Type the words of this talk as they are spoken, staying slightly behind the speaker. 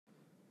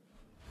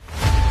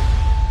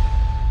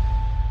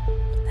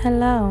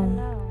Hello.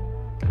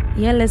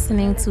 You're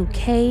listening to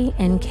K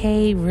and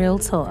K Real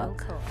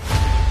Talk.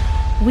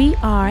 We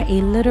are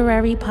a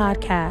literary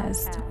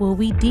podcast where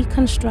we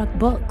deconstruct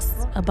books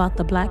about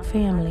the Black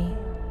family.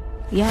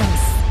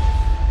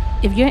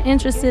 Yes. If you're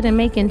interested in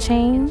making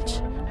change,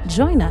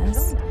 join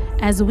us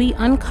as we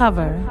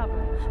uncover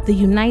the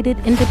United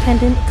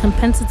Independent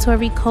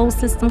Compensatory Code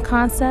system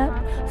concept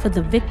for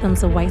the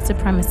victims of white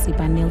supremacy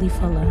by Neely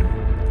Fuller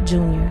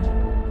Jr.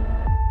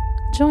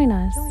 Join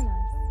us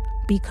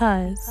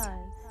because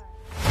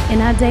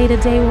in our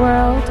day-to-day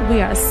world, we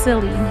are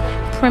silly,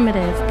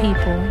 primitive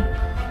people.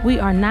 We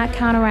are not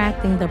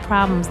counteracting the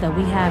problems that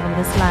we have in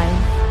this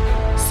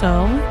life.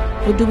 So,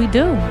 what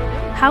do?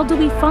 How do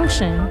we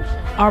function?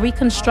 Are we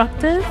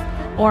constructive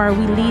or are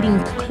we leading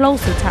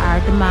closer to our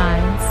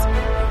demise?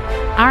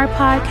 Our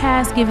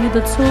podcast gives you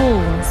the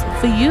tools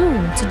for you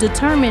to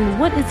determine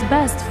what is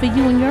best for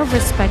you in your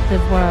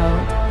respective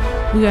world.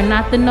 We are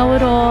not the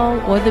know-it-all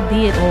or the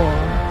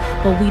be-it-all.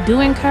 But we do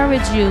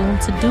encourage you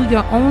to do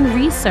your own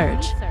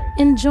research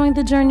and join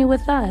the journey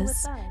with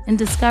us in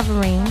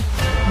discovering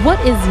what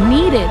is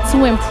needed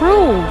to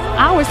improve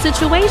our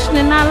situation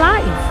in our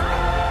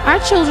life. Our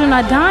children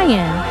are dying.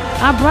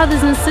 Our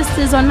brothers and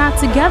sisters are not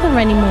together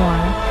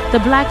anymore. The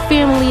Black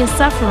family is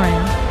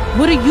suffering.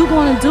 What are you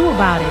going to do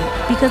about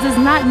it? Because it's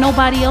not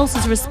nobody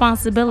else's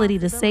responsibility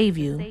to save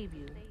you.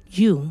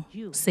 You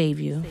save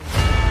you.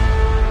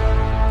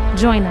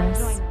 Join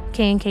us,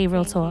 K&K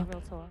Real Talk.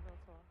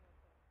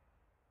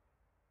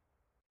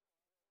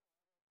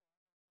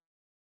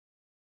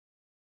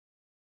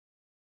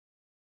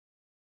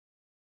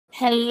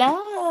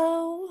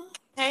 Hello.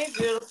 Hey,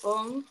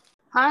 beautiful.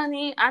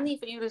 Honey, I need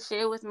for you to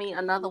share with me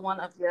another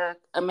one of your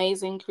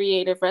amazing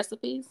creative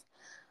recipes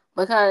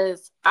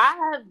because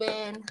I have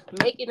been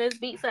making this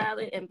beet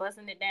salad and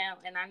busting it down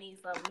and I need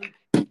some.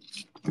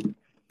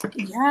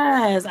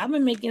 Yes, I've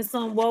been making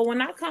some. Well, when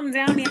I come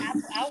down here,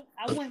 I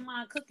wouldn't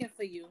mind cooking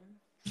for you.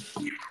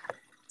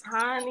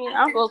 Honey,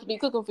 I'm supposed to be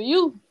cooking for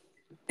you.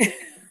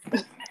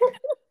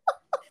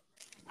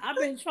 I've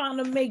been trying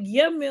to make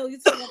your meal. You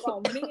talking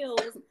about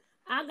meals.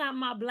 I got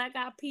my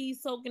black-eyed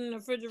peas soaking in the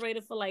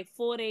refrigerator for like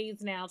 4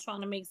 days now,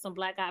 trying to make some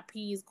black-eyed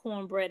peas,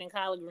 cornbread, and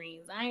collard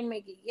greens. I ain't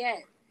make it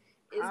yet.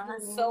 It's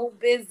been so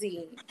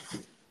busy.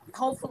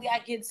 Hopefully I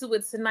get to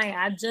it tonight.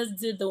 I just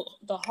did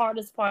the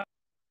hardest part,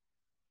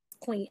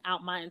 clean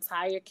out my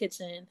entire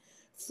kitchen,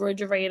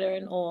 refrigerator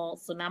and all.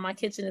 So now my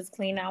kitchen is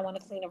clean. Now I want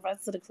to clean the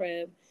rest of the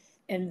crib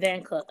and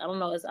then cook. I don't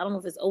know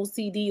if it's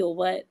OCD or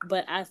what,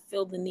 but I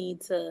feel the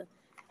need to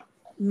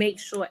make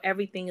sure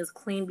everything is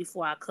clean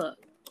before I cook.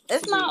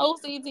 It's not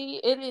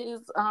OCD. It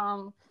is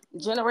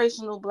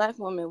generational Black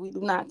women. We do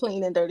not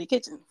clean in dirty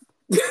kitchens.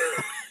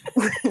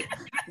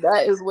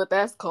 That is what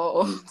that's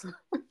called.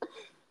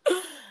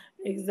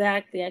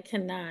 Exactly. I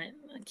cannot.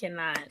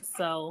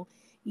 So,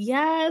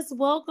 yes,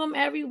 welcome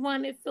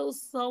everyone. It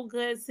feels so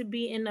good to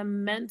be in a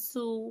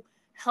mental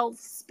health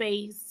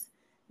space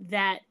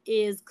that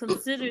is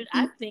considered,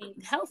 I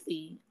think,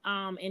 healthy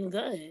and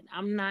good.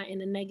 I'm not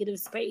in a negative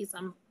space.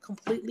 I'm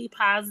completely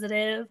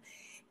positive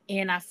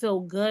and I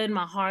feel good.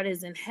 My heart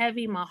isn't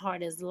heavy. My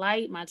heart is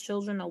light. My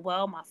children are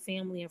well. My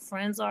family and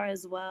friends are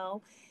as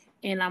well.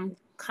 And I'm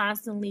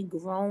constantly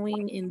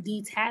growing and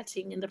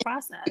detaching in the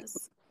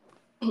process.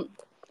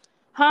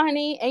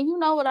 Honey, and you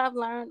know what I've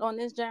learned on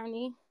this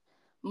journey?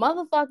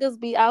 Motherfuckers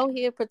be out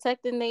here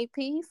protecting their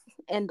peace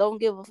and don't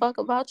give a fuck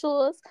about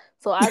yours.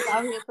 So I was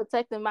out here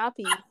protecting my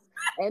peace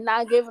and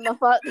not giving a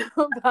fuck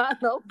about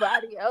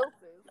nobody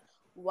else's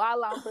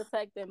while I'm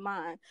protecting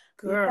mine.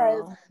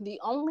 Girl. Because the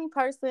only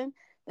person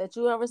that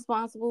you are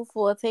responsible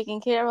for taking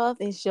care of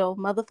is your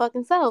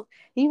motherfucking self.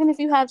 Even if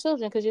you have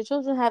children, because your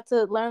children have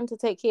to learn to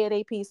take care of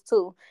their peace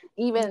too.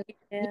 Even,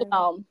 in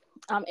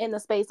the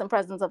space and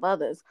presence of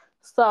others.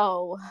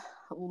 So,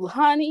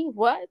 honey,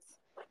 what?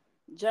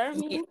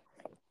 Journey?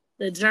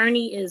 The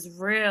journey is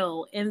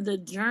real and the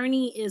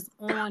journey is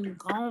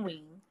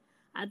ongoing.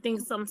 I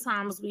think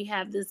sometimes we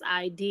have this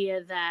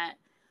idea that,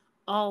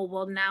 oh,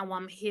 well, now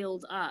I'm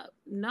healed up.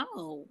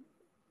 No.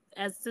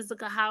 As Sister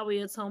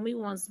Kahawia told me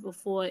once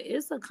before,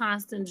 it's a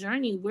constant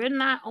journey. We're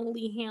not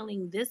only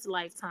healing this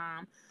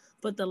lifetime,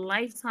 but the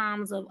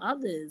lifetimes of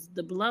others.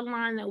 The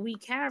bloodline that we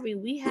carry,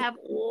 we have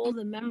all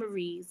the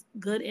memories,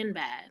 good and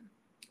bad.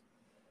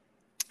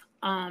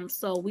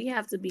 So we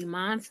have to be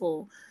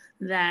mindful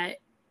that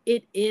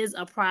it is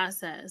a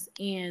process,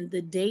 and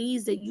the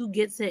days that you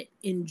get to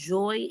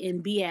enjoy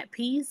and be at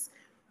peace,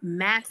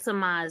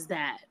 maximize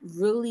that.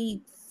 Really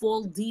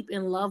fall deep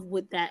in love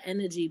with that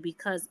energy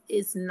because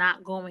it's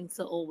not going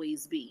to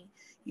always be.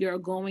 You're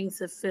going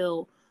to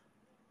feel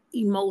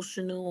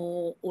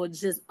emotional or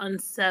just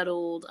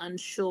unsettled,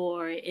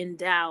 unsure, in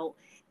doubt,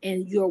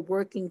 and you're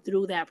working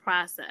through that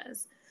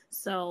process.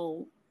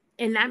 So,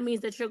 and that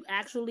means that you're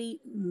actually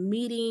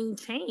meeting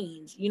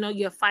change.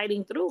 You're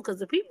fighting through, because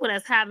the people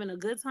that's having a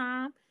good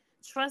time,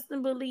 trust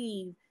and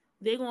believe,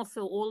 they're going to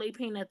feel all their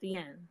pain at the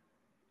end.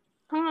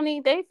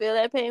 Honey, they feel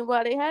that pain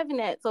while they're having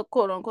that, so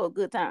quote unquote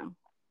good time.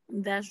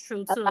 That's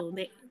true too.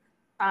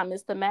 Time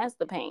is to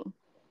master pain.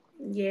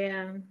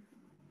 Yeah.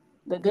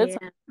 The good Yeah.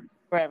 times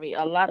temporary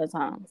a lot of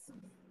times.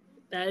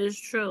 That is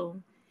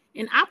true.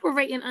 And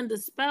operating under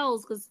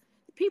spells, because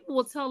people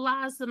will tell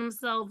lies to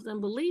themselves and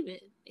believe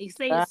it. They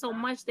say it That so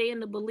much they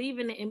end up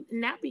believing it,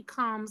 and that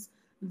becomes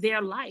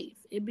their life.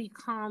 It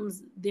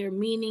becomes their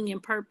meaning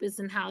and purpose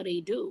and how they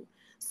do.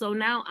 So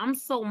now I'm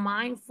so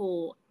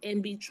mindful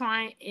and be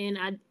trying, and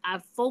I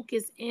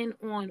focus in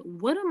on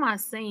what am I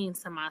saying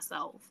to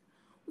myself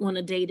on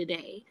a day to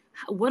day?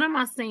 What am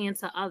I saying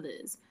to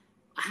others?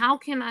 How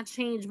can I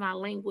change my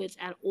language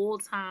at all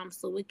times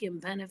so it can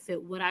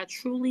benefit what I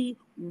truly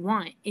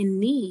want and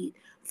need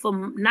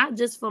for not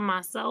just for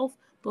myself,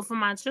 but for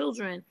my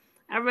children?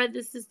 I read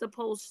this sister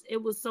post.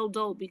 It was so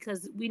dope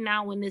because we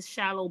now in this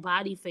shallow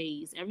body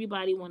phase.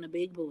 Everybody want a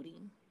big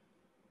booty.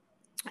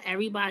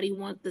 Everybody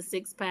want the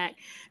six pack.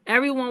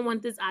 Everyone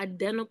want this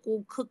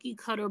identical cookie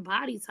cutter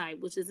body type,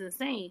 which is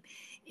insane.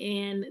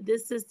 And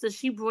this sister,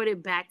 she brought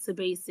it back to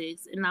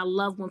basics. And I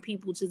love when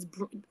people just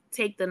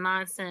take the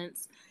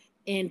nonsense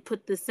and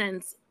put the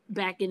sense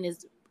back in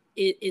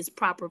its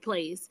proper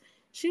place.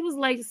 She was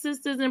like,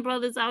 sisters and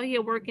brothers out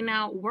here working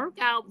out, work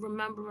out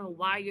remembering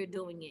why you're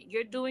doing it.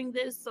 You're doing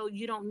this so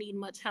you don't need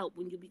much help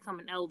when you become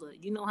an elder.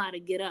 You know how to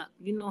get up,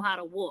 you know how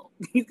to walk,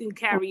 you can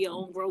carry your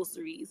own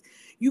groceries,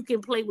 you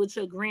can play with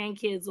your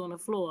grandkids on the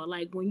floor.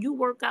 Like when you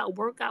work out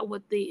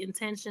with the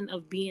intention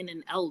of being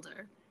an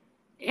elder.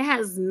 It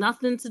has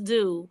nothing to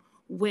do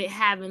with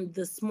having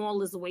the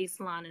smallest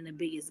waistline and the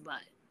biggest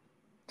butt.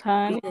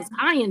 time. Because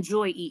I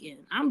enjoy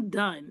eating. I'm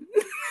done.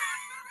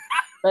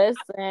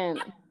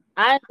 Listen,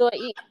 I enjoy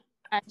eating.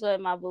 I enjoy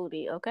my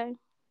booty. Okay,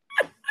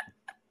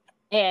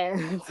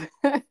 and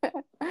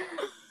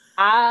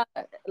I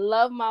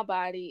love my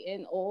body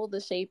in all the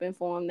shape and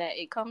form that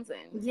it comes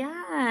in.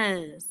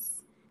 Yes.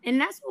 And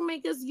that's what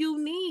makes us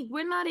unique.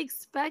 We're not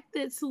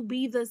expected to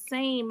be the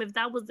same. If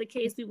that was the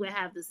case, we would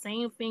have the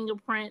same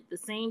fingerprint, the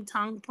same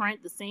tongue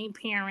print, the same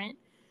parent.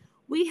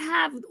 We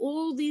have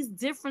all these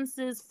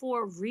differences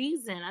for a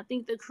reason. I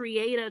think the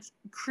creator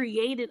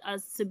created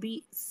us to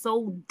be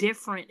so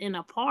different and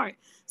apart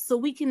so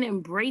we can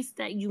embrace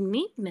that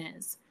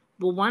uniqueness.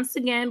 But once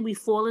again, we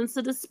fall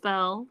into the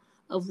spell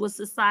of what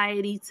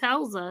society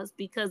tells us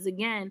because,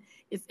 again,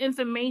 if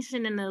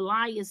information and a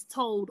lie is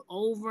told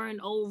over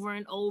and over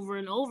and over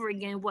and over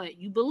again, what?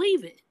 You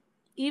believe it,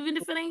 even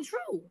if it ain't true.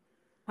 So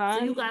you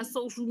Honey, got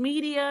social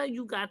media,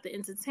 you got the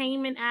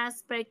entertainment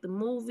aspect, the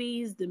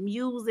movies, the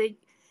music,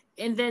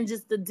 and then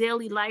just the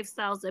daily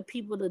lifestyles that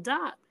people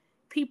adopt.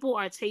 People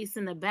are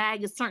chasing the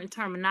bag. It's certain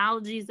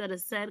terminologies that are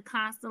said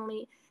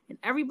constantly, and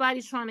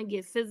everybody's trying to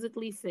get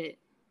physically fit.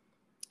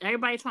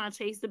 Everybody's trying to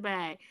chase the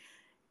bag.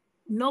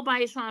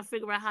 Nobody's trying to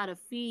figure out how to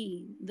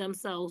feed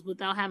themselves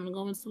without having to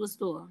go into a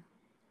store.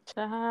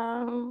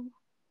 child,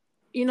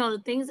 You know,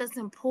 the things that's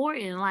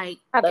important, like,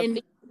 gotta and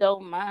feed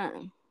your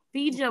mind.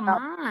 feed your Without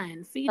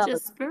mind, feed your telling.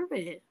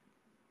 spirit.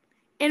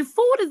 And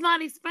food is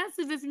not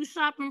expensive if you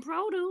shop in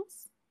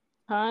produce.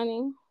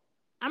 Honey,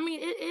 I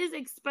mean, it is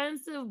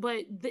expensive,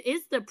 but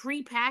it's the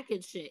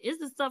pre-packaged shit. It's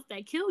the stuff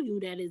that kill you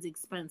that is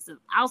expensive.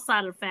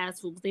 Outside of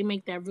fast foods, they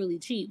make that really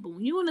cheap. But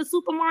when you in the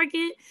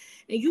supermarket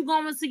and you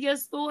go into your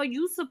store,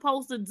 you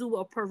supposed to do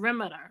a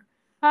perimeter.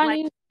 Like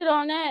honey, you sit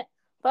on that.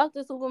 Fuck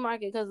the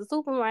supermarket because the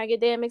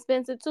supermarket damn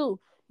expensive too.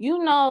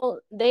 You know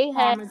they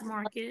have farmers a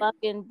market.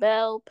 fucking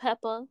bell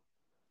pepper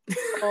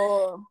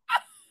for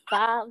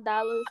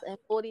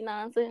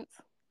 $5.49.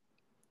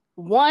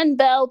 One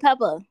bell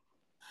pepper.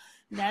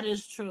 That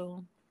is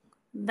true.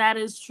 That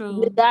is You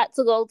true. got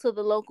to go to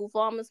the local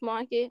farmers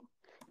market.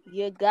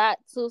 You got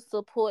to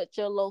support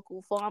your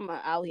local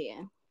farmer out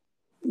here.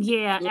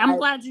 Yeah, I'm Like,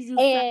 glad you just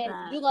said and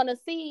that. you're gonna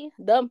see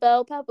them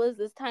bell peppers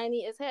is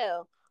tiny as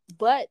hell.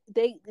 But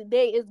they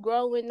is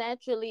growing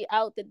naturally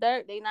out the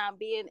dirt. They not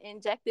being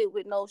injected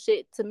with no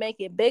shit to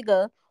make it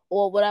bigger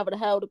or whatever the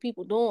hell the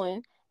people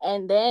doing.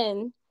 And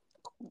then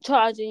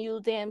charging you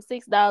damn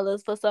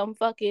 $6 for some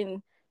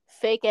fucking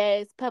fake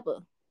ass pepper.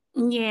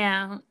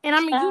 Yeah, and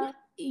I mean Child,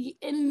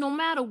 and no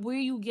matter where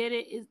you get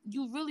it,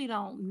 you really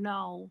don't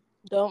know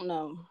don't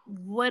know.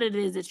 what it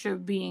is that you're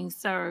being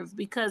served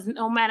because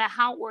no matter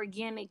how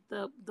organic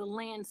the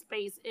land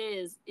space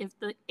is, if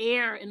the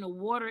air and the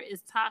water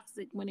is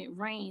toxic when it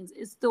rains,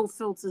 it still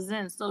filters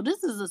in. So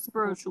this is a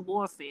spiritual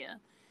warfare.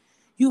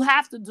 You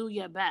have to do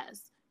your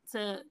best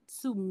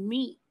to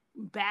meet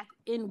back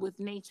in with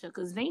nature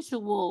because nature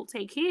will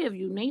take care of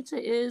you. Nature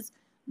is,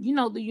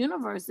 the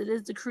universe. It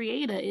is the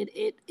creator.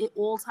 It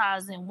all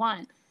ties in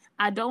one.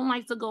 I don't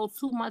like to go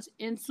too much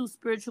into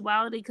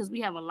spirituality because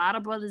we have a lot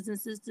of brothers and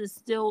sisters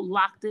still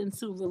locked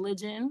into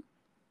religion,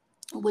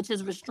 which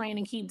is restrain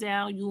and keep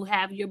down. You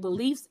have your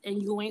beliefs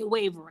and you ain't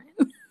wavering.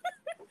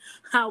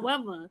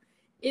 However,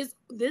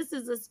 this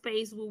is a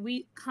space where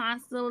we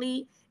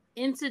constantly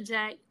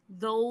interject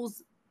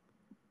those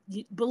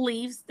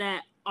beliefs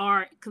that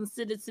are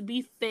considered to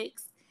be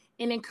fixed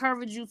and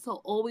encourage you to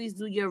always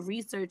do your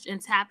research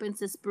and tap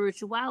into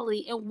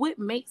spirituality and what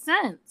makes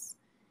sense.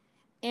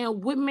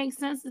 And what makes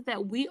sense is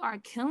that we are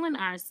killing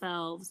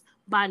ourselves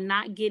by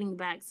not getting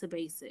back to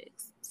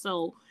basics.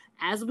 So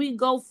as we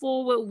go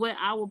forward with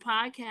our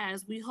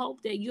podcast, we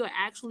hope that you're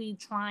actually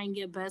trying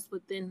your best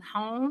within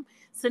home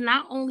to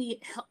not only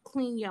help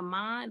clean your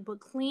mind, but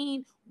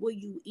clean what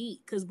you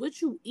eat, because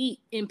what you eat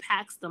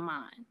impacts the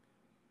mind.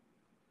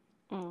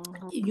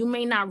 You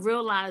may not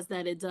realize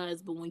that it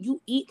does, but when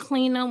you eat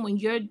cleaner, when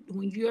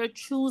you're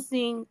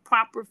choosing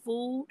proper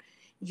food,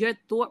 your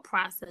thought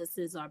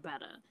processes are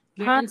better.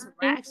 Your Honey,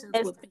 interactions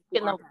and with people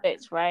speaking are of better.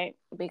 which, right?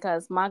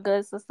 Because my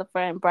good sister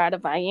friend, Bride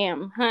of I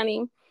Am,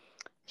 honey,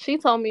 she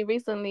told me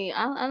recently,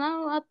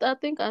 I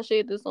think I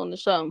shared this on the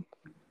show,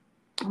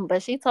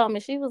 but she told me,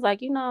 she was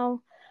like,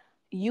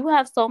 you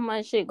have so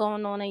much shit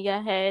going on in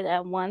your head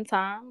at one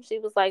time. She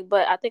was like,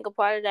 but I think a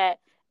part of that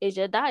is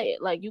your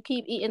diet. Like, you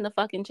keep eating the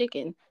fucking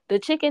chicken. The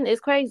chicken is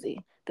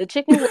crazy. The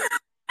chicken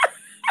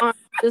was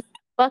just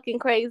fucking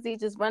crazy,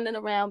 just running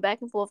around back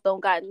and forth,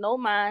 don't got no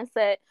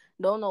mindset,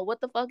 don't know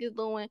what the fuck is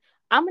doing.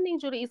 I'm gonna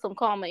need you to eat some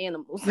calmer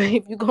animals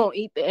if you gonna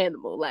eat the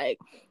animal. Like,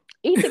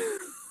 eat the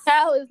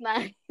cow is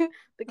not,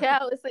 the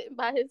cow is sitting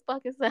by his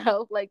fucking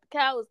self. Like, the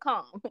cow is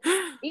calm.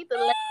 Eat the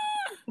leg.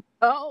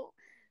 Oh,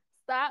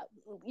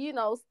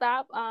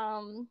 stop,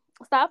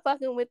 stop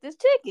fucking with this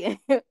chicken.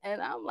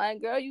 And I'm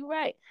like, girl, you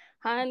right.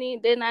 Honey,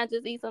 didn't I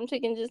just eat some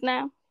chicken just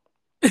now?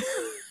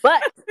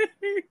 But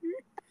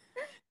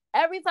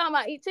every time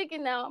I eat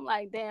chicken now, I'm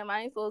like, damn,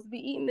 I ain't supposed to be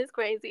eating this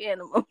crazy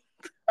animal.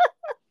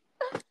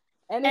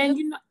 And it And just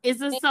you know,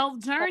 it's a self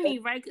journey,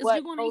 right? Because what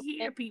you're gonna goes in.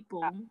 hear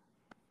people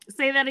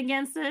say that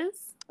again,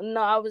 sis.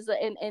 No, I was,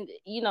 and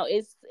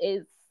it's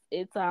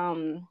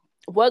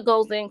what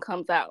goes in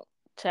comes out,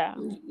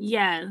 child.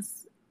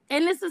 Yes,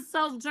 and it's a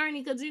self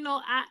journey because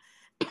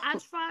I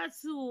try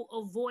to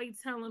avoid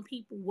telling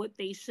people what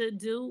they should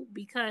do,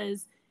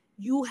 because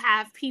you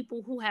have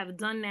people who have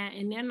done that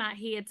and they're not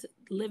here to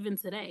living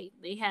today.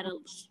 They had a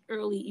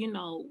early,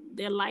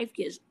 their life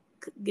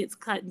gets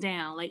cut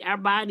down. Like, our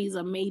bodies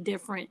are made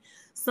different.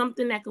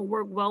 Something that can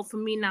work well for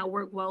me not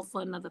work well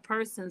for another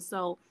person.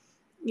 So,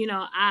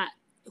 I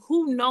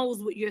who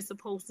knows what you're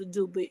supposed to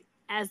do, but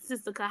as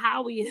Sister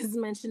Kahawia is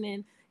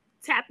mentioning,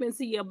 tap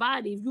into your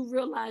body. If you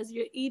realize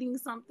you're eating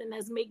something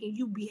that's making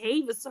you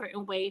behave a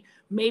certain way,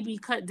 maybe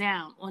cut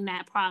down on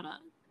that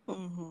product.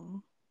 Mm-hmm.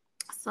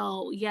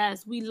 So,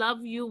 yes, we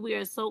love you. We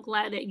are so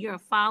glad that you're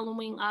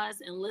following us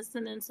and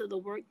listening to the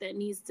work that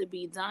needs to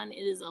be done.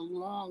 It is a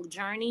long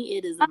journey,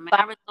 it is a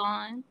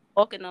marathon.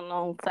 Walking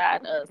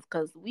alongside us,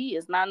 because we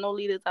is not no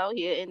leaders out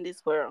here in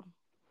this world.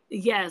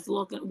 Yes,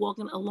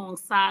 walking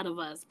alongside of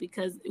us,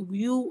 because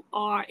you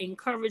are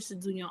encouraged to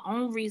do your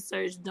own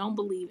research. Don't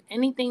believe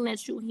anything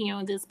that you hear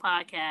on this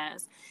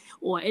podcast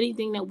or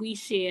anything that we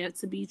share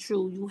to be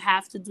true. You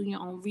have to do your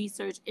own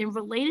research and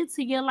relate it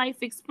to your life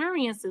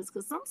experiences,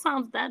 because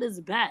sometimes that is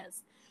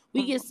best.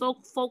 We get so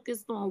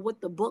focused on what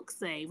the books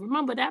say.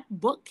 Remember, that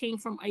book came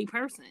from a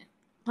person.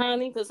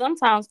 Honey, because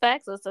sometimes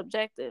facts are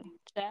subjective,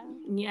 child.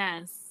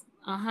 Yes,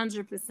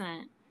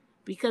 100%.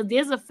 Because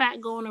there's a fact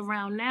going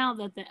around now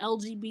that the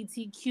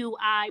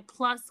LGBTQI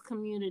plus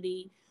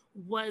community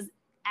was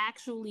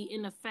actually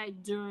in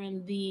effect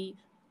during the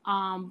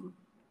um,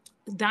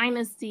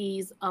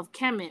 dynasties of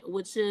Kemet,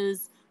 which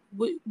is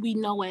what we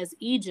know as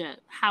Egypt.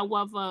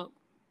 However,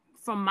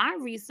 from my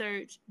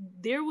research,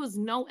 there was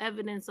no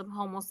evidence of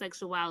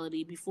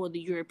homosexuality before the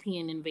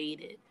European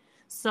invaded.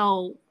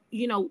 So,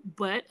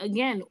 but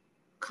again,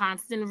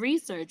 constant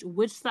research.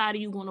 Which side are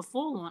you going to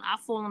fall on? I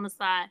fall on the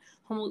side,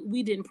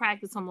 we didn't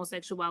practice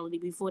homosexuality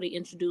before they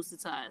introduced it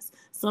to us.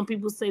 Some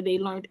people say they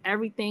learned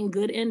everything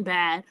good and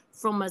bad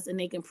from us and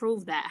they can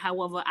prove that.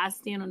 However, I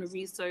stand on the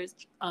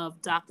research of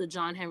Dr.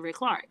 John Henry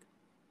Clark.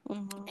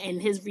 Mm-hmm.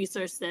 And his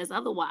research says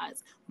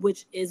otherwise,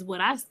 which is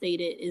what I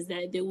stated, is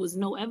that there was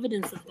no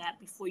evidence of that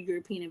before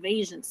European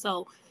invasion.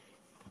 So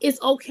it's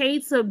okay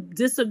to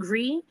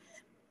disagree,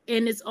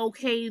 and it's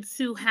okay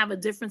to have a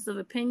difference of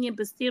opinion,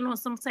 but stand on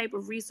some type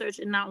of research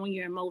and not on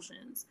your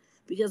emotions.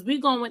 Because we're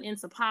going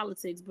into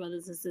politics,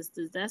 brothers and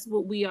sisters. That's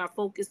what we are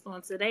focused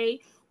on today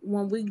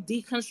when we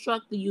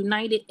deconstruct the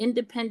United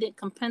Independent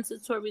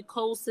Compensatory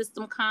Code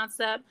system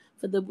concept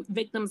for the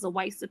victims of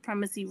white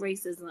supremacy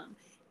racism.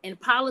 And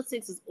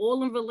politics is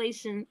all in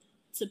relation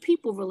to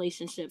people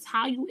relationships,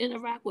 how you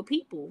interact with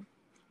people,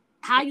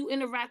 how you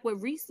interact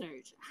with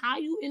research, how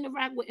you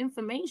interact with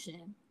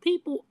information.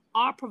 People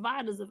are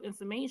providers of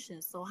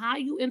information. So how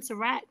you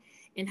interact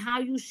and how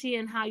you share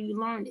and how you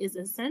learn is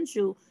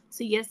essential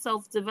to your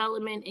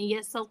self-development and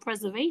your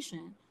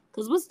self-preservation.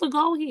 Because what's the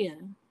goal here?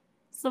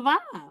 Survive.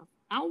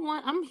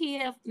 I'm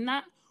here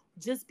not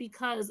just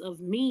because of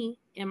me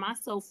and my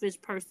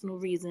selfish personal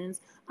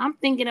reasons. I'm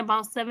thinking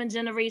about 7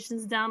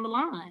 generations down the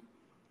line.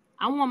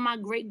 I want my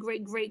great,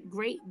 great, great,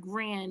 great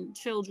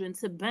grandchildren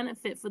to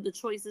benefit for the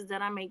choices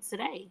that I make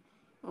today,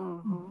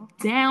 Mm-hmm.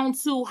 down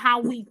to how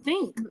we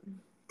think.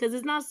 Because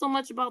it's not so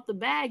much about the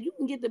bag. You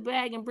can get the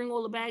bag and bring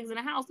all the bags in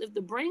the house. If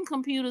the brain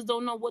computers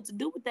don't know what to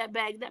do with that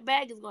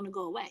bag is going to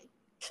go away.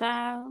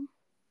 Child,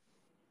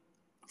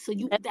 So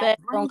that that bag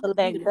brain don't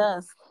collect computer.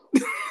 dust.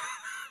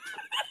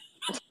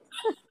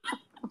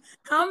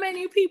 How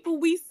many people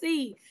we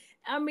see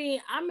I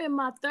mean, I'm in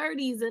my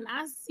 30s and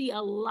I see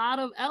a lot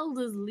of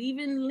elders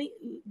leaving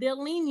their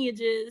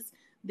lineages,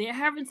 their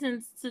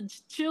inheritance to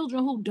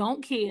children who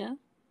don't care,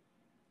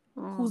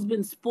 who's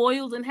been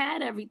spoiled and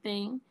had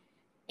everything,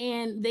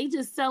 and they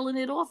just selling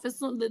it off as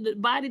soon the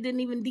body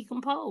didn't even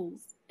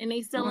decompose, and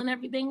they selling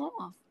everything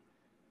off.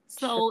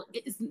 So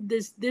it's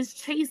this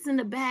chasing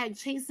the bag,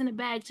 chasing the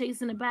bag,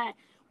 chasing the bag.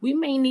 We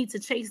may need to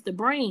chase the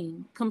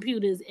brain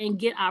computers and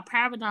get our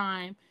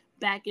paradigm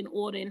back in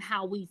order in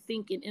how we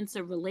think and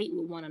interrelate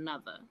with one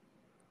another.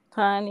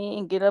 Honey,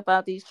 and get up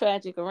out these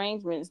tragic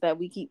arrangements that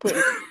we keep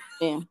putting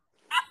in.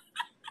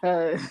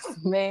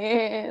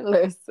 Man,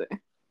 listen.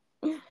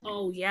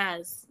 Oh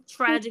yes,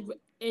 tragic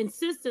and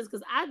sisters,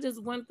 because I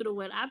just went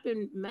through it. I've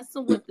been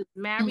messing with this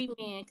married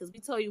man because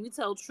we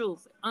tell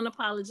truth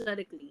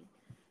unapologetically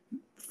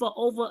for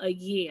over a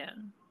year.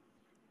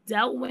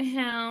 Dealt with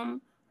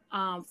him.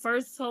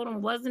 First told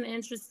him wasn't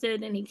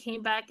interested, and he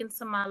came back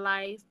into my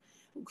life.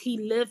 He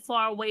lived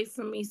far away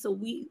from me, so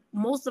we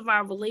most of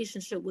our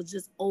relationship was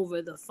just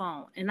over the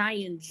phone, and I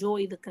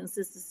enjoy the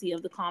consistency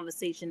of the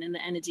conversation and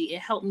the energy.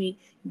 It helped me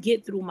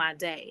get through my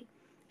day.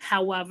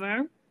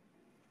 However,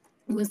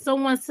 when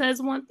someone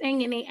says one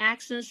thing and their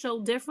actions show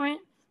different,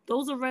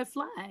 those are red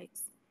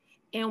flags.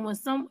 And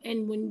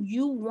when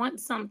you want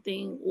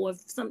something, or if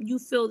you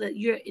feel that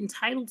you're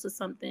entitled to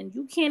something,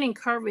 you can't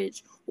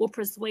encourage or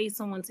persuade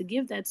someone to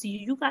give that to you.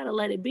 You got to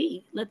let it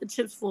be, let the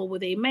chips fall where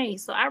they may.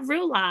 So I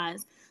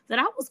realized that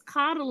I was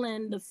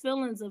coddling the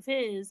feelings of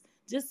his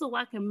just so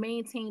I can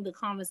maintain the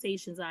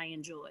conversations I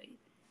enjoyed.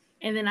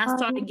 And then I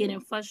started getting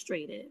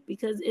frustrated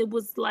because it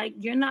was like,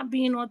 you're not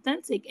being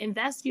authentic, and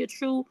that's your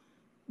true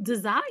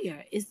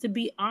desire, is to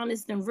be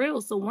honest and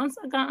real. So once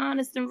I got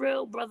honest and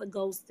real, brother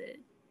ghosted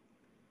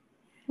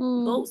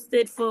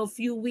for a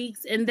few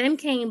weeks, and then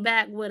came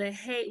back with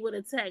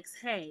a text.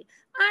 Hey,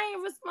 I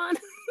ain't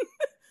responding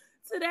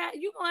to that.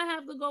 You're gonna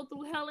have to go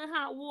through hell and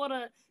hot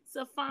water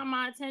to find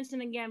my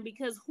attention again,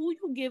 because who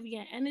you give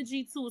your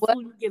energy to is What?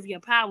 who you give your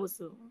power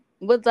to.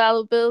 What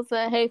Dollar Bill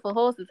said? Hey for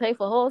horses. Hey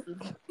for horses.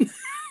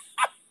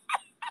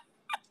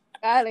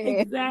 Out of here.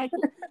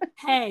 Exactly.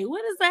 Hey,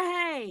 what is a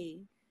hey?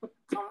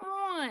 Come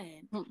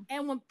on.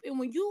 And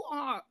when you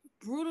are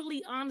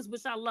brutally honest,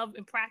 which I love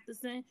in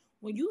practicing,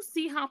 when you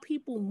see how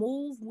people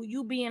move, when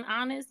you being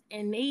honest,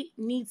 and they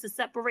need to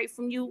separate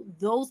from you,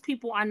 those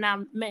people are not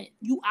meant.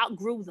 You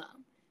outgrew them.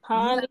 You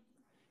Honey, have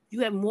you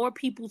have more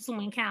people to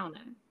encounter.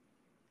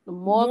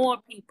 more More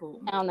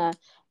people. encounter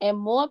and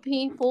more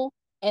people,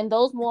 and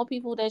those more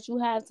people that you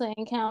have to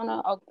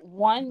encounter are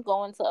one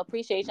going to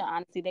appreciate your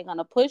honesty. They're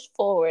gonna push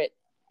forward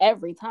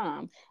every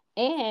time,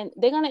 and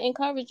they're gonna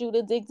encourage you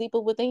to dig deeper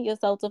within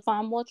yourself to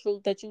find more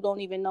truth that you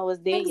don't even know is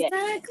there yet.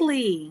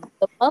 Exactly.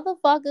 The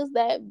motherfuckers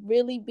that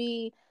really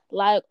be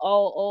like,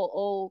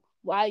 oh,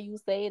 why you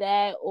say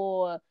that,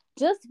 or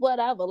just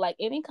whatever, like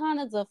any kind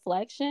of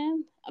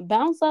deflection,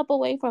 bounce up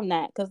away from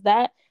that, because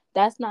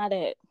that's not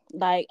it.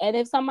 Like, and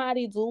if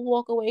somebody do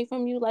walk away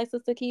from you, like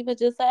Sister Kiva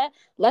just said,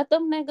 let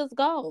them niggas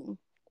go.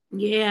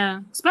 Yeah.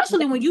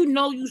 Especially when you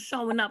know you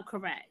showing up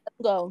correct.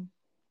 Go.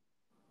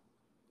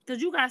 Because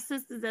you got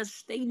sisters that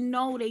they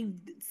know they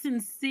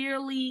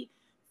sincerely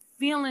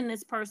feeling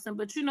this person,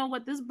 but you know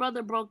what, this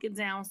brother broke it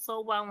down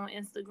so well on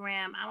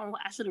Instagram.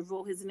 I should have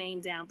wrote his name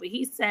down, but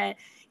he said,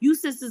 you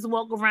sisters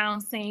walk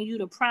around saying you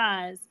the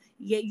prize,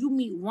 yet you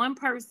meet one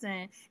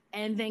person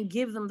and then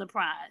give them the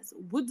prize.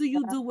 What do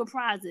you do with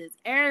prizes?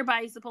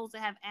 Everybody's supposed to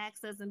have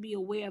access and be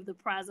aware of the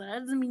prize. That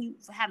doesn't mean you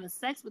having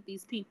sex with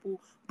these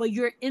people, but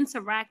you're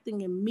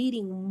interacting and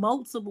meeting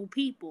multiple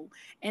people,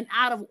 and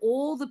out of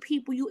all the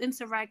people you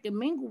interact and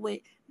mingle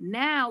with,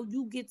 now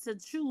you get to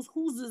choose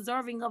who's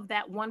deserving of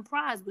that one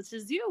prize, which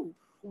is you.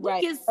 We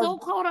Right. get so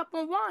caught up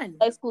in one.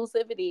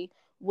 Exclusivity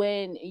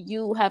when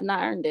you have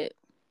not earned it.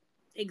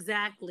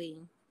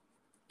 Exactly.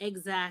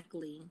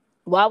 Exactly.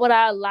 Why would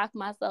I lock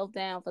myself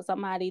down for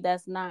somebody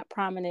that's not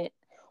prominent,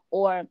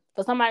 or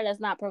for somebody that's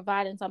not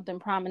providing something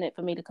prominent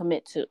for me to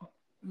commit to?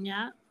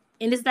 Yeah.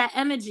 And it's that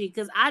energy,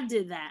 because I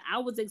did that. I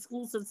was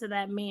exclusive to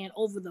that man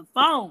over the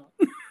phone.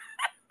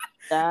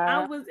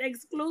 I was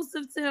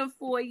exclusive to him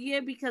for a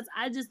year because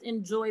I just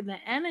enjoyed the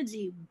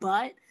energy,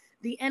 but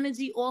the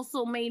energy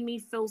also made me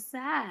feel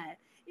sad.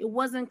 It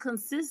wasn't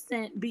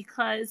consistent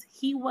because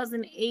I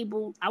wasn't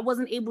able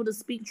to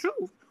speak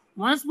truth.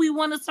 Once we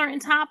won a certain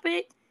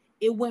topic,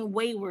 it went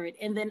wayward,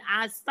 and then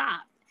I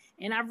stopped.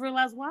 And I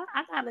realized, well,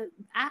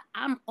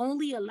 I'm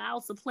only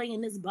allowed to play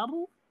in this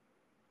bubble.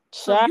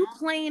 So if Child, you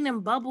playing in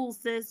bubbles,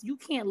 sis, you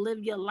can't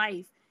live your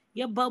life.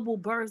 Your bubble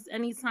bursts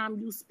anytime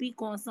you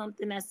speak on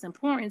something that's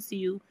important to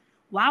you.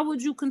 Why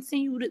would you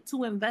continue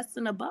to invest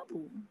in a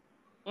bubble?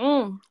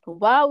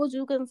 why would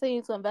you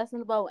continue to invest in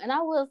the bubble? And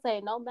I will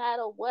say, no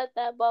matter what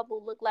that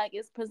bubble look like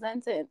it's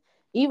presenting,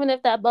 even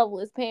if that bubble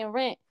is paying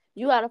rent,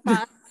 you gotta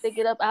find to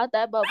get up out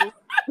that bubble.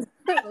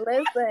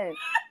 Listen,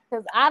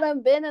 because I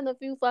done been in a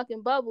few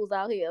fucking bubbles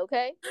out here,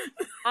 okay?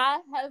 I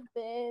have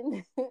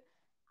been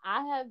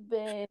I have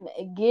been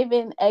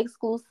given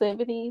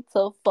exclusivity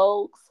to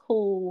folks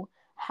who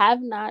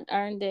have not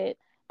earned it,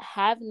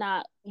 have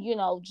not,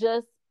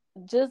 just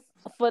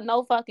for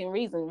no fucking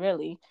reason,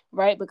 really,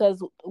 right?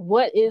 Because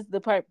what is the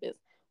purpose?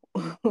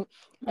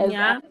 As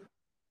Yeah.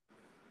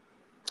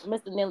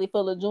 Mr. Neely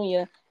Fuller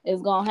Jr.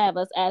 is gonna have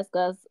us ask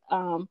us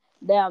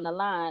down the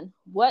line,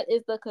 what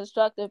is the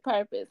constructive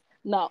purpose?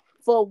 No,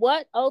 for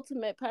what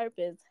ultimate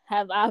purpose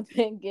have I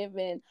been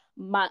given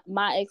my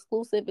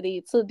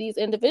exclusivity to these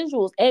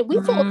individuals? And we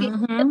talking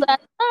this Mm-hmm.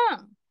 last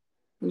time.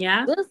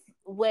 Yeah. This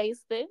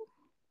wasted.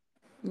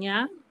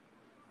 Yeah.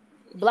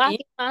 Blocking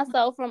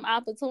myself from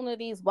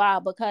opportunities. Why?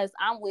 Because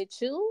I'm with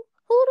you.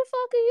 Who the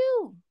fuck are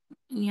you?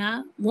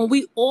 Yeah. When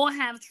we all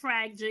have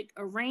tragic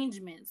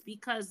arrangements,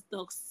 because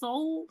the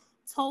sole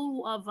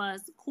total of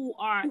us who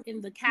are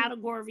in the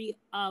category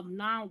of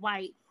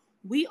non-white,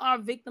 we are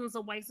victims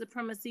of white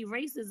supremacy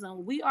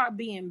racism. We are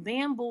being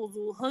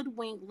bamboozled,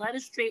 hoodwinked, led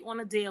astray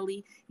on a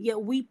daily,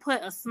 yet we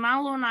put a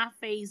smile on our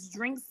face,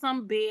 drink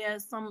some beer,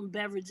 some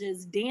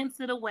beverages, dance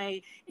it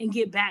away, and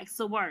get back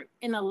to work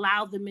and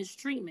allow the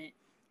mistreatment.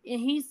 And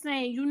he's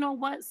saying, you know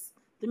what?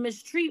 The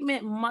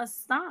mistreatment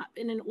must stop.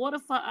 And in order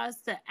for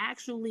us to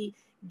actually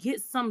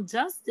get some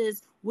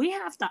justice, we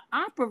have to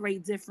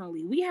operate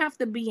differently. We have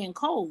to be in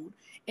code.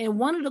 And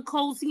one of the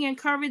codes he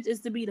encouraged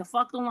is to be the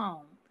fuck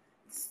alone.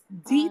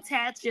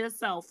 Detach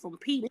yourself from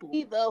people.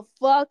 Be the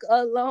fuck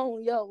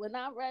alone, yo. When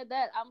I read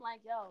that, I'm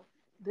like, yo,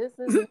 this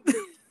is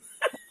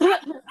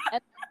and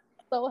I'm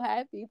so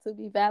happy to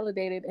be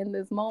validated in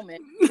this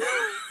moment.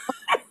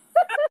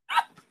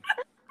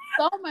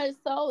 So much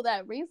so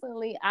that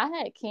recently I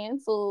had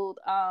canceled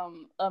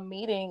a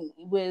meeting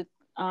with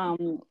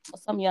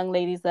some young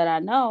ladies that I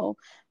know,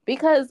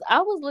 because I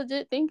was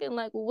legit thinking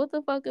like, well, what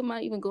the fuck am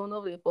I even going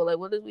over there for? Like,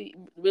 what is we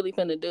really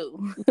finna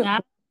do? Yeah. And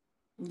I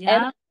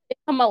Yeah.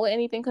 didn't come up with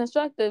anything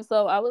constructive,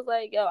 so I was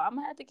like, yo, I'm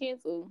gonna have to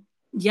cancel.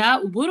 Yeah,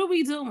 what are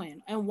we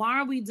doing? And why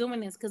are we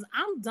doing this? Because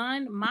I'm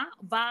done. My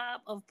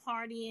vibe of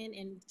partying,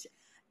 and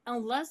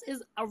unless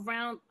it's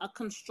around a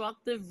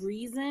constructive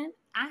reason,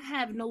 I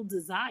have no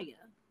desire.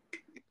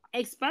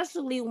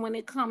 Especially when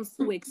it comes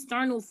to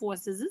external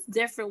forces. It's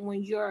different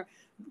when you're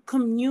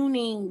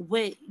communing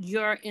with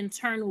your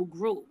internal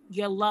group,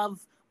 your love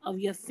of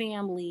your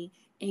family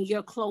and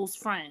your close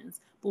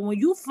friends. But when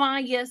you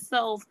find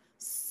yourself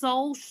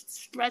so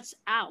stretched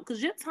out,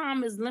 because your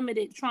time is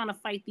limited trying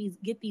to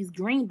get these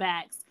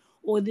greenbacks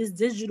or this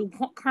digital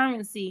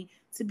currency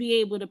to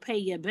be able to pay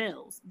your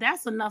bills,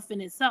 that's enough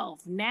in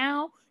itself.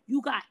 Now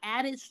you got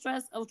added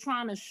stress of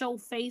trying to show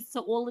face to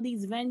all of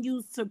these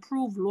venues to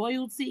prove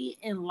loyalty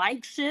and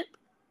likeship.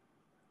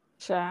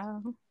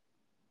 Child.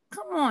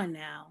 Come on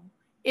now.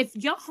 If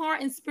your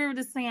heart and spirit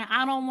is saying,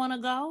 I don't want to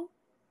go,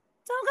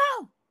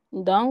 don't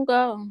go. Don't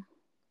go.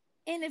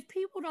 And if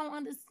people don't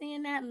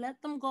understand that,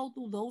 let them go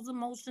through those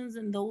emotions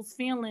and those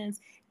feelings.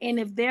 And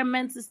if they're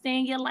meant to stay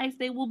in your life,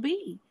 they will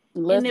be.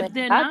 And Listen, if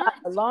they're I not, got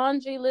a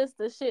laundry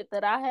list of shit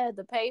that I had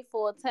to pay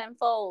for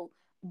tenfold,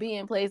 be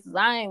in places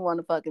I ain't want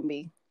to fucking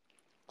be.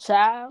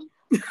 Child.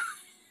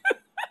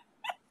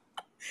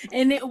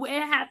 and it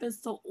happens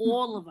to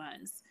all of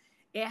us.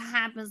 It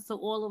happens to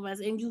all of us.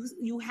 And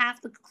you have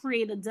to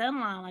create a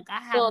deadline. Like I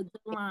have So, a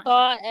deadline.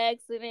 car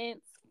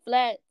accidents,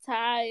 flat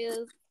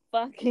tires,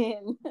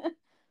 fucking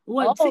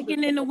What, all the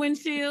chicken in the shit.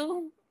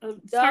 windshield? A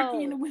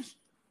turkey in the Yo, windshield?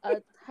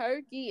 a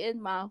turkey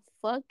in my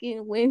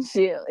fucking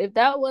windshield. If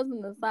that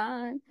wasn't a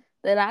sign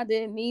that I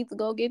didn't need to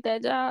go get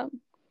that job,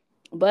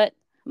 but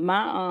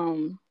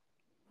my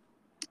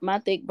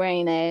thick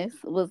brain ass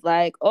was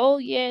like, oh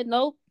yeah,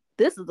 nope,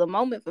 this is a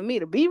moment for me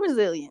to be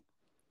resilient.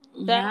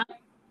 Yeah. Child,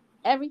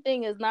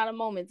 everything is not a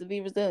moment to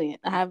be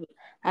resilient. I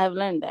have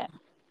learned that.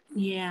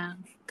 Yeah,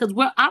 because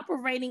we're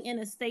operating in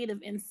a state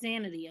of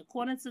insanity.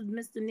 According to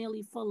Mr.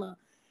 Neely Fuller,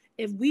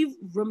 if we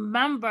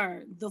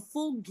remember the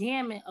full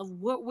gamut of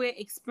what we're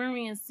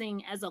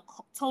experiencing as a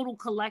total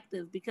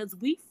collective, because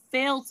we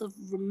fail to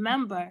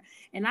remember,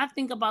 and I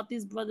think about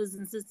these brothers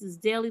and sisters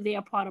daily. They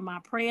are part of my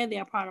prayer, they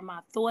are part of my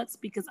thoughts,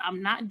 because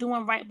I'm not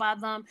doing right by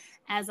them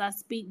as I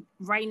speak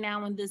right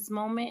now in this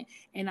moment,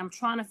 and I'm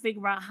trying to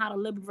figure out how to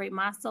liberate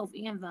myself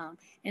and them.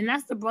 And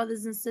that's the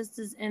brothers and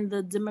sisters in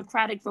the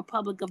Democratic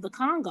Republic of the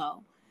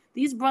Congo.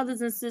 These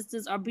brothers and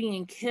sisters are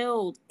being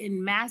killed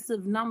in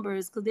massive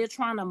numbers because they're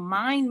trying to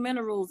mine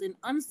minerals in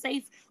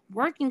unsafe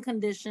working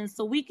conditions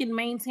so we can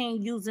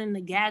maintain using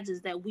the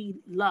gadgets that we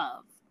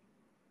love.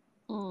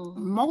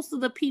 Most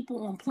of the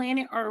people on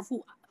planet Earth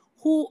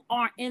who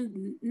are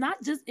in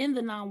not just in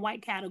the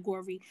non-white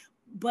category,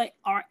 but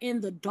are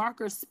in the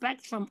darker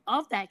spectrum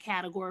of that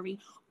category,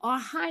 are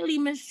highly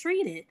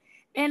mistreated.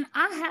 And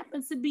I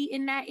happen to be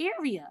in that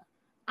area.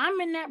 I'm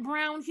in that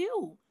brown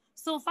hue.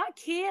 So if I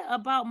care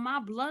about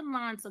my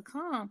bloodline to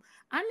come,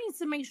 I need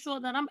to make sure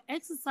that I'm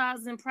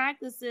exercising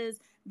practices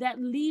that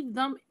leave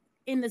them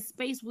in the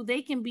space where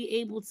they can be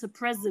able to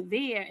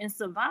persevere and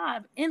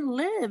survive and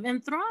live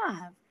and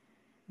thrive.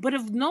 But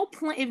if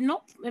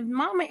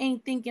mama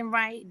ain't thinking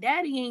right,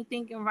 daddy ain't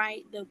thinking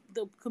right, the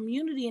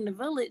community in the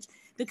village,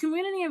 the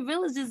community and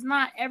village is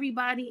not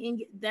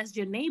everybody that's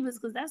your neighbors,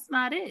 because that's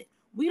not it.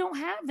 We don't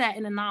have that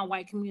in a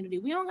non-white community.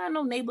 We don't got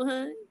no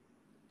neighborhood.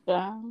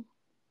 Yeah.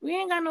 We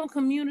ain't got no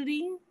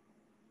community.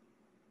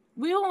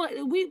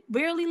 We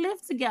barely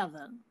live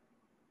together.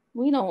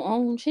 We don't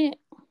own shit.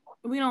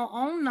 We don't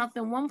own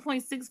nothing.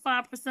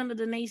 1.65% of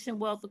the nation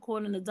wealth,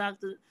 according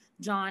to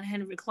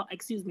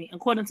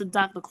according to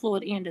Dr.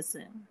 Claude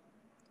Anderson.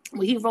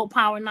 When he wrote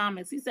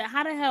Powernomics, he said,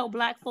 how the hell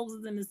black folks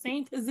is in the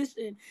same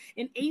position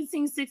in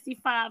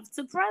 1865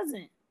 to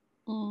present?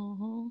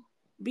 Mm-hmm.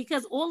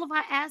 Because all of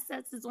our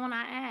assets is on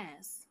our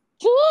ass.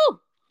 Woo!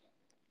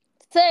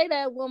 Say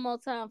that one more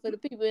time for the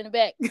people in the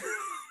back.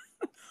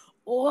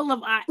 All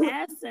of our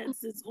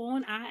assets is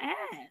on our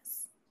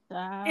ass.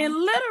 And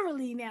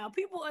literally now,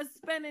 people are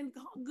spending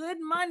good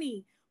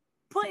money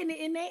putting it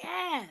in their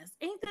ass.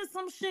 Ain't this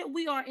some shit?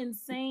 We are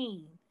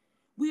insane.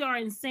 We are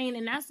insane.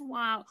 And that's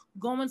why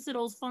going to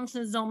those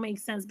functions don't make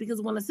sense.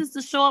 Because when a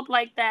sister show up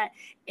like that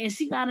and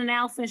she got an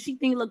outfit, she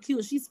think look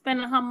cute, she's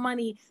spending her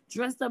money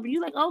dressed up, and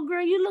you like, oh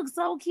girl, you look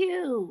so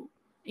cute.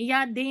 And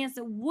y'all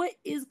dancing. What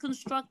is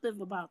constructive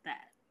about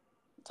that?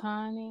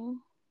 Tiny.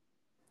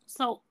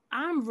 So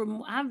I've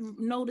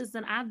noticed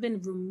that I've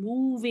been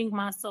removing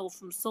myself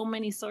from so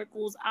many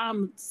circles.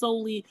 I'm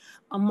solely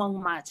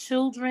among my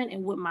children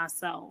and with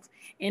myself.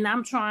 And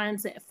I'm trying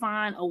to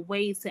find a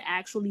way to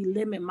actually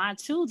limit my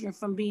children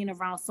from being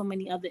around so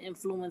many other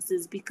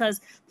influences,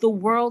 because the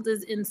world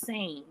is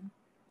insane.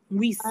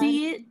 We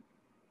see it,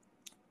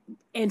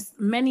 and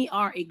many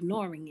are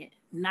ignoring it.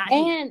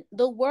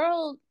 The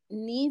world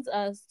needs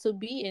us to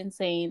be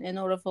insane in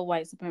order for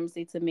white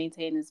supremacy to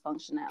maintain its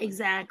functionality.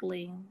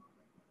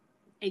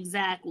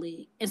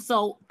 Exactly. And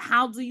so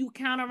how do you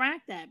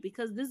counteract that?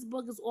 Because this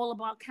book is all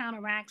about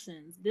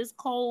counteractions. This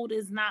code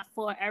is not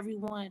for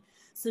everyone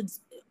to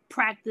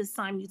practice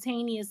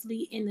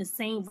simultaneously in the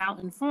same route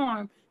and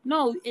form.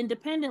 No,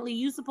 independently,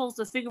 you're supposed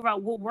to figure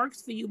out what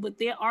works for you, but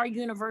there are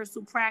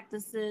universal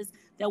practices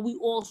that we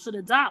all should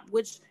adopt,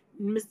 which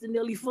Mr.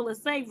 Neely Fuller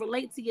say,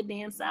 relate to your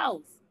damn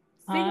self.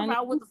 Figure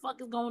out what the fuck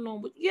is going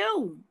on with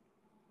you.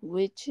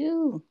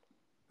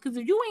 Because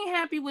if you ain't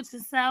happy with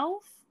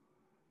yourself,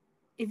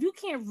 if you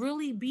can't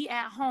really be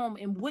at home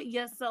and with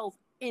yourself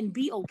and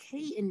be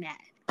okay in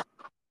that,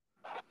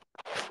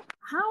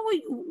 how are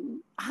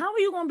you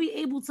going to be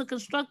able to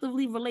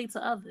constructively relate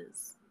to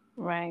others?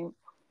 Right.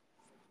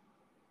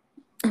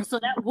 So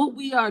that what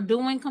we are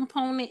doing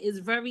component is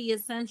very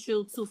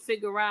essential to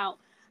figure out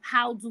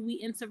how do we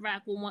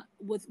interact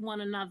with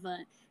one another.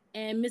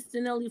 And Mr.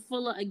 Neely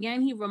Fuller,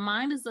 again, he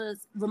reminds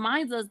us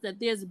that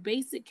there's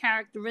basic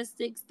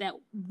characteristics that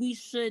we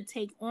should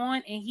take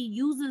on, and he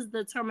uses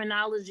the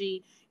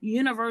terminology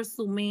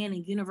universal man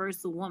and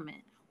universal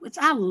woman, which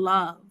I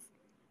love,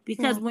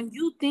 because when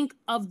you think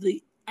of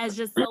as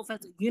yourself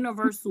as a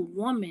universal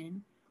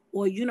woman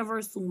or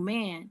universal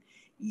man,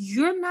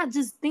 you're not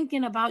just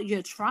thinking about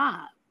your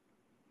tribe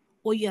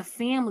or your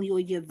family or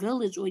your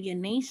village or your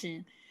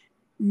nation.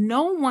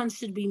 No one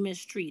should be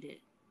mistreated,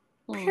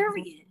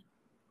 period.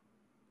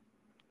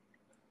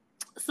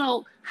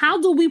 So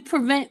how do we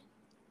prevent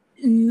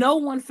no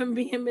one from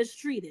being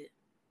mistreated?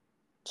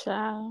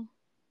 Child.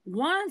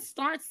 One,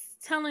 starts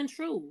telling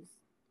truth.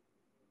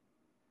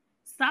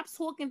 Stop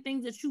talking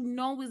things that you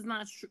know is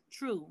not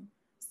true.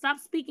 Stop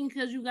speaking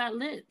because you got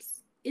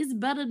lips. It's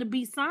better to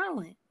be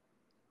silent.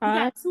 You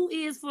got 2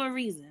 ears for a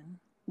reason.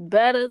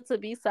 Better to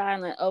be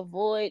silent.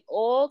 Avoid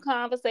all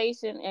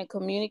conversation and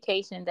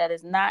communication that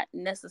is not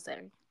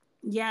necessary.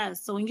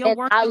 Yes. So in your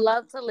work, I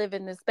love to live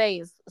in this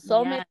space.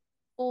 So many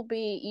people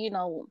be,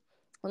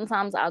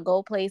 sometimes I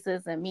go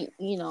places and meet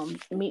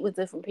with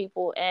different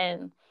people,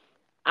 and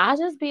I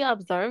just be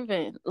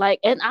observing.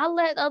 And I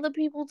let other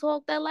people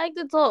talk that like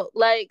to talk.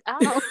 I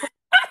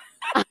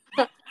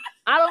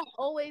don't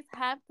always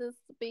have to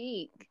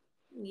speak.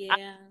 Yeah.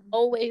 I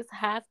always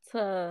have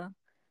to,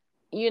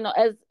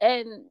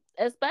 and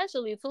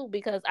especially too,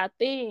 because I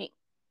think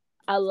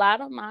a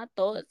lot of my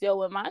thoughts,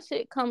 when my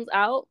shit comes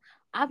out,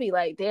 I be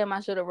like, damn,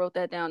 I should have wrote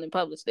that down and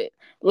published it.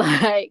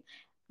 My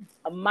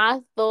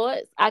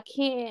thoughts, I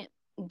can't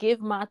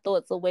give my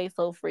thoughts away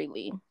so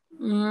freely.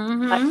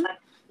 You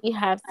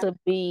have to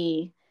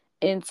be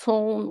in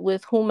tune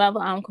with whomever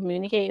I'm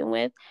communicating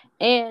with.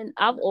 And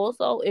I've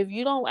also, if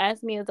you don't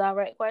ask me a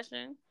direct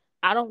question,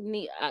 I don't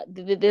need,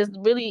 there's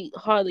really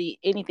hardly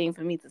anything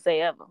for me to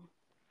say ever.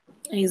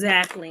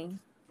 Exactly.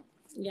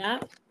 Yeah.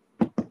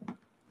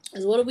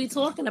 Is what are we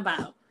talking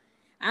about?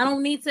 I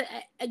don't need to,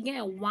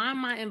 again, why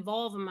am I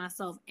involving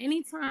myself?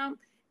 Anytime,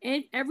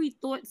 every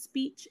thought,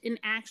 speech, and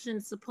action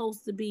is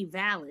supposed to be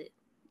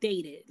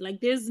validated.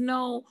 There's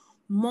no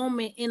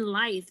moment in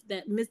life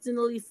that Mr.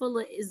 Neely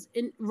Fuller is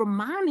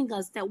reminding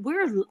us that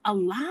we're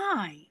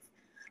alive.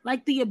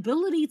 The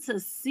ability to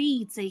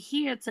see, to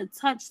hear, to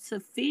touch, to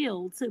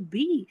feel, to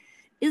be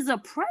is a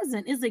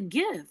present, is a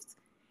gift.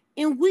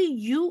 And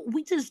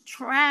we just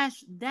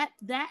trash that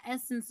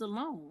essence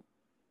alone.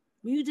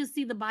 When you just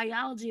see the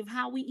biology of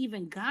how we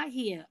even got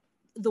here,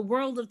 the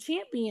world of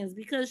champions,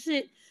 because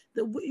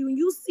when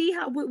you see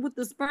what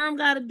the sperm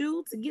got to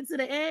do to get to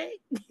the egg,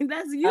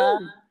 that's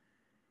you.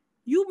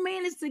 You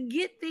managed to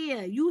get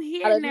there. You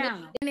here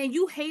now. And then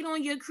you hate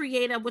on your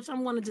creator, which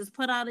I'm going to just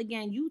put out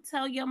again. You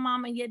tell your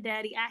mom and your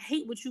daddy, I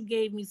hate what you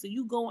gave me. So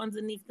you go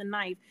underneath the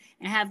knife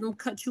and have them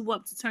cut you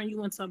up to turn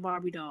you into a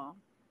Barbie doll.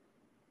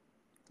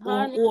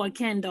 Or a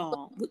Ken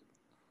doll.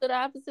 To the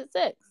opposite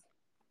sex.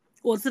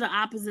 Or to the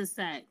opposite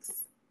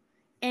sex.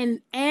 And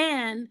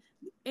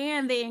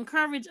they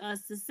encourage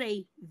us to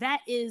say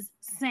that is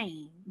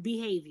sane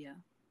behavior.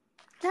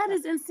 That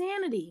is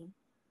insanity.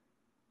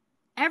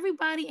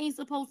 Everybody ain't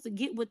supposed to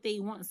get what they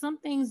want. Some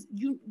things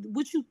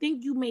what you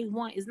think you may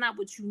want is not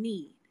what you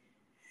need.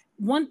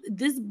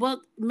 This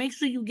book, make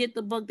sure you get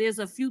the book. There's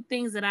a few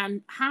things that I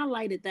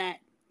highlighted that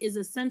is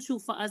essential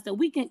for us that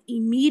we can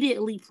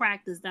immediately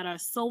practice that are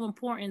so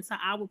important to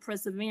our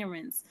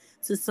perseverance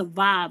to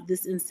survive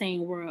this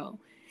insane world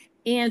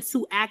and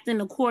to act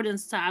in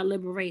accordance to our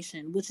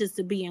liberation, which is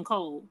to be in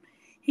code.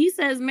 He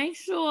says, make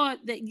sure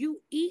that you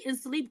eat and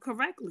sleep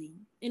correctly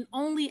and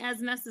only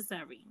as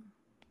necessary.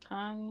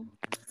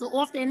 So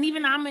often, and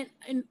even I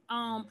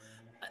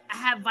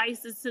have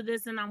vices to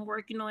this and I'm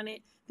working on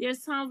it.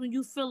 There's times when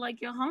you feel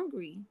like you're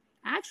hungry.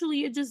 Actually,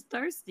 you're just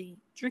thirsty.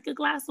 Drink a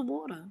glass of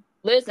water.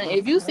 Listen,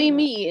 if you see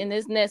me eating,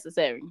 it's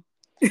necessary.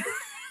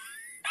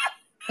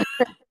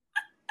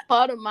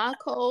 Part of my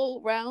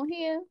code around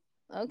here,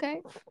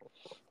 okay?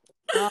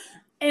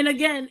 And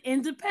again,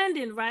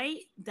 independent, right?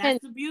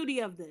 That's the beauty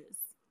of this.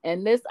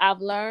 And this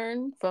I've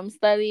learned from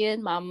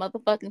studying my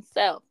motherfucking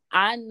self.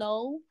 I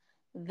know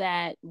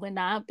that when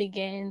I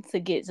begin to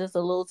get just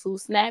a little too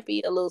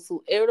snappy, a little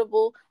too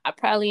irritable, I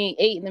probably ain't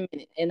ate in a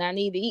minute and I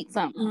need to eat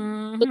something.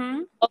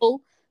 Mm-hmm.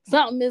 So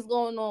something is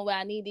going on where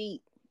I need to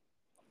eat.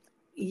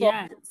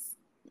 Yes.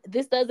 So,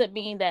 this doesn't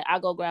mean that I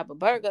go grab a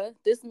burger.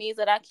 This means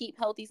that I keep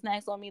healthy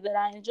snacks on me that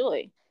I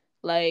enjoy.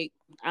 Like,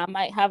 I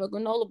might have a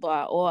granola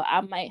bar, or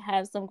I might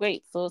have some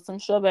grapes or some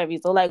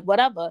strawberries, or like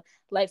whatever.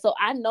 Like, so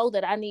I know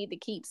that I need to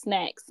keep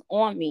snacks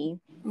on me.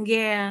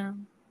 Yeah.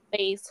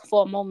 Space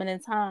for a moment in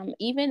time,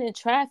 even in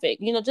traffic,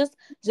 just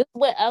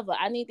whatever.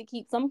 I need to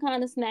keep some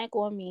kind of snack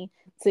on me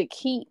to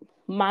keep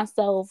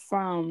myself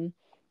from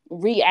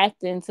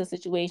reacting to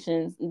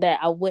situations that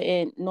I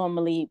wouldn't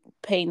normally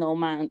pay no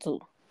mind to.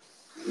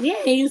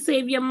 Yeah, and you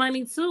save your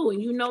money too,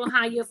 and you know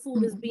how your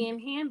food is being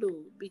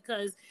handled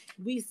because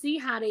we see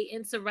how they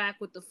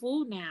interact with the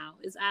food now.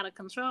 It's out of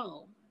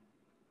control.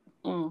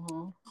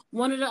 Mm-hmm.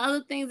 One of the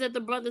other things that the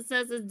brother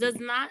says is do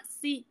not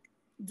seek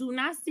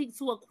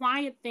to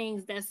acquire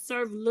things that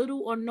serve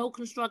little or no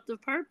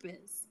constructive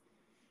purpose.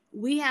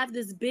 We have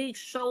this big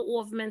show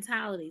off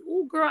mentality.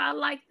 Oh, girl, I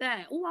like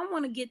that. Oh, I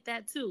want to get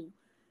that too.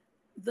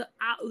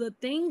 The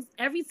things,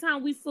 every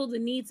time we feel the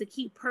need to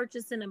keep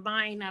purchasing and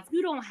buying. Now, if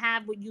you don't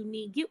have what you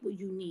need, get what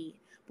you need.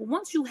 But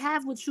once you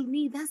have what you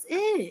need, that's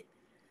it.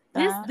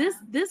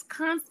 This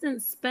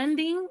constant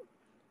spending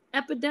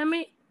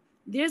epidemic.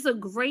 There's a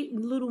great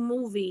little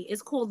movie.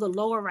 It's called The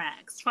Lower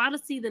Racks. Try to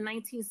see the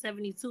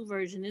 1972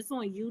 version. It's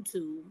on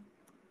YouTube.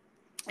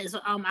 It's I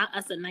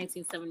said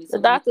 1972. The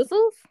Dr.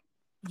 Seuss.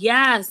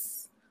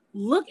 Yes.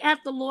 Look at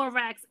the Lower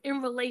Racks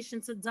in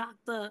relation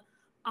to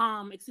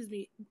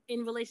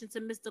in relation to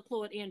Mr.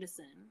 Claude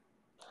Anderson.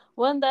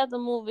 Wasn't that the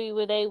movie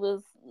where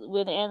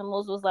the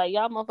animals was like,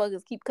 y'all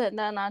motherfuckers keep cutting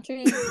down our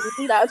trees,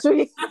 we eat our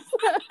trees?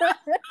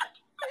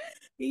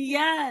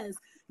 Yes.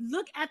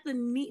 Look at the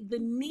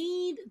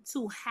need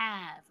to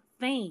have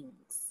things.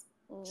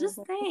 Mm-hmm. Just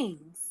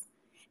things.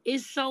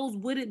 It shows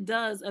what it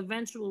does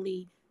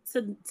eventually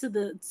to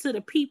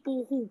the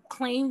people who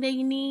claim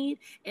they need,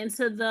 and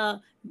to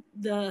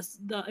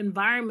the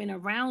environment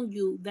around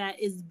you that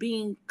is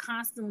being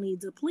constantly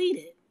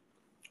depleted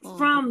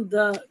from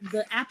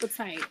the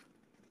appetite.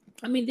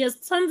 I mean, there's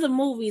tons of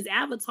movies.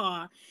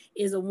 Avatar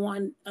is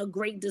a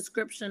great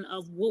description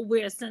of what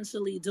we're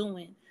essentially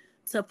doing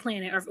to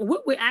planet Earth,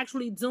 what we're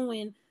actually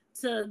doing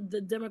to the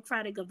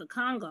Democratic of the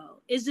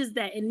Congo. It's just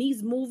that in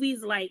these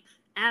movies like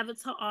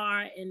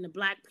Avatar and the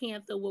Black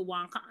Panther with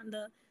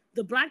Wakanda,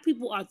 the Black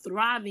people are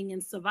thriving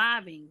and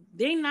surviving.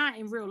 They're not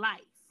in real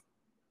life.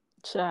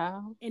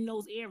 Child. In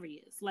those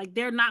areas. Like,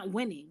 they're not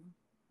winning.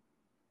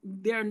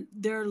 They're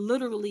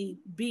literally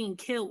being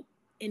killed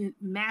in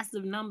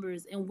massive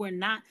numbers, and we're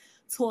not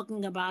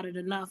talking about it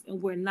enough,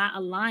 and we're not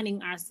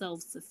aligning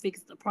ourselves to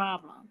fix the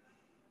problem.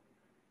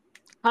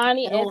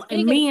 Honey,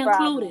 and me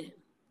included.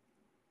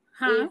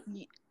 Huh?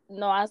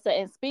 I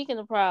said, and speaking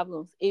of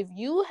problems, if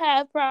you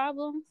have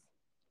problems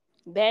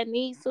that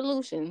need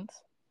solutions,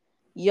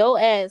 your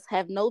ass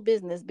have no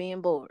business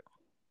being bored.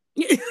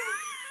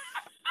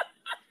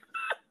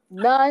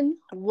 None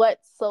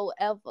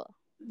whatsoever.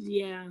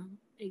 Yeah,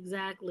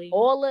 exactly.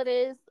 All of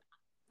this,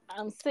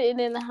 I'm sitting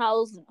in the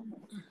house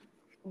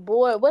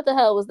bored. What the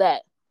hell was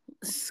that?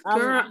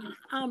 Girl,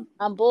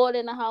 I'm bored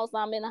in the house.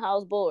 I'm in the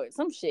house bored.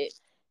 Some shit.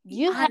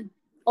 You have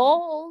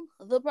all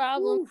the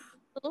problems,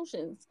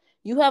 solutions.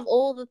 You have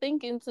all the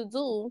thinking to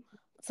do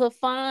to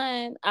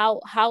find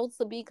out how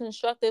to be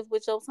constructive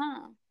with your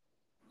time.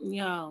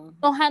 Yo. You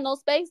don't have no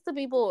space to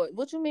be bored.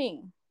 What you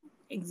mean?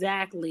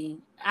 Exactly.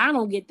 I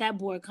don't get that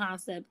bored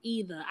concept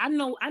either.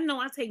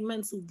 I take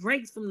mental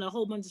breaks from the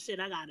whole bunch of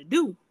shit I gotta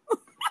do.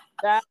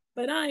 That,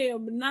 But I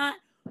am not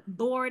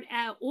bored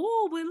at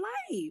all with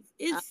life.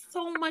 It's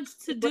so much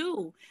to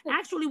do.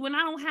 Actually, when I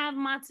don't have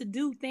my to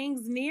do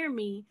things near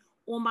me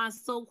or my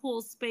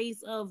so-called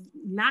space of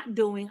not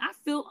doing, I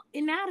feel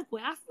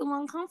inadequate. I feel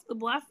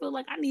uncomfortable. I feel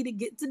like I need to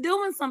get to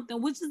doing something,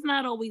 which is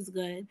not always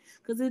good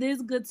because it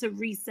is good to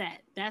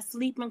reset. That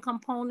sleeping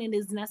component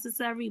is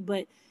necessary,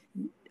 but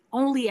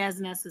only as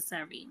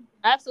necessary.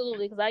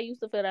 absolutely, because I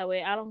used to feel that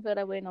way. I don't feel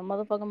that way no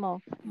motherfucking more.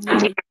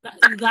 Yeah,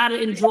 you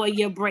gotta enjoy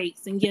your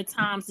breaks and your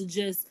times to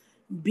just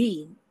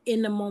be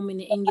in the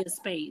moment in your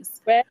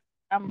space.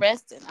 I'm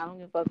resting. I don't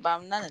give a fuck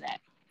about none of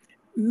that.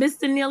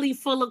 Mr. Neely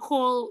Fuller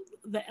called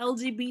the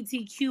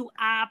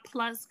LGBTQI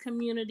plus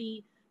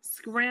community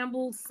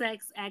scrambled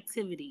sex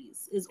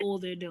activities is all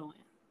they're doing.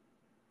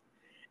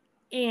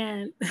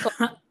 And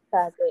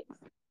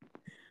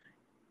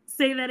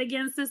say that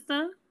again,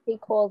 sister. He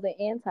calls it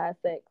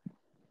anti-sex.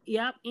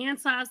 Yep,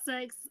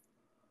 anti-sex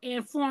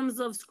and forms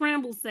of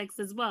scrambled sex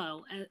as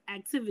well,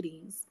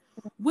 activities,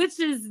 which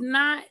is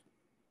not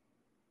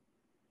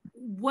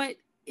what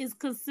is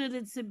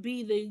considered to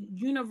be the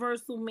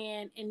universal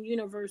man and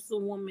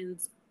universal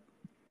woman's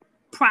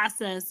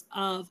process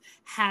of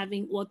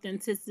having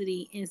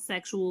authenticity in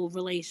sexual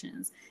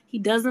relations. He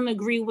doesn't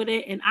agree with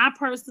it. And I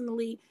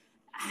personally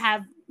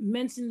have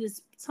mentioned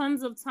this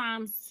tons of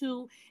times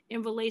too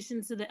in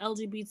relation to the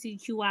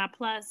LGBTQI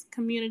plus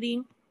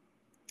community.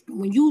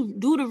 When you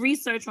do the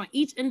research on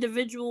each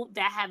individual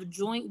that have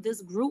joined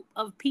this group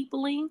of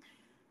peopling,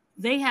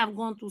 they have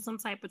gone through some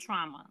type of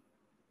trauma.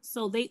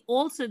 So they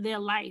altered their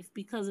life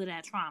because of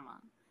that trauma.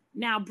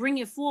 Now bring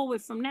it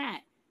forward from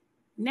that.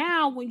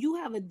 Now, when you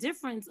have a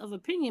difference of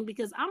opinion,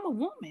 because I'm a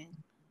woman,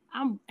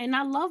 and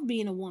I love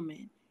being a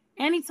woman.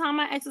 Anytime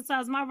I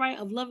exercise my right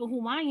of loving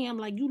who I am,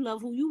 like you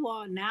love who you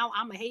are, now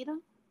I'm a hater.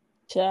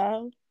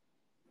 Child.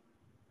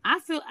 I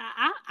feel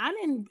I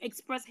didn't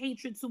express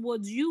hatred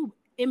towards you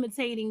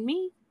imitating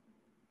me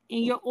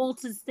in your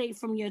altered state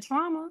from your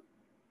trauma.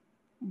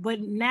 But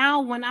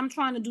now when I'm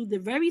trying to do the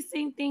very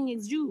same thing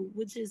as you,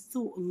 which is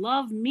to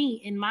love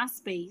me in my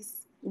space,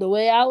 the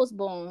way I was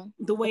born,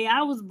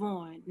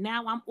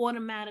 now I'm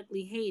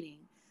automatically hating.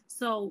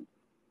 So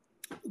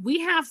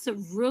we have to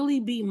really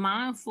be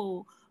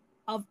mindful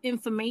of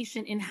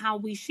information and how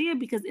we share,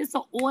 because it's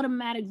an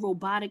automatic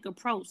robotic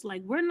approach.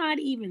 Like, we're not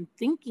even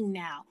thinking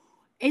now.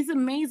 It's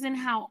amazing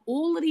how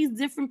all of these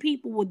different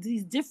people with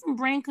these different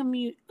brain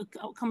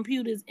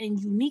computers and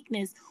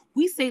uniqueness,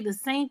 we say the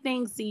same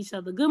things to each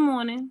other. Good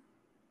morning.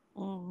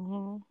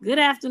 Good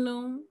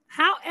afternoon.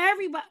 How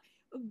everybody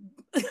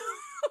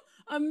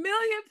a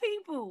million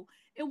people,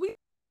 and we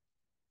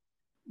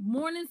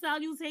morning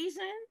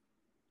salutation,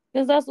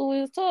 because that's what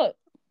we was taught.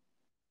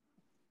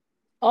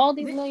 All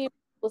these million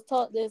people was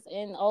taught this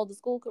in all the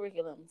school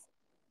curriculums.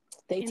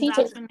 They teach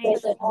us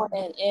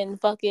in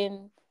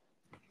fucking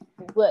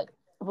what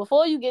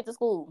before you get to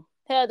school.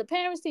 Hell, the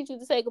parents teach you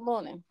to say good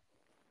morning.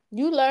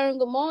 You learn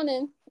good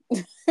morning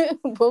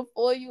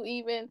before you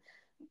even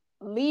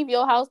leave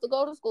your house to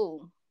go to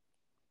school.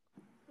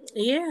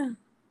 Yeah.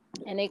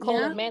 And they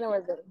call it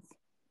mannerisms.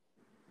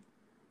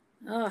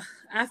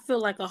 I feel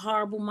like a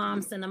horrible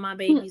mom sending my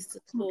babies to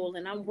school,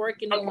 and I'm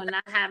working on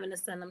not having to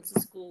send them to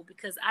school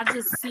because I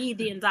just see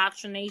the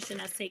indoctrination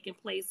that's taking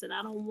place, and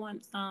I don't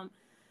want them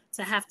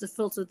to have to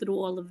filter through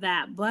all of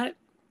that. But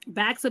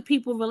back to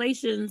people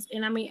relations,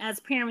 and I mean, as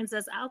parents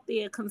that's out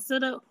there,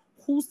 consider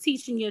who's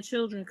teaching your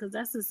children, because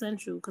that's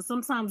essential. Because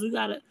sometimes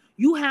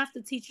you have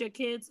to teach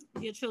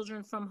your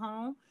children from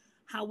home.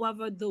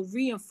 However, the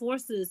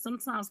reinforcers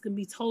sometimes can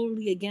be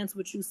totally against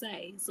what you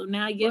say. So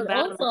now you're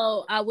battling.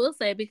 Also, I will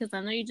say, because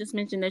I know you just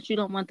mentioned that you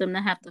don't want them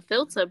to have to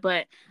filter,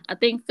 but I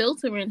think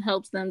filtering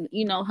helps them,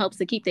 helps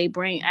to keep their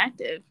brain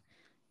active.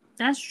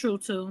 That's true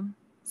too.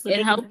 So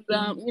it helps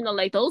them,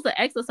 like those are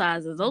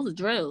exercises, those are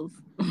drills.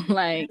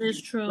 Like, that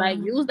is true. Like,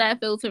 use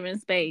that filter in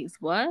space.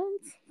 What?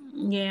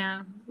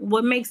 Yeah.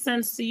 What makes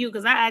sense to you?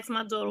 Because I ask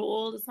my daughter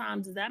all the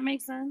time, does that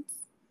make sense?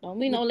 Don't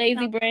be no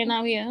lazy brain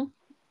out here.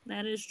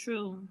 That is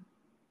true.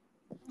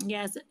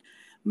 Yes.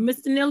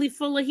 Mr. Neely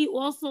Fuller, he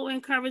also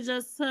encouraged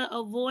us to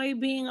avoid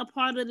being a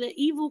part of the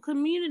evil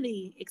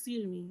community.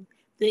 Excuse me.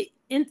 The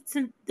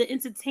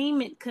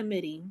entertainment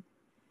committee.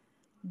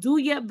 Do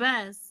your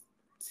best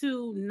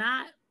to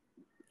not,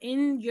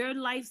 in your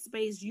life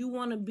space, you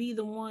want to be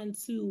the one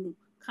to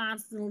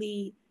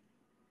constantly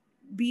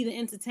be the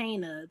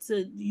entertainer,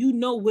 to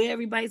where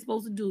everybody's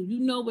supposed to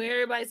do, where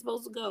everybody's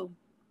supposed to go.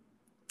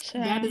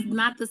 Sure. That is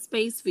not the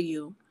space for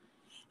you.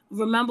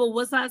 Remember,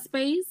 what's our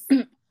space?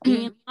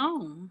 Being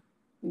alone.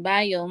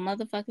 By your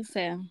motherfucking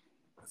self.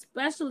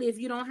 Especially if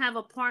you don't have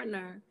a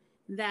partner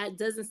that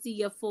doesn't see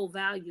your full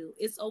value.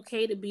 It's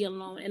okay to be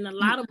alone. And a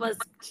lot of us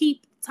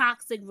keep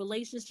toxic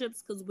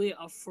relationships because we're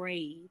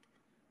afraid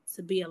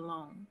to be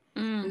alone.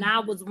 And I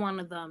was one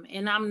of them.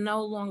 And I'm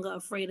no longer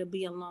afraid to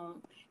be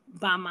alone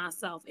by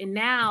myself. And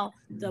now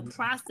the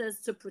process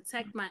to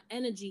protect my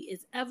energy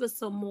is ever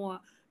so more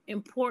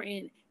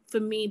important for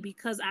me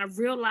because I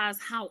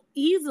realized how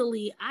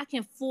easily I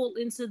can fall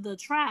into the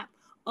trap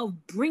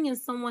of bringing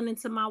someone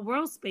into my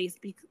world space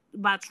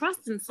by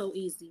trusting so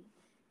easy.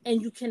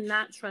 And you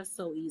cannot trust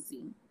so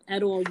easy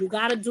at all. You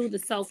got to do the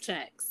self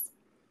checks.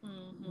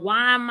 Mm-hmm.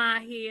 Why am I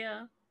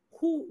here?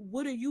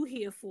 What are you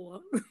here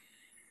for?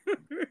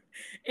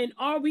 And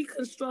are we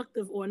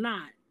constructive or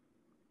not?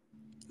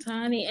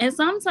 Tiny. And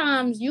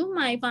sometimes you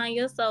might find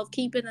yourself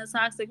keeping a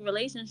toxic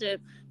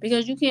relationship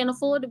because you can't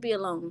afford to be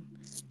alone.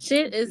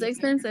 Shit is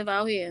expensive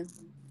out here.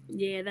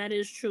 Yeah, that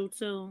is true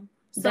too.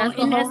 So that's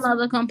a whole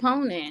other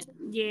component.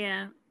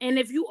 Yeah, and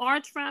if you are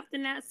trapped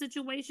in that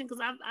situation,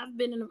 because I've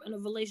been in a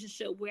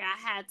relationship where I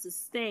had to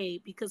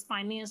stay because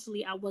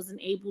financially I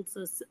wasn't able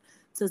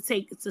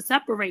to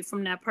separate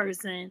from that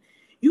person.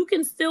 You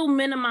can still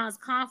minimize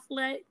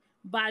conflict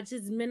by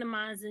just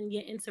minimizing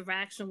your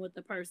interaction with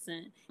the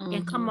person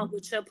and come up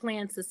with your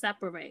plan to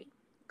separate.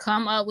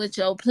 Come up with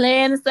your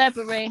plan to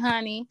separate,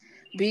 honey.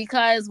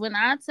 Because when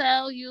I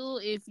tell you,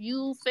 if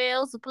you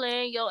fail to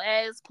plan, your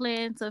ass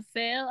plan to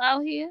fail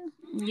out here.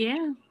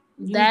 Yeah.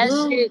 That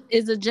shit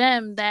is a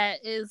gem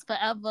that is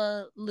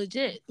forever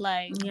legit.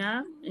 Like,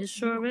 yeah, it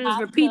sure is.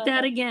 Repeat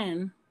that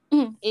again.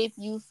 If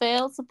you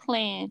fail to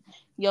plan,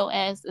 your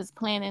ass is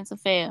planning to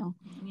fail.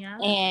 Yeah.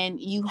 And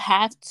you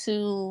have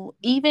to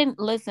even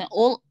listen,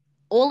 all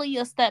of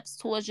your steps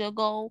towards your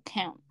goal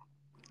count.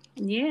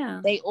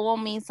 Yeah. They all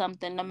mean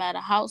something, no matter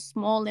how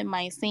small it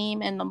might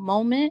seem in the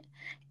moment.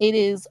 It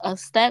is a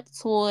step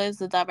towards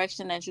the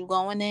direction that you're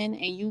going in,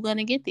 and you're going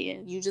to get there.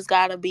 You just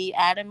got to be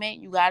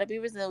adamant. You got to be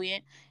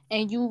resilient,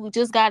 and you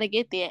just got to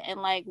get there.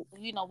 And like,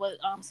 you know, what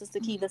Sister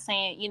Kiva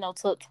saying, you know,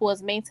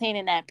 towards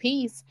maintaining that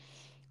peace,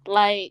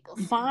 like,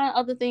 find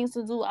other things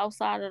to do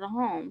outside of the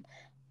home,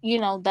 you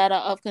know, that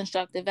are of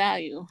constructive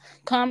value.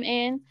 Come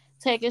in,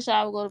 take a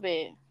shower, go to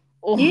bed.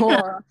 Or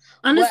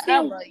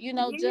whatever, you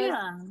know, just...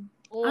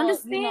 Or,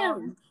 understand, you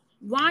know,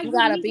 why you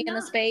gotta be in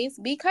a space.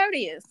 Be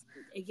courteous.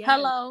 Yes.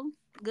 Hello,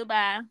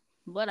 goodbye,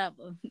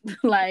 whatever.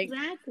 Like,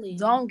 exactly.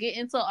 Don't get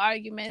into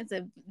arguments.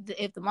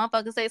 If the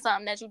motherfucker say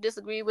something that you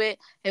disagree with,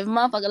 if a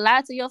motherfucker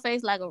lie to your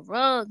face like a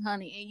rug,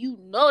 honey, and you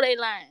know they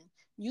lying,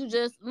 you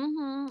just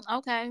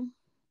okay.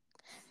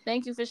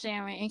 Thank you for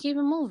sharing and keep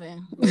it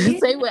moving. Yeah.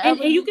 Say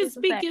whatever. And you can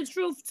speak your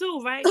truth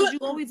too, right? Because you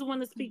always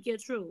want to speak your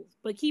truth,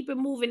 but keep it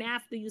moving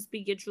after you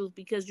speak your truth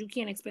because you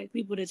can't expect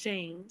people to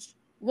change.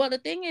 Well, the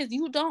thing is,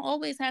 you don't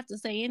always have to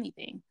say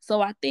anything.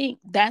 So I think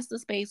that's the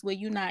space where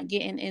you're not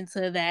getting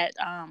into that,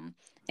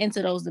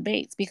 into those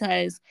debates,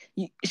 because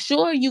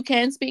sure, you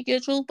can speak your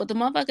truth, but the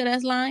motherfucker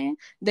that's lying,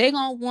 they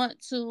gonna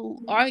want to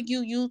argue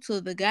you to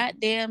the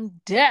goddamn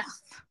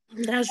death.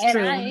 That's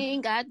true. I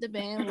ain't got the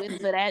bandwidth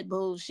for that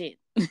bullshit.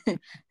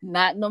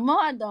 Not no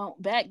more. I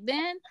don't. Back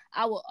then,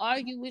 I would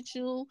argue with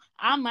you.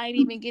 I might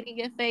even get in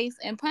your face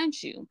and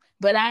punch you,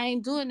 but I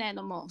ain't doing that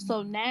no more.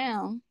 So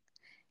now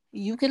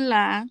you can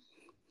lie,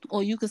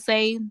 or you could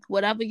say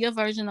whatever your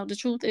version of the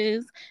truth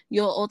is,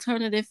 your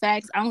alternative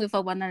facts. I don't give a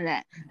fuck about none of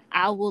that.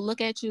 I will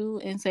look at you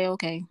and say,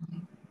 okay.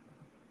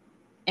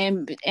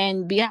 And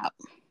be out.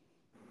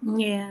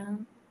 Yeah.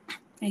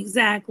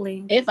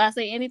 Exactly. If I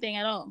say anything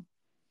at all.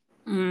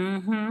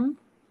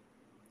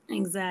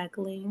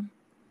 Exactly.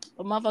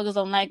 But motherfuckers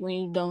don't like when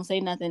you don't say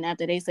nothing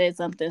after they said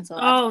something. So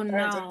I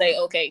prefer to say,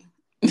 okay.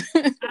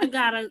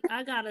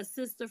 I got a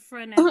sister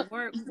friend at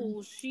work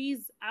who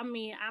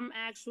I'm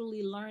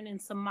actually learning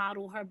to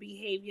model her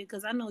behavior,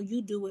 because I know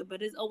you do it,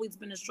 but it's always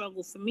been a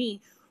struggle for me,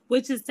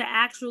 which is to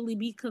actually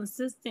be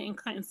consistent in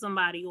cutting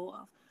somebody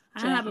off.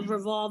 I have a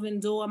revolving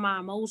door. My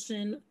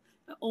emotion,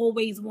 I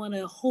always want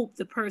to hope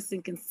the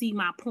person can see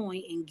my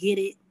point and get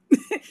it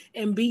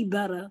and be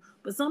better.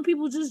 But some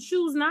people just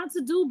choose not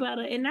to do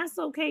better, and that's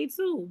okay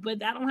too.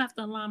 But I don't have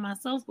to align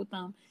myself with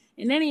them.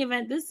 In any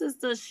event, this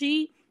sister,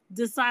 she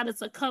decided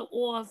to cut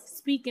off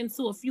speaking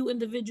to a few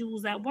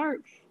individuals at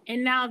work,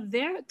 and now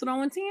they're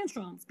throwing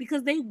tantrums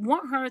because they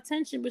want her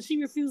attention, but she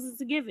refuses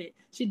to give it.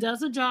 She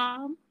does her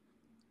job.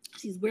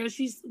 She's where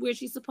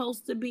she's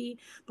supposed to be,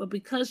 but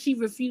because she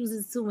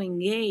refuses to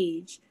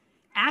engage,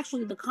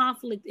 actually the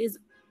conflict is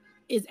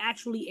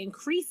actually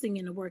increasing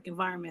in the work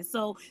environment.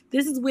 So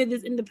this is where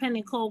this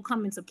independent code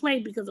come into play,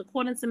 because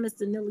according to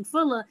Mr. Neely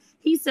Fuller,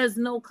 he says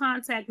no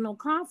contact, no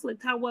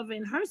conflict. However,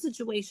 in her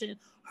situation,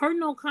 her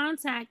no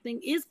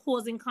contacting is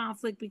causing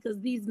conflict because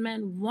these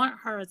men want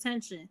her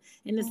attention.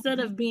 And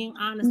instead of being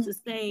honest to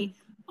say,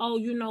 oh,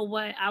 you know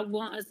what, I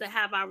want us to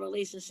have our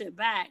relationship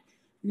back,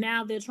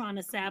 now they're trying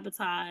to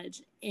sabotage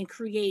and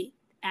create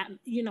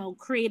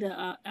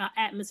a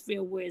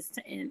atmosphere where it's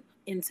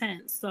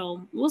intense.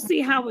 So we'll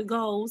see how it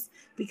goes,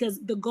 because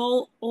the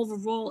goal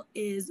overall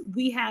is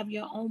we have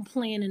your own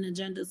plan and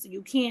agenda, so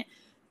you can't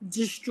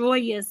destroy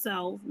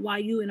yourself while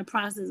you're in the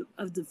process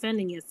of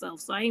defending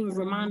yourself. So I even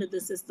reminded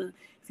the sister,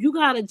 if you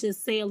gotta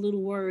just say a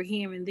little word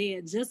here and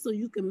there just so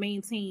you can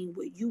maintain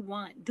what you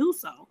want, do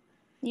so.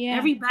 Yeah.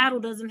 Every battle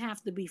doesn't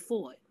have to be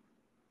fought.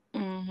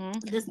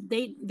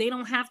 They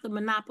don't have to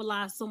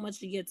monopolize so much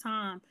of your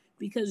time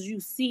because you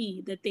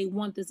see that they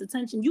want this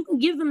attention. You can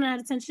give them that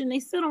attention. They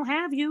still don't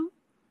have you.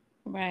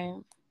 Right.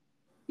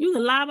 You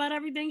can lie about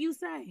everything you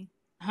say.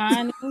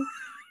 Honey.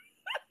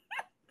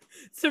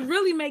 To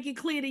really make it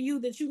clear to you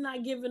that you're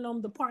not giving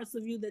them the parts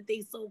of you that they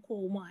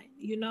so-called want,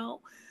 you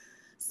know?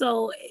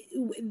 So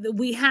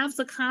we have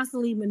to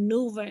constantly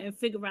maneuver and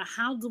figure out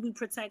how do we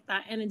protect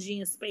our energy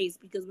and space,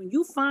 because when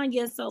you find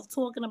yourself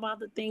talking about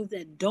the things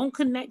that don't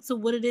connect to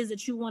what it is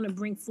that you want to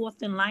bring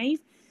forth in life,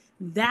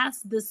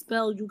 that's the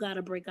spell you got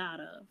to break out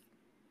of.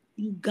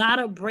 You got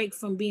to break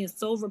from being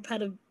so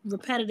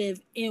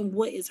repetitive in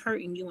what is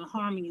hurting you and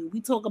harming you.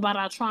 We talk about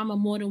our trauma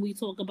more than we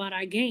talk about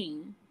our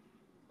gain.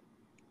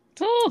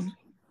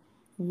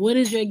 What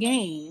is your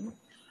gain?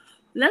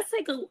 Let's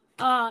take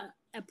a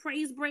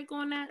praise break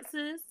on that,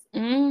 sis.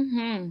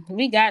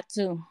 We got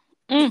to.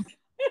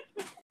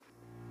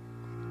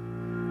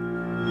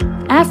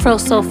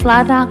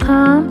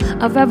 AfroSoFly.com,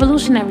 a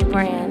revolutionary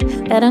brand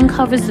that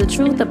uncovers the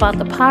truth about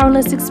the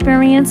powerless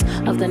experience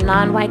of the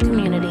non-white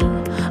community.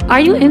 Are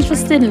you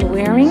interested in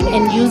wearing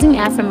and using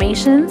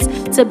affirmations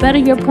to better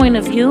your point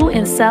of view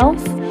in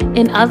self,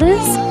 in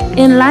others,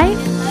 in life?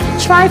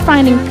 Try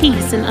finding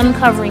peace and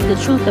uncovering the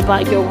truth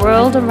about your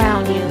world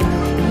around you.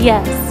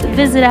 Yes,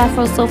 visit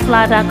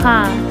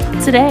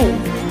AfroSoFly.com today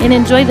and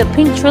enjoy the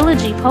Pink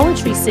Trilogy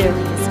Poetry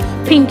Series.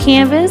 Pink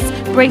Canvas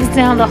breaks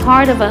down the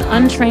heart of an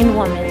untrained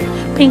woman.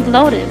 Pink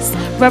Lotus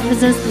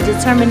represents the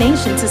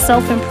determination to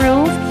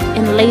self-improve.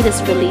 And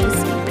latest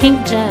release,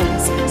 Pink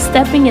Gems,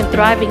 stepping and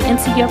thriving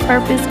into your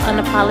purpose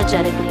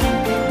unapologetically.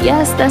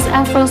 Yes, that's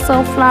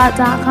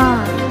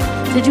AfroSoFly.com.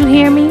 Did you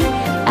hear me?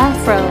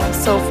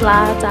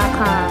 AfroSoFly.com.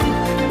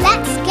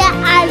 Let's get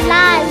our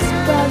lives,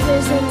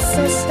 brothers and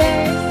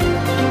sisters.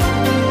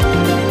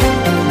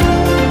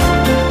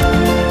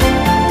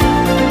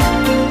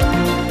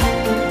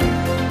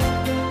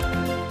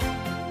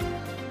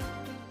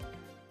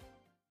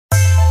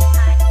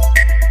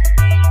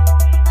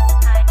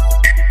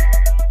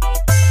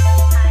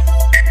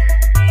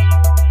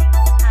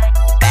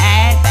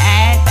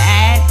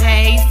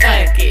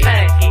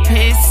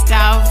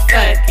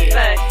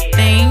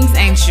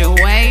 Your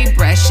way,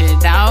 brush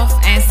it off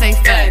and say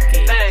fuck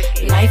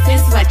it. Life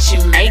is what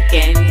you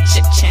making,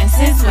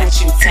 chances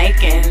what you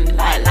taking.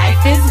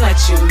 Life is what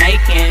you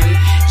making,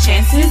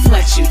 chances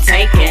what you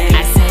taking.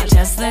 I said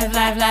just live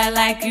life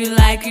like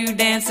you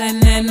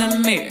dancing in the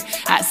mirror.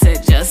 I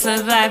said just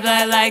live life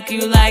like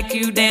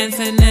you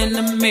dancing in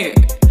the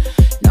mirror.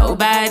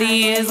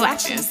 Nobody is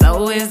watching,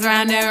 so it's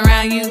round and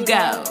round you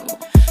go.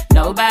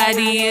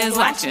 Nobody is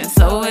watching,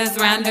 so it's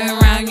round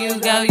and round you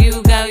go,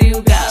 you go,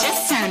 you go.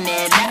 Just turn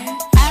it up.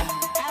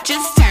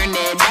 Just turn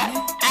it up,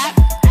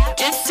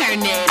 just turn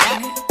it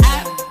up,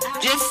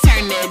 just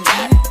turn it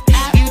up.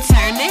 You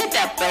turn it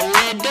up a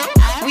little,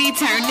 we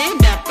turn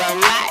it up a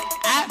lot.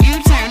 You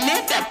turn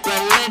it up a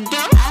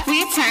little,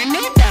 we turn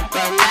it up a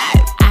lot.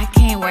 I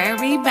can't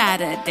worry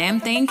about a damn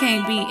thing,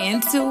 can't be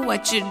into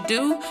what you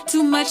do.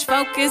 Too much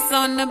focus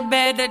on the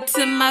better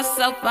to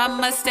myself, I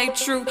must stay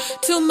true.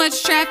 Too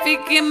much traffic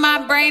in my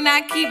brain,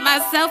 I keep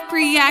myself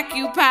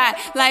preoccupied.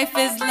 Life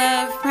is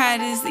love,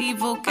 pride is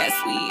evil, guess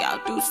we all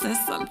do sin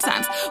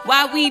sometimes.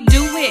 Why we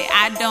do it,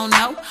 I don't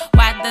know.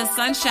 Why the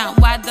sun shine,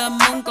 why the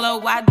moon glow,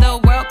 why the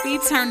world be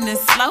turning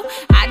slow.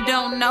 I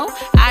don't know,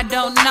 I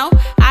don't know,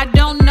 I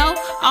don't know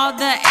all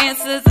the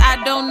answers,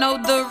 I don't know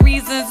the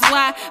reasons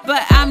why.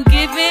 But I'm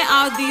giving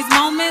all these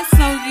moments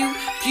so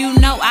you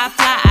know I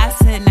fly. I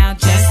said now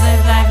just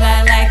live life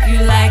like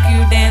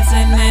you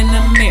dancing in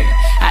the mirror.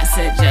 I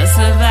said just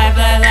live life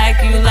like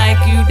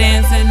you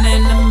dancing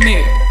in the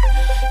mirror.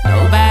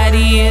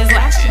 Nobody is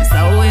watching,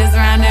 so it's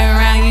round and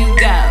round you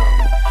go.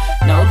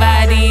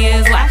 Nobody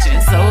is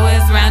watching, so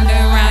it's round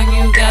and round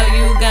you go,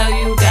 you go,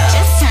 you go.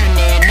 Just turn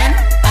it up,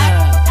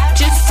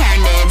 just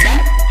turn it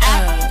up,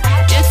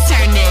 just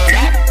turn it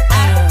up,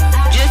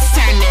 just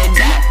turn it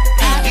up.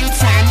 You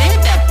turn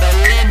it up a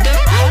little,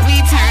 we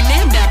turn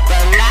it up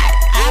a lot.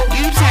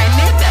 You turn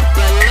it up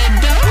a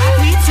little,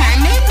 we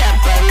turn it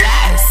up a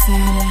lot. I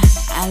said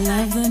I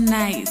love the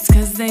nights,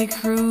 cause they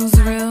cruise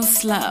real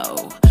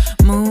slow.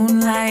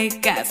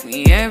 Moonlight got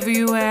me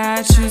everywhere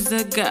I choose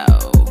to go.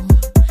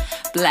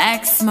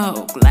 Black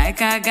smoke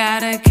like I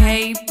got a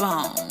cape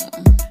on,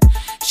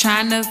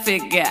 trying to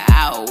figure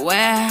out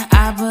where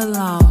I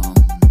belong.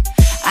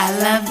 I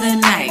love the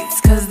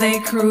nights cause they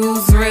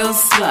cruise real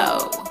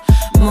slow.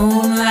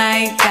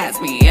 Moonlight got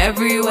me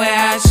everywhere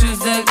I choose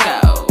to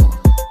go.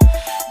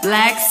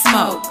 Black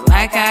smoke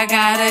like I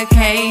got a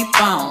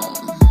cape on,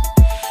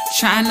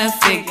 trying to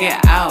figure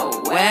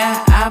out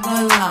where I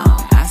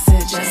belong. I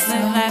said just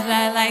live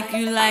life like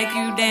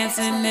you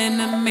dancing in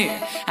the mirror.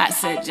 I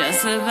said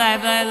just live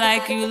life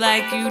like you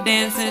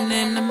dancing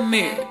in the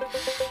mirror.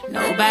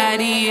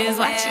 Nobody is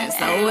watching,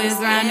 so it's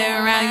round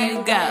and round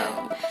you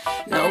go.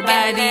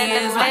 Nobody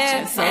is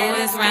watching, so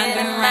it's round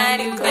and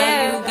round you go,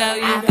 you go,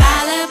 you go. I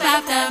fall up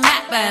off the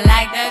map, but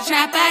like the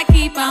trap, I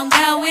keep on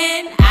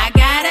going. I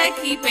gotta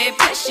keep it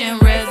pushing,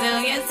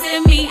 resilience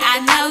in me, I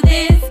know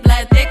this.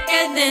 Blood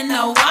thicker than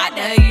the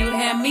water, you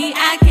hear me,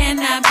 I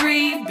cannot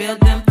breathe. Build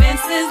them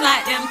fences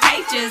like them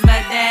cages,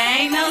 but there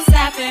ain't no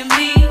stopping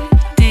me.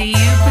 Do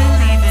you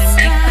believe in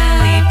make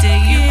believe? Do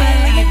you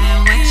believe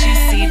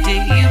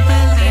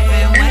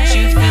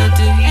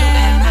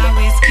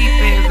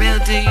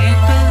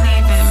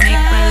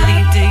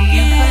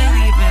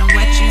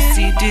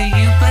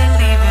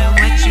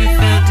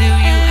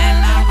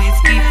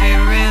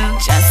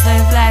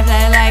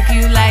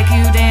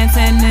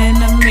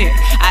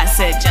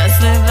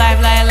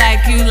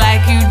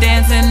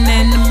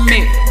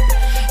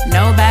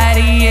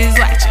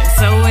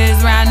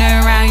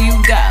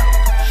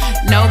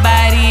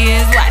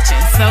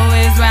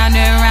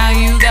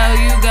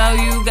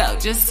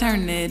Just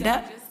turn it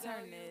up.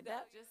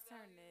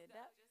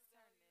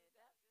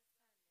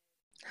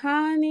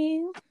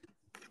 Honey,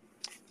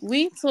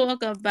 we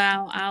talk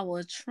about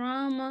our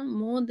trauma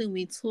more than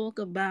we talk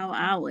about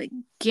our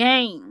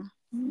game.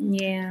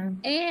 Yeah.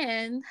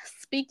 And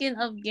speaking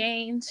of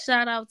game,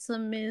 shout out to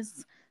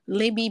Miss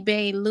Libby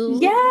Bay Lou.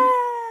 Yeah.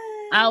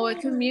 Our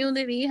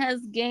community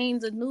has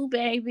gained a new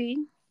baby.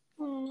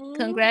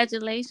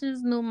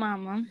 Congratulations, new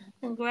mama.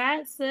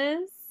 Congrats,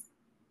 sis.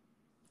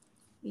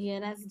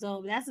 Yeah, that's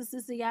dope. That's a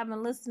sister y'all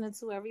been listening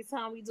to every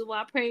time we do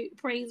our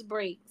praise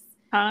breaks.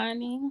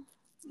 Honey.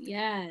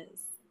 Yes.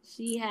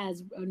 She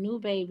has a new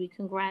baby.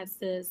 Congrats,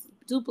 sis.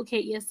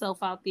 Duplicate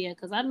yourself out there.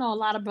 Because I know a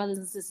lot of brothers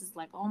and sisters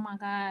like, oh my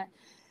God.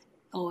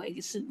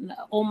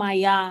 Oh my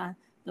God.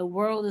 The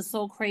world is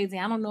so crazy.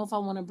 I don't know if I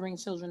want to bring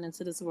children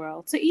into this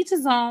world. To each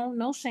his own.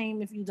 No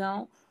shame if you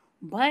don't.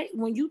 But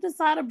when you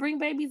decide to bring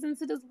babies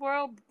into this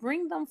world,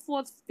 bring them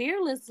forth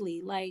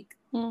fearlessly. Like,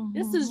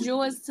 this is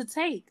yours to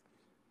take.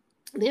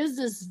 There's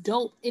this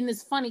dope, and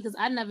it's funny because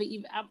I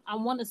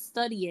want to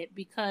study it,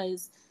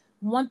 because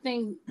one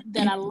thing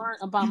that I learned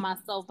about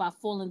myself by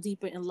falling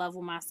deeper in love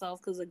with myself,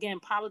 because again,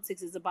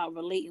 politics is about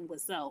relating with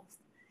self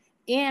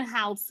and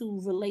how to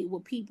relate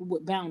with people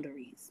with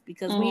boundaries,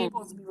 because we ain't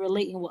supposed to be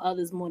relating with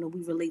others more than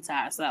we relate to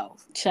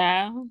ourselves.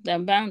 Child,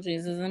 that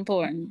boundaries is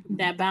important.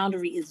 That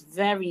boundary is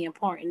very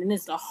important, and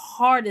it's the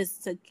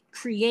hardest to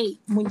create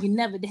when you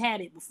never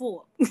had it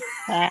before.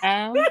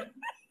 Child.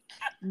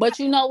 But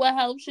you know what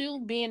helps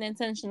you? Being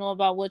intentional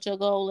about what your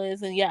goal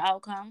is and your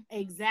outcome.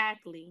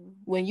 Exactly.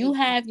 When you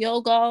have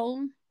your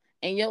goal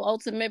and your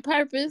ultimate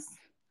purpose,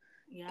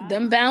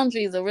 them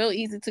boundaries are real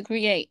easy to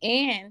create,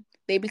 and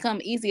they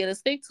become easier to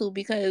stick to,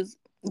 because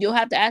you'll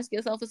have to ask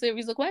yourself a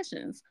series of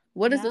questions.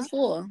 What is this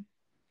for?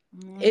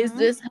 Is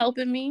this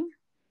helping me?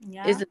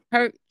 Is it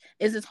hurt?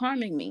 Is it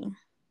harming me?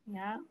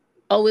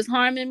 Oh, it's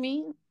harming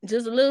me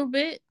just a little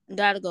bit.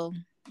 Gotta go.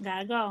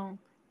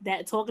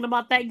 That talking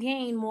about that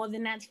gain more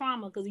than that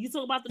trauma, because you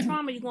talk about the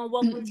trauma, you're gonna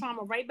welcome the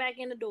trauma right back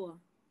in the door.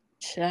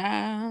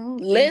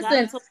 Child,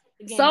 listen.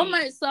 So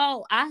much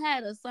so, I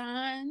had a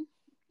sign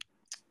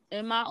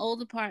in my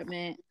old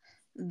apartment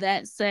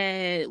that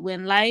said,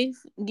 "When life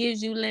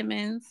gives you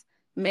lemons,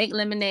 make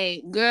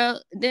lemonade."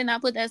 Girl, then I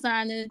put that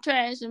sign in the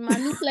trash in my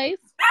new place.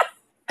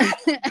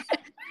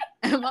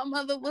 And my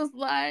mother was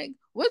like,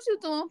 "What you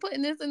doing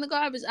putting this in the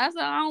garbage?" I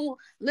said, I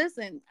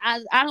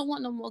don't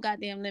want no more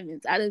goddamn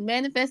lemons. I just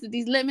manifested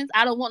these lemons.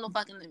 I don't want no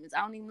fucking lemons.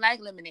 I don't even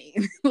like lemonade.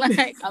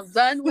 Like, I'm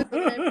done with the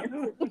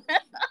lemons.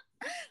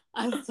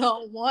 I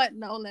don't want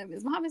no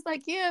lemons. Mommy's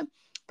like, yeah,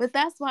 but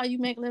that's why you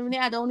make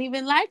lemonade. I don't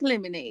even like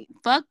lemonade.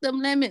 Fuck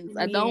them lemons.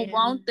 I don't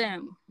want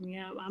them.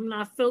 Yeah, I'm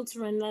not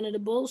filtering none of the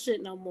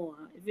bullshit no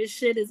more. If this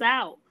shit is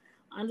out,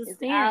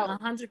 understand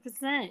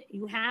 100%.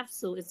 You have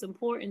to. It's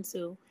important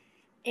to.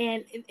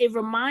 And it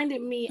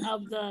reminded me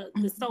of the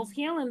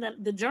self-healing,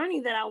 that the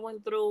journey that I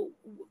went through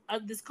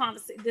of this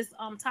topic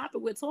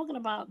we're talking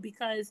about,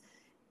 because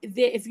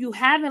if you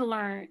haven't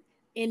learned,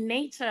 in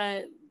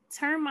nature,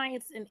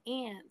 termites and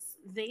ants,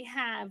 they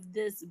have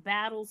this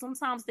battle.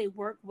 Sometimes they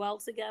work well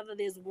together.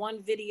 There's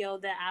one video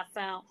that I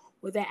found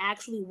where they're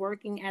actually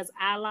working as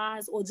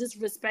allies or just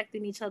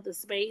respecting each other's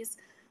space.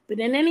 But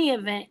in any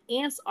event,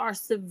 ants are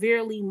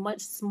severely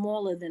much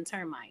smaller than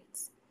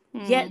termites.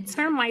 Yet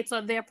termites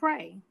are their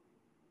prey,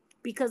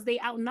 because they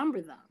outnumber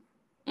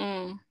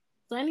them.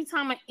 So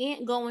anytime an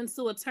ant go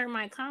into a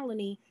termite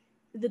colony,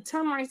 the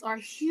termites are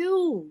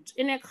huge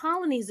and their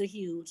colonies are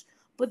huge.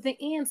 But the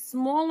ants,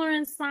 smaller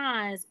in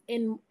size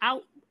and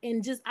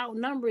just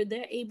outnumbered,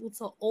 they're able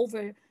to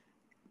overtake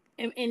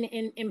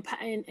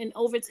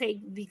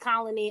the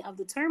colony of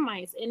the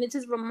termites. And it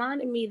just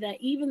reminded me that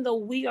even though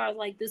we are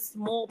like this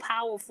small,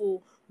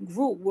 powerful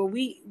group, where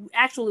we're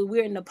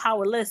in the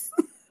powerless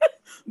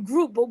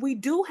group, but we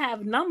do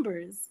have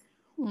numbers.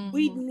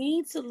 We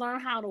need to learn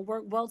how to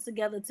work well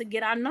together to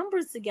get our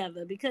numbers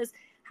together, because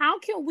how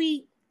can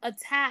we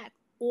attack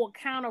or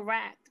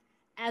counteract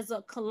as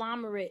a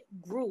conglomerate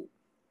group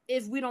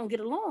if we don't get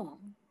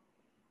along?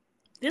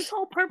 This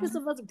whole purpose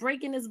of us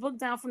breaking this book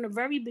down from the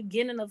very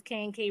beginning of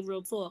K&K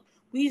Real Talk,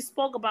 we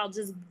spoke about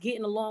just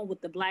getting along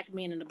with the black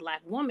man and the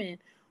black woman,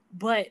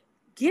 but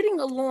getting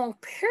along,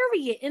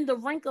 period, in the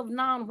rank of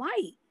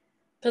non-white.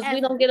 Because we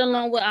don't get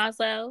along with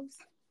ourselves.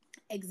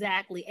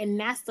 Exactly. And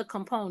that's the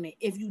component.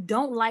 If you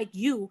don't like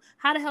you,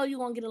 how the hell are you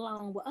going to get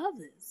along with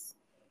others?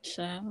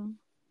 Sure.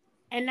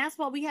 And that's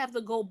why we have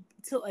to go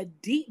to a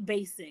deep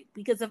basic.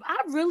 Because if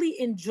I really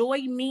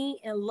enjoy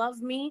me and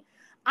love me,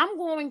 I'm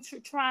going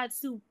to try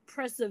to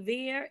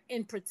persevere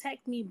and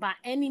protect me by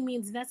any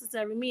means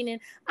necessary. Meaning,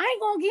 I ain't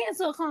going to get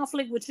into a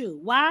conflict with you.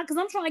 Why? Because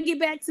I'm trying to get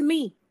back to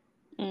me.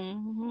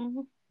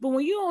 But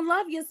when you don't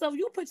love yourself,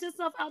 you put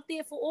yourself out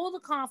there for all the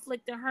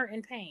conflict and hurt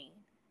and pain.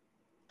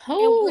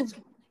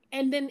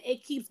 And then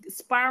it keeps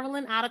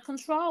spiraling out of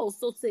control.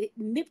 So to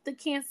nip the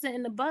cancer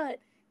in the bud,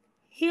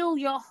 heal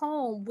your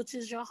home, which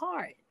is your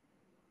heart.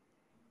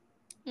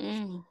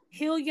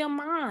 Heal your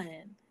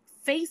mind.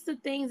 Face the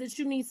things that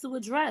you need to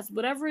address.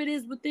 Whatever it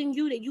is within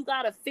you that you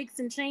got to fix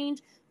and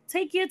change,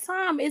 Take your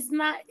time.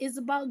 It's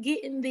about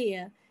getting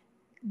there.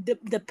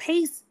 The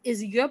pace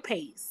is your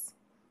pace.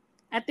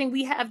 I think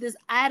we have this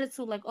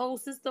attitude like, oh,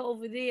 sister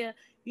over there,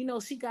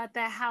 she got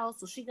that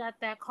house or she got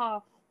that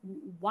car.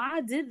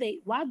 Why do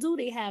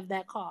they have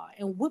that car?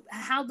 And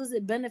how does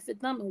it benefit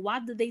them? And why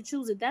did they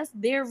choose it? That's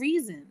their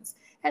reasons.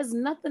 It has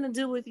nothing to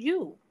do with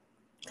you.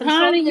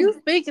 Honey, you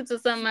speaking to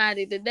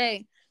somebody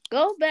today.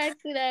 Go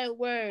back to that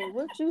word.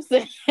 What you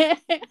said.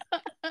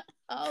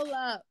 Hold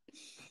up.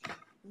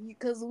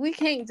 Because we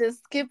can't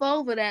just skip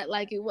over that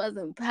like it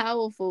wasn't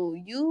powerful.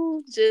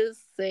 You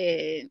just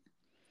said,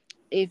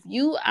 if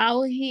you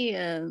out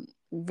here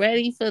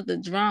ready for the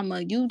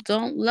drama, you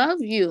don't love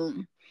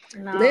you.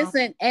 No.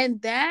 Listen,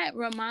 and that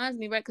reminds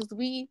me, right? Because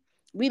we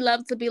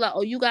love to be like,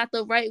 oh, you got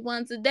the right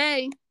one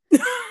today.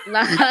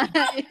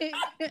 Like,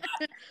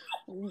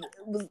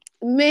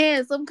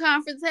 man, some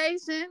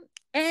confrontation.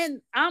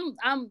 And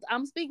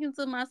I'm speaking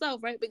to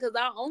myself, right? Because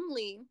I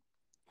only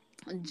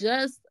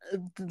just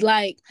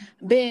like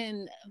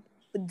been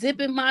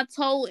dipping my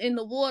toe in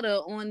the water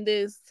on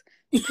this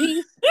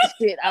peace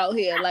shit out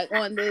here, like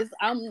on this.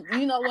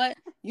 You know what?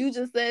 You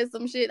just said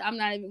some shit. I'm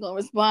not even gonna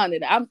respond to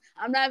that. I'm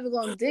not even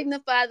gonna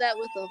dignify that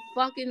with a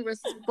fucking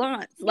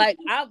response. Like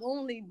I've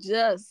only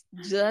just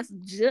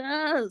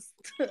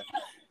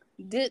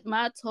dipped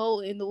my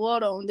toe in the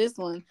water on this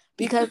one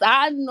because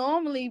I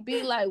normally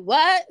be like,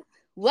 what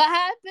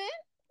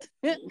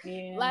happened?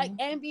 Yeah. Like,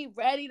 and be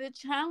ready to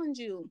challenge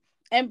you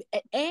and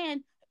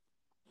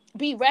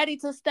be ready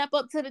to step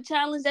up to the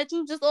challenge that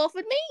you just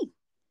offered me.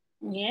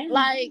 Yeah.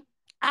 Like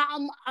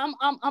I'm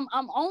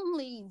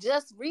only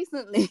just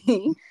recently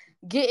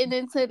getting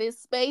into this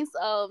space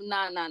of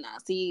nah.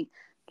 See,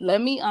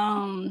 let me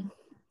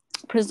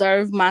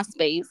preserve my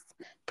space,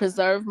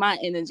 preserve my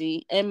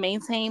energy, and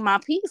maintain my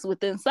peace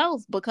within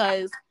self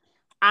because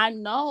I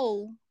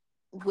know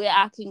where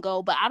I can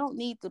go, but I don't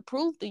need to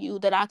prove to you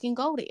that I can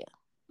go there.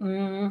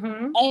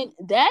 Mm-hmm. And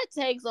that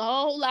takes a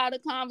whole lot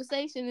of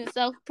conversation and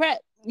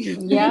self-prep.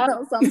 Yeah,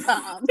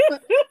 sometimes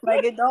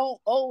like it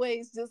don't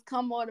always just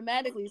come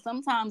automatically.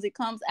 Sometimes it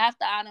comes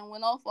after I done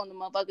went off on the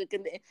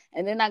motherfucker,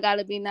 and then I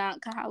gotta be now,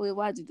 Kahawia,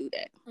 why'd you do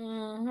that?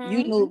 Mm-hmm.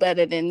 You knew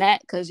better than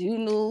that because you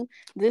knew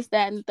this,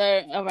 that, and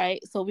third. All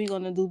right, so we're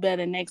gonna do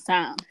better next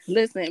time.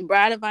 Listen,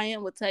 Bride of I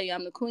Am will tell you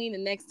I'm the queen the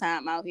next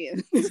time out here.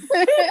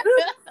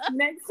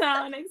 next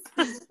time.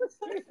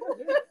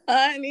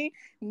 Honey,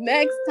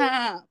 next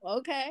time,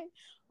 okay?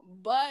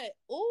 But,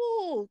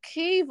 ooh,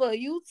 Kiva,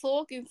 you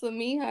talking to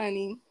me,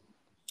 honey.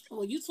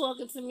 Well, you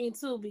talking to me,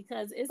 too,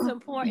 because it's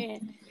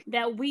important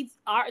that we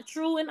are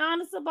true and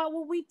honest about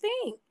what we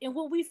think and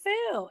what we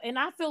feel. And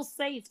I feel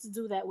safe to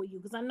do that with you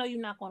because I know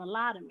you're not going to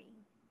lie to me.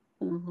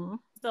 Mm-hmm.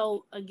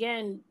 So,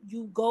 again,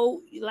 you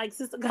go, like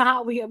Sister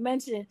Kahawia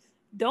mentioned,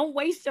 don't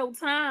waste your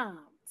time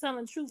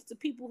telling truth to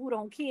people who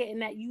don't care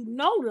and that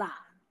lie.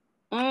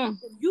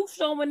 If you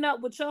showing up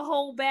with your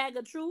whole bag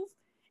of truth,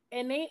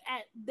 and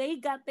they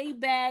got their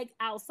bag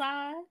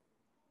outside,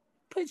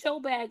 put your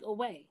bag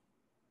away.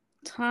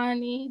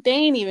 Tiny, they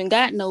ain't even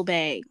got no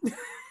bag.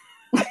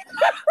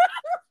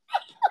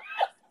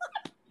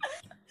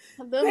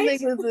 Them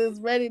niggas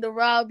is ready to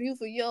rob you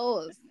for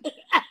yours.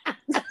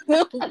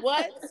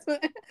 What?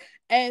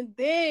 And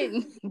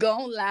then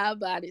gon' lie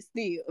about it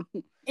still.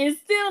 And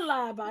still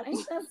lie about it.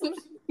 Ain't that some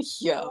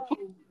shit? Yo.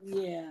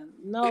 Yeah.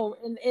 No.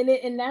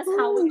 And that's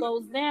how it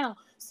goes down.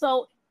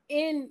 So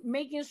in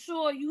making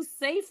sure you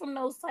safe from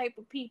those type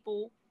of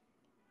people,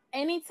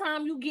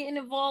 anytime you getting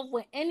involved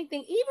with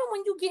anything, even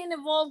when you getting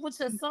involved with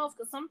yourself,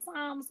 because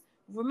sometimes,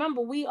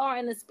 remember, we are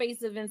in a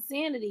space of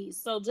insanity.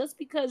 So just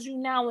because you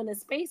now in a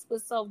space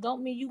with self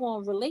don't mean you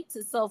gonna relate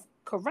to self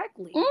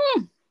correctly.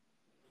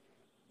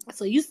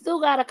 So you still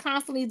gotta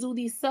constantly do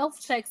these self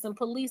checks and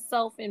police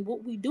self and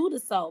what we do to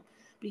self,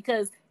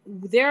 because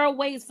there are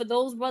ways for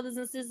those brothers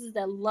and sisters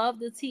that love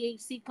the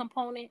THC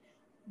component.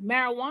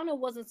 Marijuana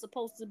wasn't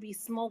supposed to be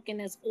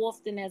smoking as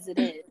often as it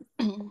is.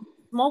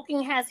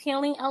 Smoking has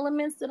healing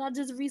elements that I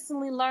just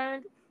recently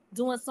learned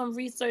doing some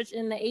research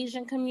in the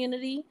Asian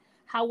community.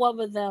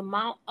 However, the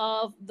amount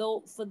of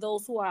for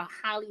those who are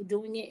highly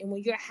doing it, and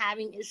when you're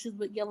having issues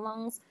with your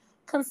lungs,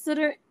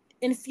 consider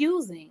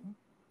infusing,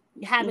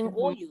 having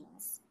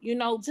oils.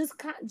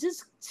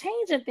 Just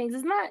changing things.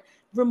 It's not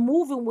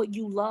removing what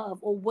you love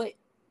or what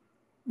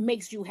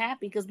makes you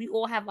happy, because we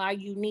all have our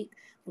unique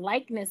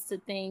likeness to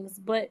things,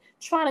 but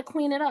try to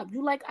clean it up.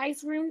 You like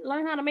ice cream?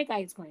 Learn how to make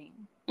ice cream.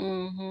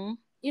 Mm-hmm.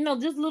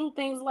 Just little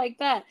things like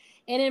that.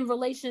 And in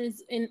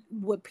relations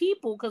with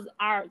people, because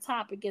our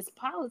topic is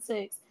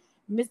politics,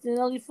 Mr.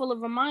 Neely Fuller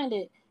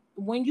reminded,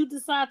 when you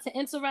decide to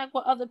interact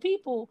with other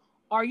people,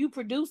 are you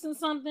producing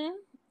something,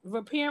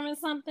 repairing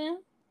something,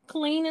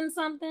 cleaning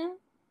something,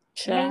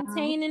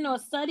 maintaining or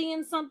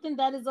studying something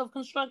that is of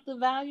constructive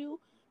value?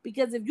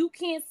 Because if you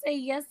can't say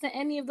yes to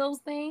any of those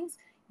things,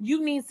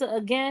 you need to,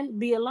 again,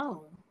 be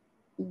alone.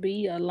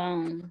 Be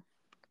alone.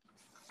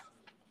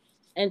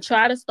 And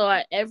try to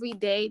start every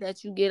day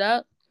that you get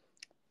up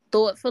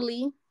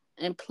thoughtfully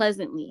and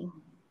pleasantly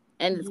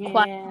and as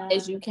quiet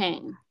as you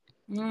can.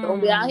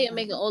 Don't be out here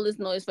making all this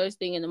noise first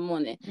thing in the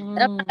morning.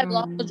 That's why I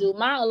told you,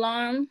 my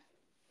alarm,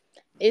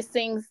 it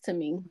sings to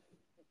me.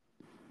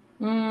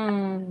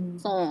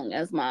 Song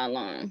as my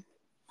alarm.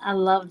 I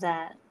love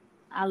that.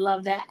 I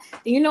love that.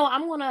 You know,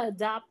 I'm gonna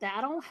adopt that.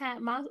 I don't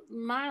have my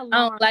alarm.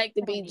 I don't like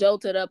to be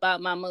jolted up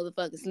out my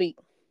motherfucking sleep.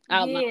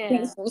 Out my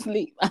peaceful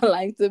sleep. I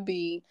like to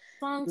be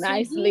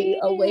nicely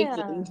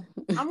awakened.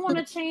 I'm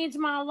gonna change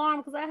my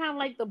alarm because I have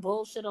like the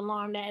bullshit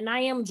alarm that, and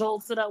I am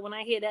jolted up when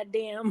I hear that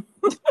damn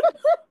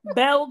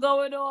bell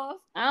going off.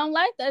 I don't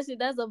like that shit.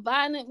 That's a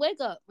violent wake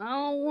up. I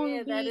don't want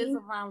to be. That is a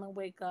violent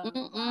wake up.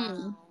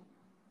 Wow.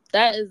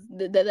 That is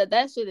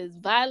that shit is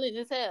violent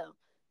as hell.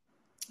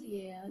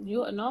 Yeah,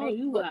 you are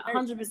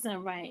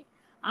 100% right.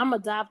 I'm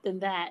adopting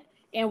that.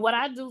 And what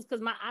I do is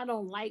because I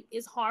don't like,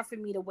 it's hard for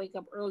me to wake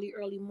up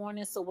early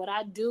morning. So what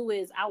I do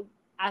is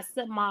I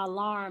set my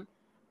alarm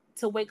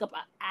to wake up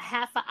a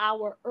half an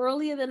hour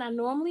earlier than I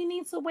normally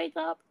need to wake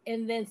up,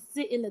 and then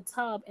sit in the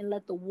tub and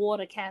let the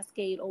water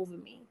cascade over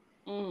me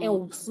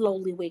and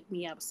slowly wake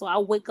me up. So I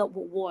wake up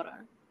with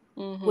water,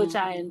 which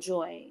I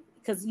enjoy.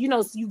 Because, you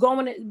know, you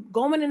going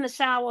in the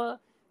shower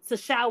to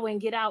shower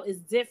and get out is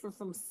different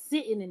from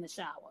sitting in the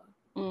shower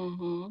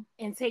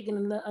and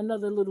taking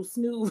another little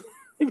snooze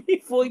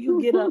before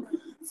you get up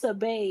to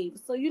bathe.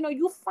 So, you know,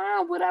 you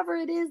find whatever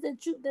it is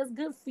that's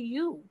good for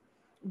you.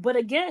 But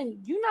again,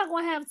 you're not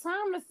going to have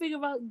time to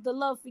figure out the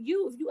love for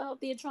you if you out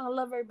there trying to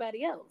love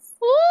everybody else.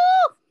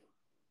 Woo!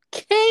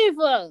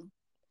 Kiva!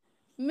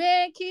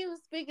 Man, Kiva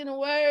speaking a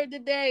word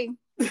today.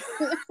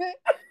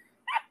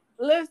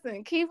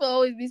 Listen, Kiva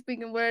always be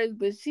speaking words,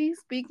 but she's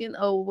speaking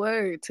a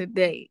word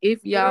today.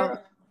 If y'all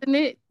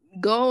listening it,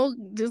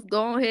 just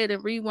go ahead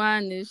and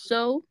rewind this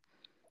show.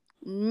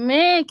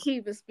 Man,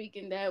 Kiva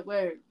speaking that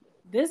word.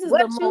 This is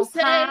what the most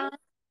high.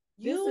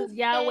 This is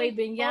Yahweh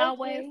ben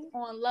Yahweh.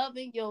 On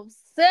loving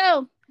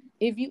yourself.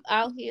 If you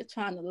out here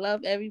trying to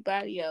love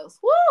everybody else,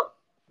 woo!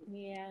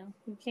 Yeah,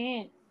 you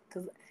can't.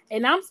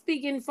 And I'm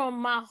speaking from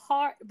my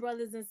heart,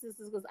 brothers and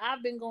sisters, because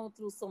I've been going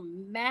through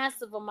some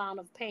massive amount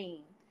of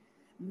pain.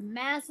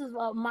 Massive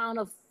amount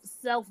of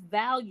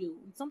self-value.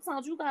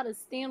 Sometimes you got to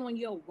stand on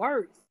your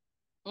worth.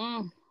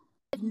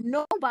 If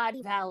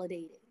nobody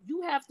validated,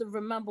 you have to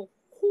remember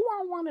who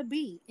I want to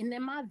be, and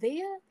am I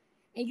there?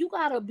 And you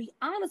got to be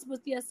honest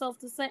with yourself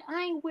to say,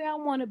 I ain't where I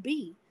want to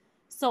be.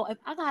 So if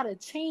I got to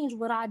change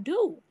what I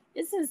do,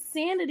 it's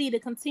insanity to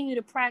continue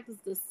to practice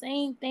the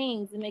same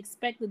things and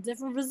expect a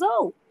different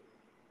result.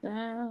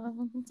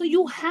 So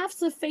you have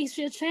to face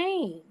your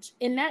change.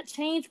 In that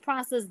change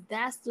process,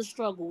 that's the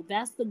struggle.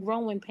 That's the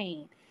growing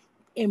pain.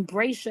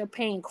 Embrace your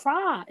pain.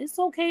 Cry. It's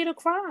okay to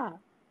cry.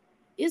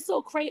 It's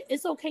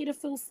okay to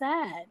feel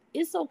sad.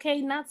 It's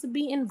okay not to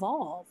be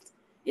involved.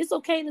 It's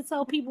okay to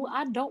tell people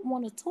I don't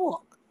want to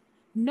talk.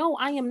 No,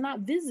 I am not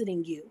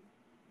visiting you.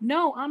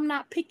 No, I'm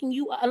not picking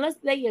you unless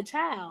they're your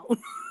child.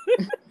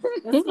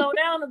 Let's slow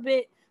down a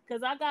bit,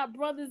 because I got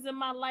brothers in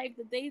my life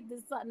that they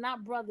decide,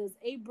 not brothers,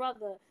 a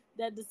brother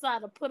that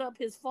decided to put up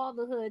his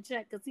fatherhood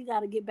check because he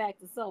got to get back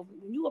to self.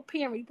 When you a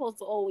parent, you're supposed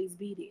to always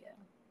be there.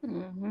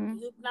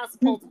 You're not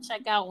supposed to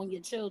check out on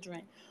your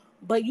children,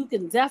 but you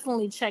can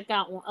definitely check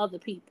out on other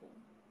people.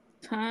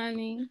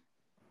 Tiny.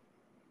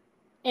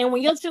 And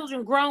when your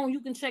children grown, you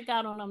can check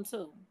out on them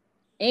too.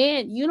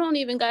 And you don't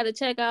even got to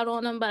check out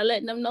on them by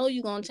letting them know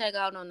you're going to check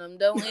out on them.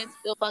 Don't answer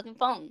your fucking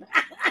phone.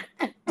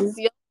 It's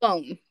your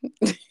phone.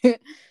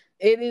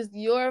 It is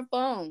your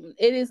phone.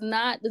 It's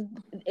not the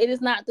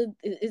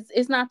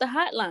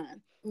hotline.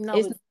 No,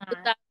 it's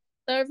not the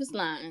service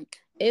line.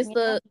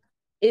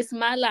 It's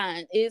my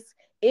line.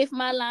 If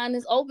my line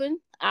is open,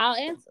 I'll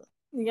answer.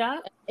 Yeah.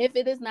 If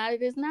it is not,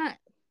 it is not.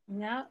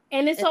 Yeah.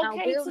 And it's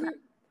okay to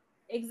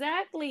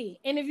exactly.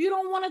 And if you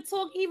don't want to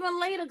talk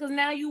even later, because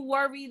now you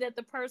worry that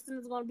the person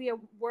is going to be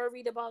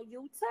worried about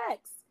you,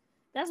 text.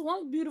 That's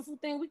one beautiful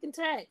thing. We can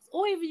text.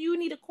 Or if you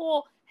need a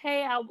call,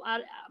 hey,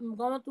 I'm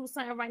going through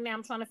something right now.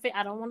 I'm trying to fit.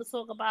 I don't want to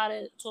talk about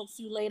it. Talk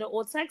to you later,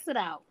 or text it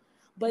out.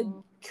 But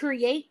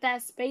create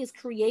that space.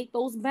 Create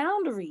those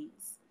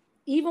boundaries,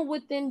 even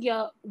within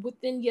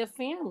your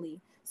family.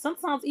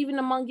 Sometimes even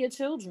among your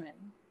children.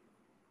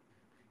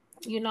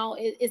 You know,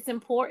 it's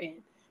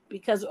important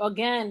because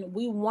again,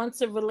 we want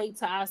to relate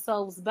to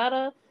ourselves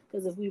better.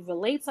 Because if we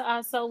relate to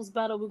ourselves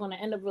better, we're going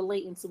to end up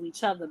relating to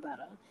each other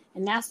better.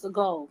 And that's the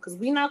goal. Because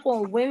we're not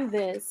going to win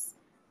this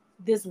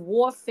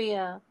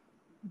warfare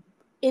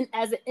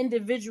as an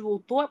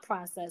individual thought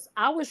process.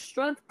 Our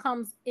strength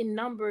comes in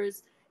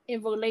numbers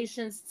in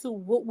relations to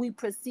what we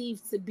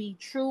perceive to be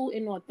true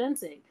and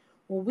authentic.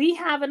 When we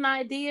have an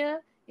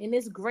idea and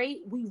it's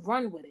great, we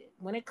run with it.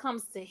 When it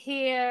comes to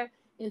hair,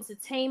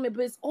 entertainment,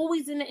 but it's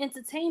always in the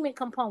entertainment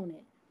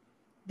component.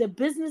 The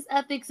business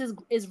ethics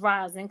is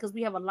rising because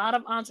we have a lot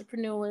of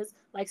entrepreneurs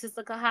like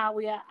Sister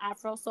Kahawia,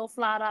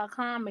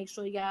 AfroSoFly.com. Make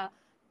sure y'all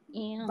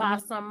buy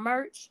some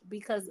merch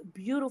because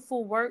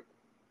beautiful work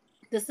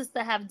the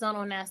sister have done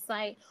on that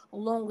site,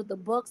 along with the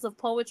books of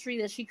poetry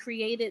that she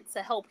created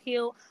to help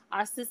heal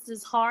our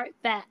sisters' heart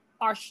that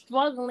are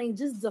struggling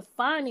just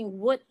defining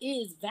what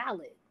is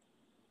valid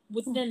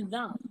within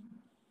them.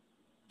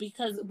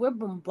 because we're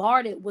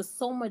bombarded with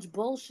so much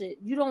bullshit.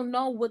 You don't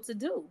know what to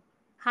do,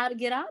 how to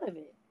get out of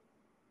it.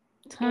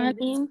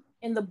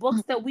 And the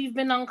books that we've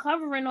been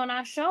uncovering on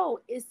our show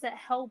is to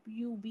help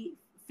you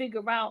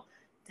figure out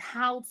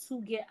how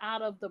to get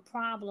out of the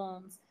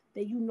problems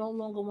that you no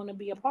longer want to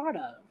be a part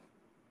of.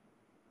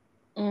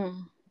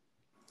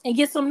 And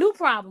get some new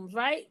problems,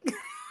 right?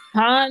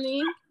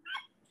 Honey,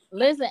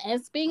 listen,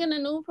 and speaking of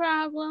new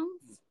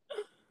problems,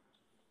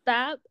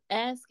 stop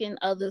asking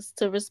others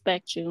to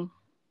respect you.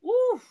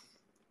 Woo.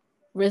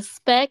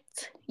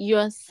 Respect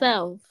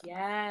yourself.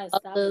 Yes.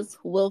 Others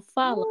will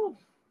follow. Woo.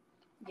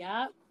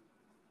 Yep.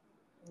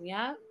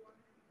 Yep.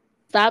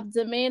 Stop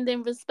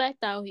demanding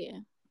respect out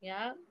here.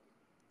 Yep.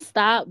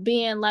 Stop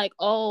being like,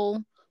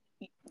 oh,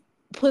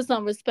 put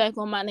some respect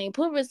on my name.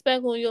 Put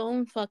respect on your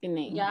own fucking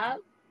name. Yep.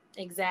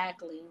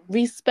 Exactly.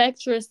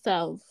 Respect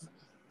yourself.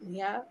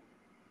 Yep.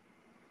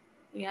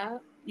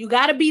 Yep. You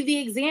got to be the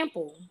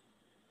example.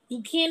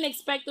 You can't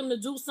expect them to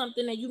do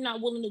something that you're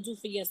not willing to do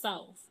for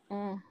yourself.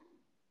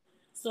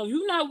 So if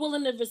you're not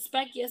willing to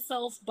respect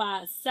yourself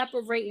by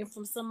separating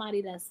from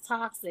somebody that's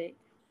toxic,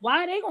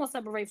 why are they going to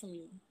separate from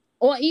you?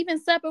 Or even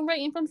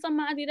separating from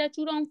somebody that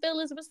you don't feel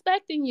is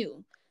respecting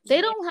you.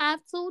 They don't have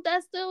to.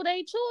 That's still their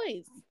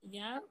choice.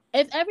 Yeah.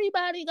 If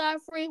everybody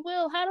got free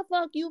will, how the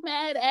fuck you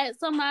mad at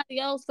somebody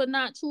else for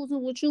not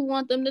choosing what you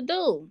want them to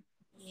do?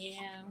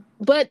 Yeah.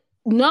 But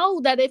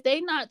know that if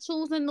they not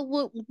choosing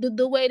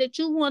the way that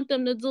you want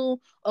them to do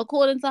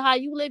according to how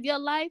you live your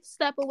life,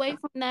 step away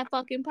from that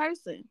fucking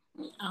person.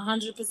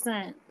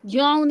 100%. You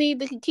don't need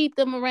to keep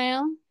them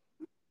around.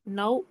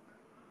 Nope.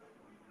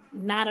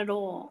 Not at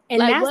all. And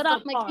like, that's what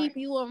I'm gonna keep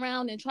you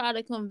around and try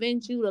to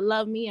convince you to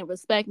love me and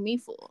respect me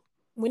for?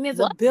 When there's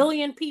a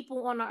billion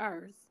people on the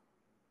earth.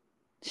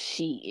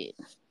 Shit.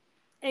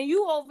 And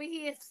you over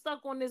here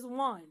stuck on this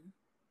one.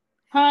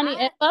 Honey,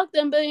 and fuck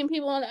them billion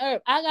people on the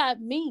earth. I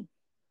got me.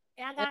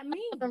 I got me.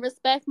 I can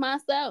respect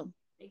myself.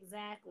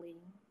 Exactly.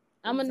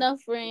 I'm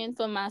enough friend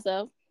for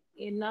myself.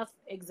 Enough.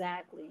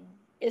 Exactly.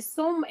 It's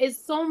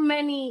so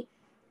many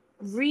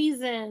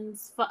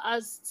reasons for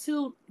us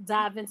to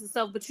dive into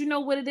self. But you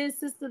know what it is,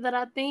 sister, that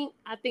I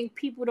think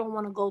people don't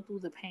want to go through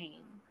the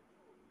pain.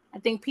 I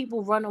think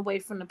people run away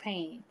from the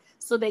pain.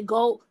 So they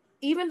go,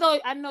 even though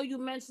I know you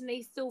mentioned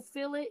they still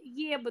feel it,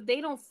 yeah, but they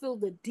don't feel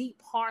the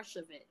deep harsh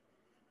of it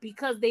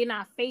because they're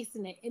not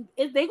facing it. And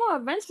they're going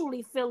to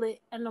eventually feel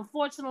it. And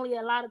unfortunately,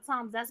 a lot of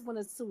times that's when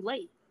it's too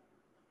late.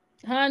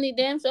 Honey,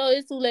 damn sure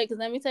it's too late. Because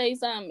let me tell you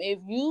something. If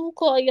you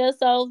call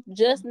yourself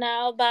just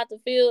now about to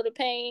feel the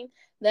pain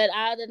that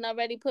I done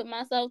already put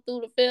myself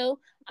through to feel,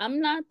 I'm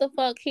not the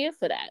fuck here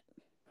for that.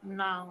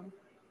 No.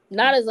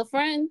 Not as a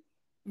friend.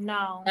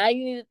 No. Now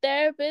you need a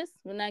therapist.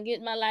 When I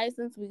get my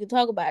license, we can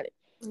talk about it.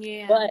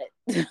 Yeah. But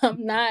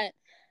I'm not.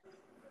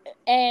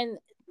 And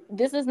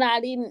this is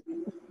not even,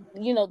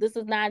 this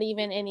is not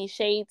even any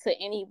shade to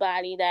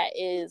anybody that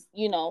is,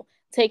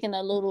 taking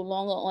a little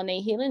longer on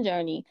their healing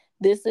journey.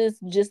 This is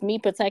just me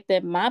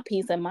protecting my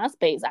peace and my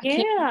space. I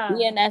can't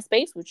be in that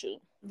space with you.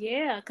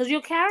 Yeah, because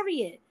you'll carry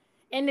it.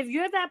 And if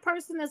you're that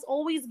person that's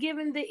always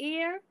giving the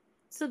ear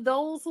to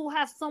those who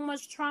have so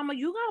much trauma,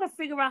 you got to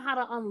figure out how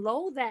to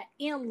unload that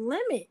and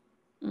limit.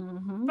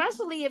 Mm-hmm.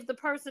 Especially if the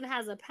person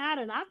has a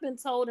pattern. I've been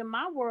told in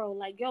my world,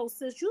 like, yo,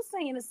 sis, you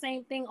saying the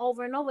same thing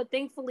over and over.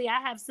 Thankfully,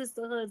 I have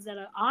sisterhoods that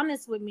are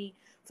honest with me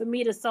for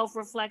me to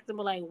self-reflect and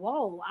be like,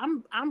 whoa,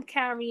 I'm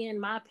carrying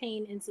my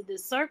pain into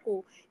this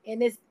circle.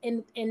 And it's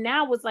and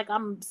now it's like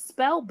I'm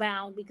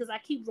spellbound because I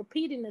keep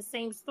repeating the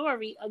same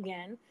story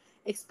again,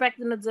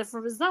 expecting a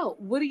different result.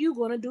 What are you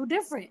going to do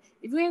different?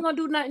 If you ain't going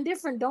to do nothing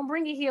different, don't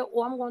bring it here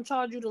or I'm going to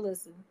charge you to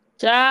listen.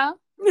 Child.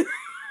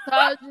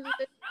 Charge you to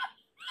listen.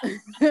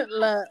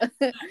 Look,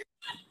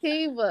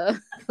 Kiva,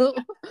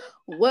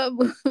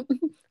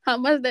 how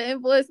much the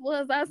invoice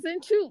was I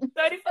sent you? $35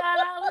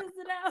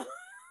 an hour.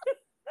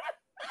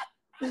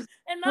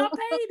 And I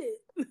paid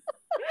it.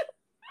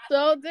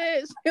 So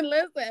did she.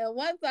 Listen,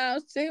 one time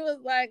she was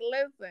like,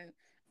 listen,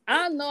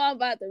 I know I'm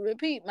about to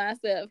repeat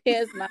myself.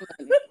 Here's my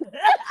money.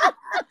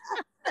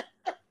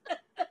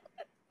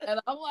 And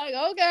I'm like,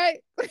 okay.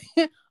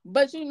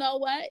 But you know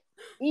what?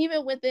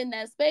 Even within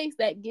that space,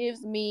 that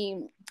gives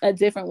me a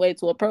different way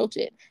to approach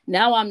it.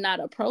 Now I'm not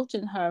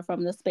approaching her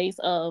from the space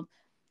of,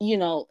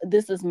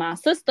 this is my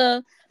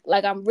sister.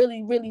 Like, I'm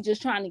really, really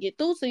just trying to get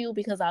through to you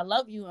because I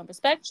love you and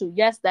respect you.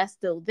 Yes, that's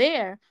still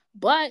there,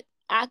 but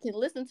I can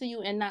listen to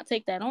you and not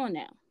take that on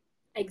now.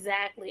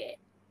 Exactly.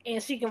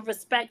 And she can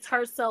respect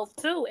herself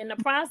too in the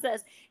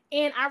process.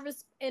 And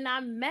I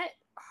met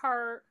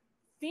her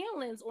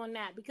feelings on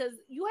that because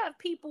you have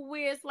people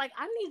where it's like,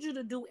 I need you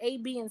to do A,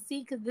 B, and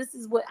C because this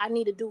is what I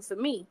need to do for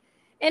me.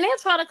 And they'll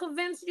try to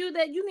convince you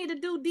that you need to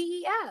do D,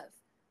 E, F.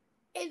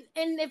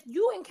 And if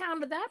you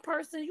encounter that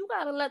person, you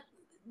got to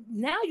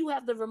now you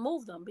have to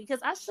remove them because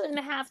I shouldn't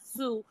have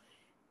to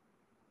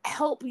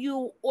help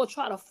you or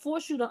try to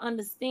force you to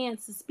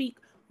understand to speak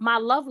my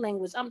love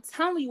language. I'm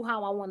telling you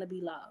how I want to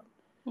be loved.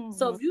 Mm-hmm.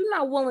 So if you're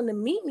not willing to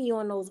meet me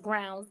on those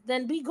grounds,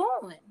 then be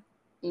gone.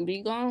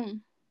 Be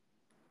gone.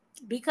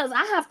 Because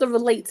I have to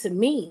relate to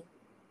me.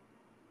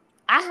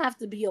 I have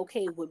to be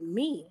okay with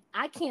me.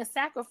 I can't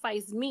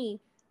sacrifice me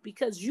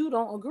because you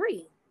don't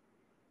agree.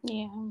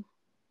 Yeah.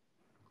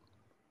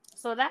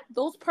 So that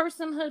those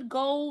personhood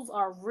goals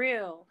are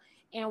real.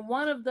 And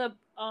one of the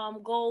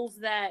goals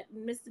that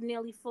Mr.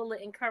 Neely Fuller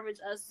encouraged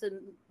us to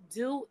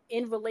do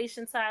in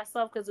relation to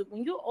ourselves, because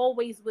when you're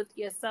always with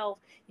yourself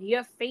and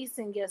you're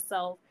facing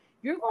yourself,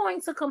 you're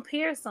going to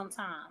compare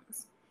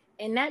sometimes.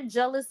 And that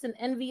jealous and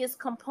envious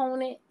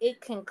component,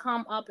 it can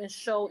come up and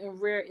show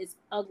and rear its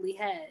ugly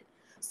head.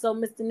 So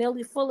Mr.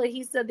 Neely Fuller,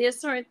 he said there's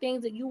certain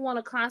things that you want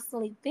to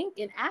constantly think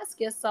and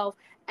ask yourself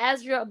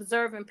as you're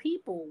observing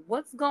people.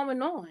 What's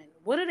going on?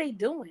 What are they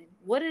doing?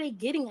 What are they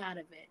getting out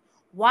of it?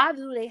 Why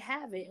do they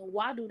have it? And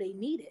why do they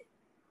need it?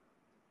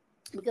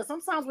 Because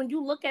sometimes when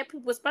you look at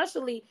people,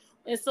 especially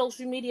in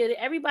social media,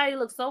 everybody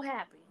looks so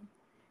happy.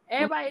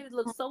 Everybody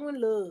looks so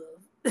in love.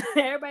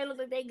 Everybody looks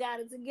like they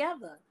got it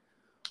together.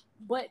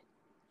 But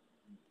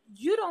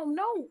you don't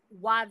know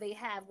why they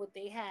have what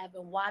they have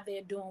and why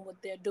they're doing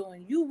what they're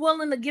doing. You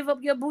willing to give up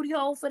your booty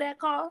hole for that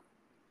car?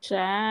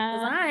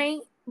 Child. 'Cause I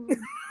ain't.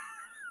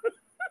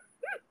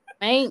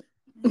 Ain't.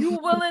 You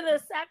willing to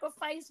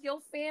sacrifice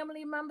your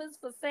family members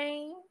for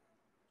fame?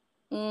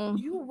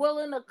 You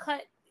willing to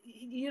cut,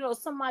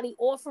 somebody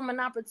off from an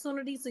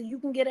opportunity so you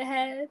can get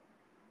ahead?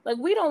 Like,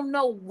 we don't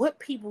know what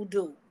people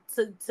do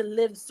to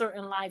live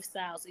certain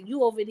lifestyles, and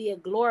you over there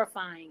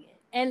glorifying it,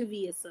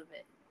 envious of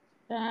it.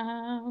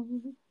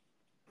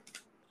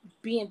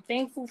 Being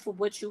thankful for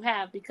what you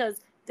have,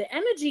 because the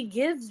energy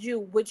gives you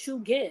what you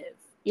give.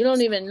 You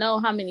don't even know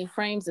how many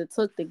frames it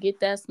took to get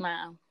that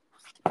smile.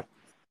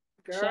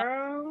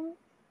 Girl.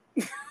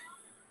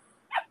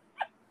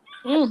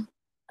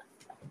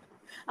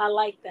 I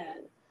like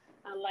that.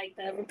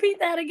 Repeat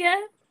that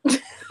again.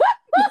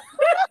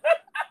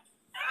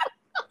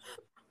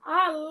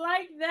 I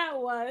like that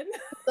one.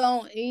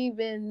 Don't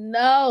even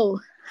know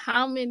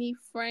how many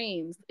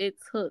frames it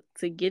took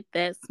to get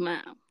that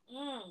smile.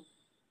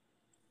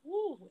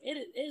 Ooh,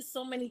 it is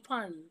so many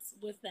puns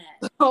with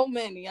that. So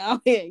many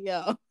out here,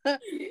 yo.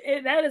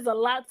 That is a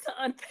lot to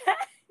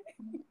unpack.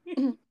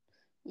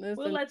 Listen.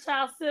 We'll let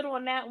y'all sit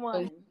on that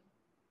one.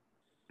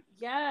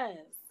 Yes.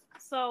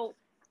 So,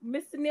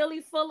 Mr.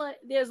 Neely Fuller,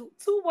 there's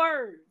 2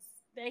 words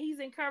that he's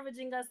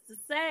encouraging us to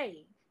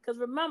say. Because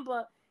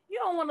remember, you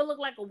don't want to look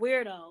like a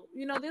weirdo.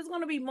 There's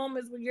going to be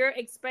moments where you're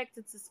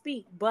expected to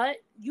speak, but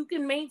you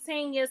can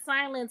maintain your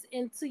silence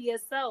into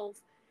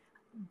yourself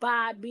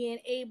by being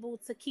able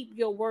to keep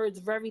your words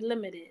very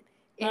limited.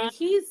 And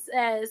he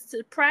says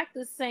to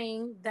practice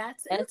saying,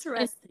 that's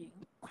interesting.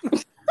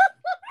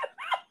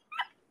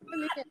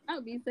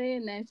 I'll be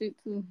saying that shit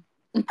too.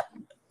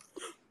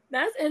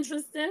 That's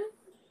interesting.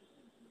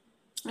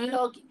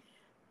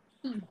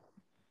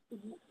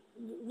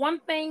 One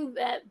thing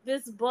that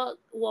this book,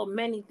 well,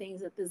 many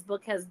things that this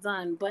book has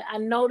done, but I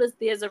noticed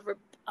there's a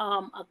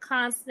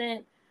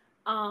constant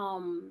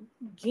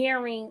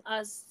gearing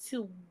us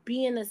to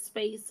be in a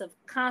space of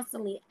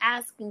constantly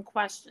asking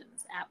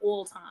questions at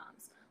all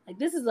times. Like,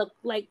 this is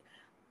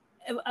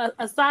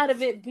aside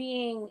of it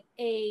being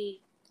a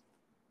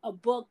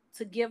book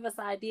to give us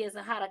ideas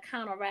of how to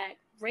counteract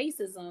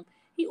racism,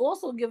 he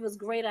also gives us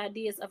great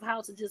ideas of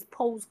how to just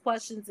pose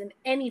questions in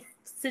any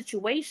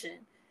situation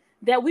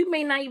that we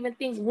may not even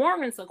think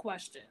warrants a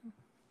question.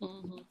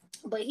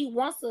 But he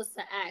wants us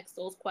to ask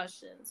those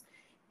questions.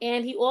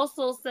 And he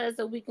also says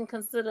that we can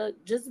consider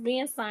just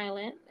being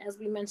silent, as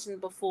we mentioned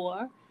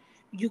before.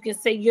 You can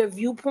say your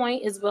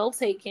viewpoint is well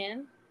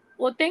taken,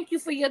 or thank you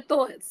for your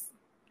thoughts.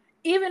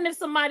 Even if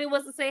somebody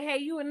was to say, hey,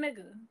 you a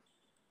nigga.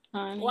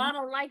 Well, I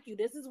don't like you.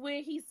 This is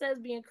where he says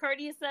being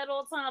courteous at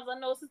all times. I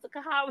know Sister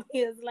Kahawia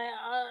is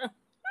like,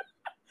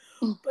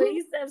 but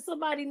he said if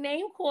somebody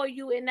name call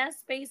you in that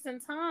space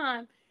and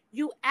time,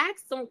 you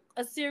ask them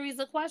a series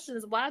of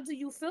questions. Why do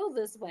you feel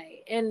this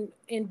way? And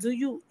do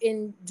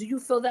you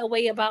feel that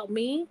way about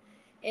me?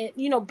 And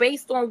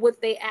based on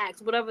what they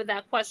ask, whatever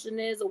that question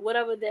is or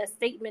whatever that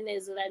statement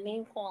is or that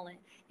name calling.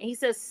 And he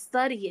says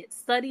study it,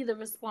 study the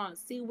response,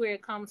 see where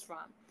it comes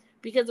from.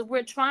 Because if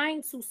we're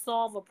trying to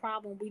solve a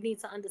problem, we need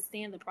to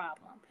understand the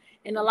problem.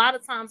 And a lot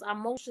of times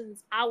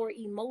our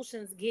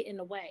emotions get in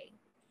the way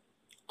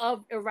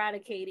of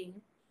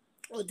eradicating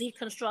or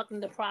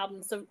deconstructing the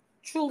problem to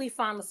truly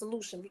find a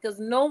solution. Because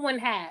no one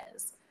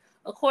has,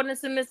 according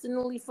to Mr.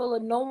 Neely Fuller,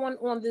 no one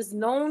on this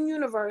known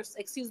universe,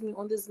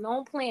 on this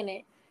known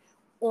planet,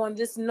 on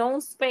this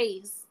known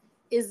space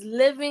is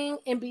living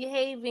and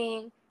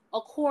behaving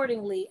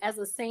accordingly as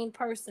a sane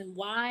person.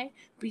 Why?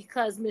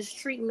 Because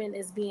mistreatment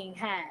is being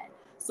had.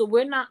 So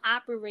we're not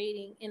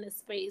operating in a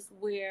space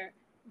where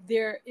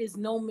there is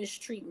no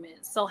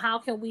mistreatment. So how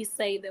can we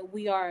say that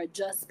we are a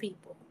just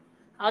people?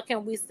 How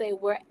can we say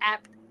we're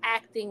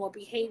acting or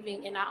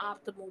behaving in our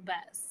optimal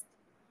best?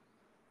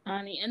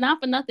 Honey, and not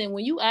for nothing,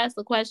 when you ask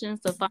the questions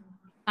to find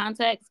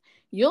context,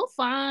 you'll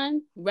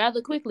find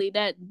rather quickly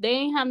that they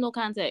ain't have no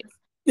context.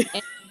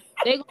 And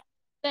they're going to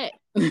that.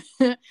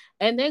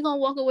 And they're going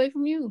to walk away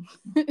from you.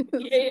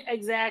 Yeah,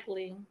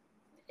 exactly.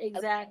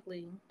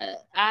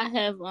 I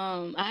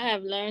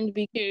have learned to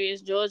be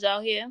curious George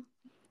out here.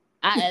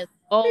 I ask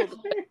all the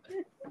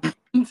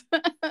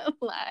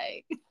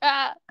like,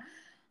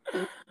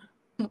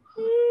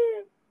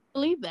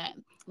 believe that.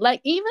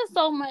 Like, even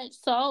so much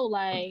so,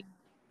 like,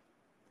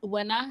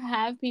 when I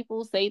have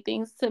people say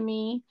things to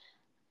me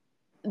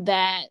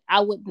that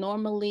I would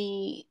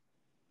normally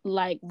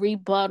like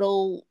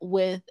rebuttal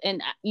with,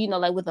 and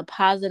like with a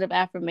positive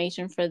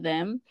affirmation for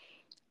them,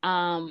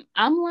 I'm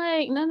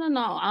like,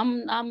 no,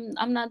 I'm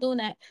not doing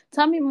that.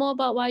 Tell me more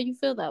about why you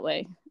feel that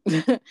way.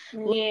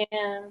 Yeah.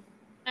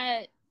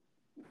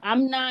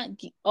 I'm not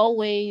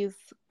always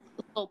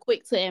so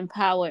quick to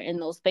empower in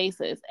those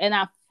spaces, and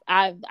I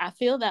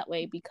feel that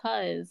way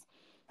because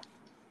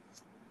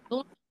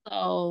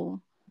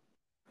so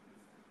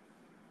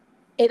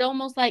it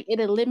almost like it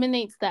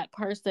eliminates that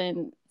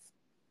person's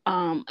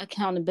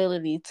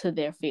accountability to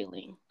their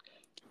feeling.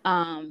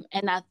 And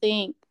I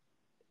think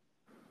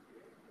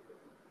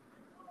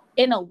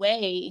in a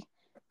way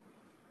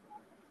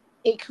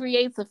it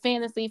creates a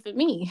fantasy for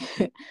me.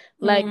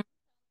 Like,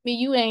 me,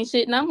 you ain't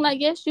shit. And I'm like,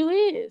 yes, you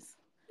is.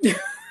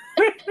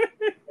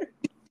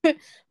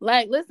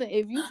 Like, listen,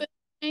 if you feel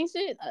you ain't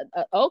shit,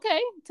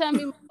 okay, tell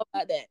me more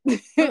about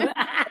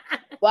that.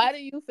 Why do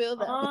you feel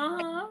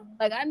that?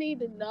 Like, I need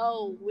to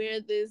know where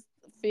this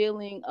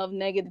feeling of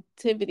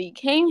negativity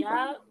came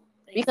from.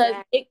 Because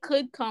it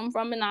could come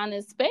from an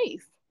honest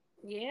space.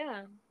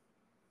 Yeah.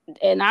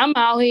 And I'm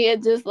out here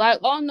just like,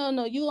 oh,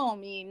 no, you don't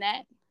mean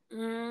that.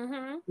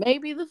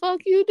 Maybe the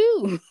fuck you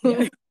do.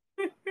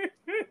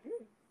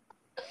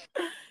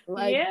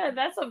 Like, yeah,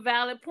 that's a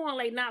valid point.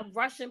 Like, not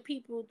rushing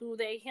people through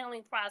their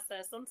healing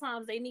process.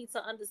 Sometimes they need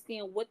to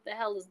understand what the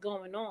hell is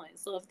going on.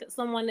 So if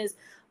someone is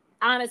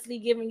honestly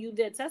giving you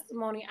their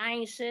testimony, I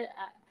ain't shit,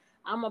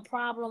 I'm a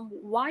problem,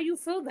 why you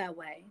feel that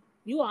way?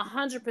 You are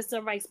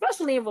 100% right,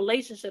 especially in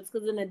relationships,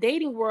 because in the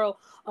dating world,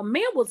 a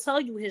man will tell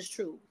you his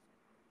truth.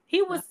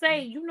 He would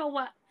say, you know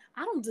what,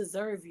 I don't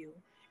deserve you.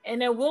 And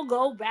then we'll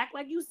go back,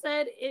 like you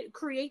said, it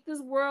create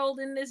this world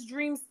in this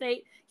dream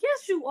state.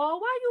 Yes, you are.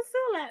 Why you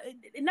feel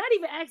that? Not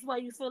even ask why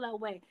you feel that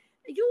way.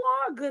 You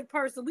are a good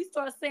person. We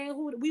start saying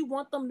who we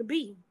want them to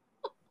be.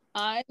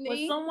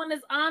 When someone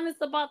is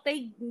honest about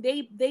they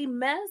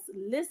mess,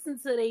 listen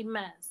to they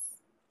mess.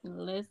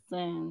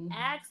 Listen.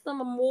 Ask them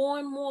more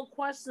and more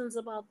questions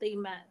about they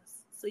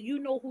mess, so you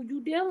know who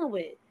you dealing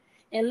with,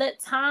 and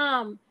let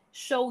time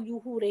show you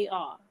who they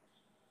are.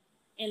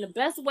 And the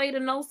best way to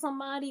know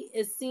somebody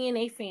is seeing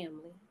a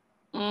family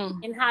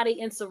and how they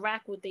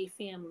interact with their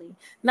family.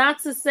 Not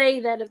to say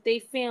that if their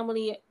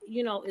family,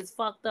 is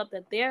fucked up,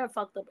 that they're a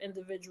fucked up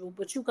individual,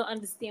 but you can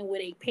understand where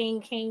their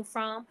pain came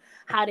from,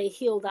 how they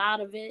healed out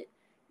of it,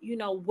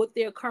 what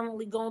they're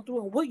currently going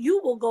through, and what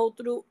you will go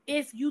through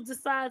if you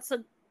decide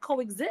to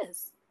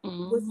coexist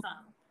with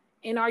them.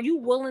 And are you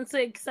willing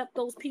to accept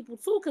those people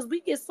too? Because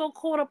we get so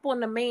caught up on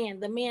the man.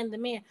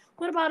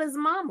 What about his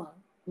mama?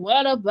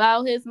 What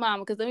about his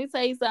mama? Because let me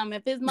tell you something.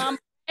 If his mama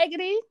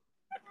raggedy,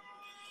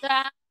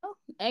 child,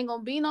 ain't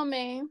gonna be no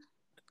man.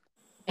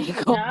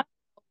 Ain't gonna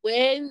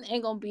win.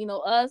 Ain't gonna be no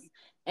us.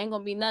 Ain't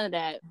gonna be none of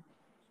that.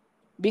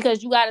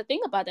 Because you got to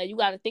think about that. You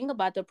got to think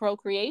about the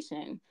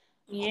procreation.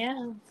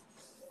 Yeah.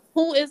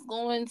 Who is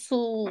going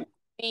to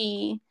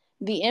be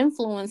the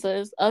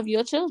influencers of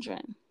your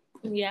children?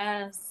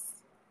 Yes.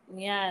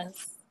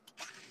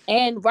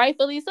 And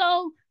rightfully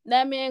so.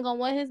 That man gonna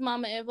want his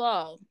mama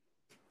involved.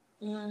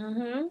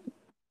 Your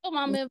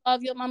mama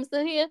involved, your mama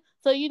still here.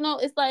 So,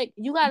 it's like,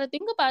 you got to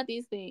think about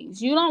these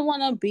things. You don't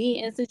want to be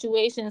in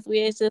situations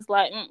where it's just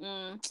like,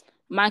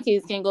 my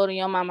kids can go to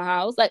your mama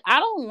house. Like, I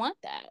don't want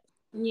that.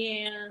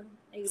 Yeah,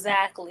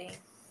 exactly.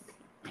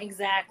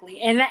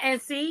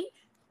 And see,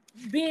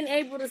 being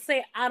able to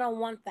say, I don't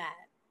want that,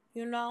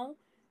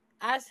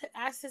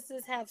 our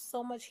sisters have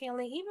so much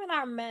healing. Even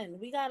our men,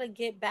 we got to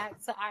get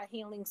back to our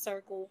healing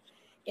circle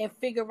and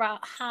figure out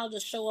how to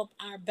show up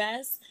our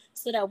best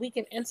so that we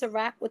can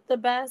interact with the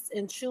best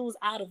and choose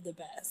out of the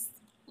best.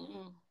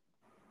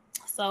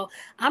 So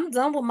I'm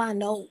done with my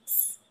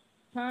notes.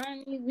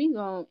 Honey, we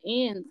gonna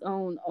end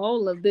on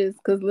all of this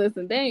because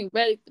listen, they ain't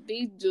ready for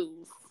these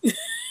Jews.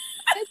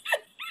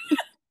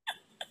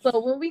 So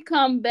when we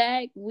come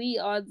back, we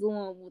are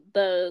doing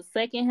the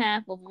second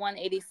half of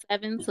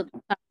 187 to the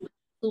top of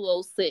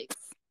 206.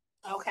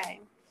 Okay.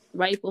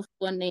 Right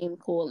before name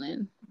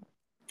calling.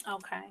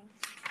 Okay.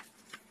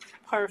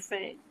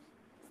 Perfect.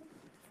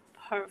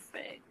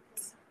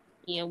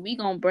 Yeah, we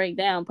gonna break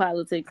down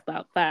politics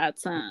about 5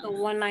 times. The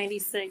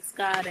 196,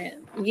 got it.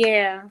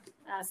 Yeah,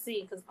 I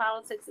see, because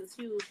politics is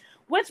huge,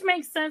 which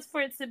makes sense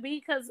for it to be,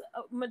 because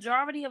a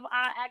majority of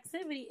our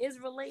activity is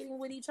relating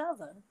with each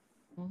other.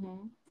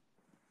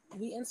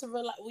 We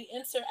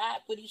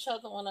interact with each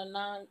other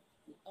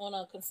on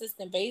a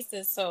consistent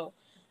basis, so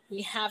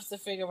we have to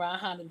figure out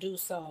how to do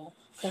so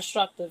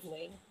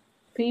constructively.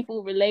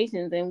 People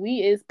relations, and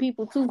we is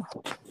people too.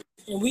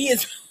 And we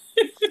is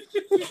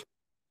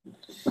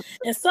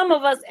and some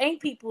of us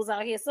ain't peoples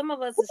out here. Some of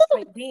us are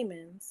straight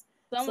demons.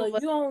 So you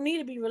don't need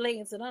to be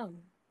relating to them.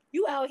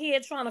 You out here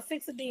trying to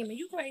fix a demon.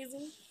 You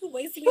crazy. You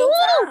wasting your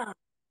time.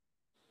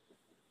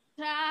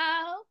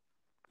 Child.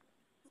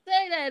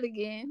 Say that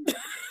again.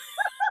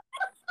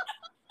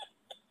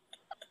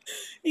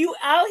 You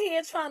out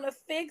here trying to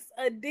fix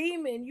a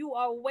demon. You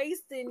are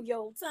wasting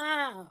your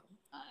time.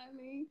 I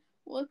mean,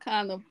 what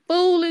kind of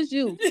fool is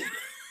you?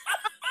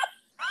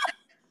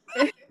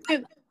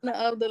 In honor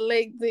of the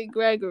late Dick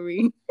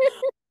Gregory.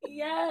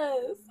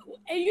 Yes.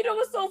 And you know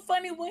what's so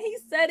funny? When he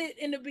said it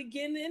in the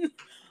beginning,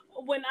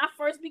 when I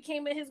first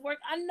became in his work,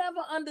 I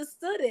never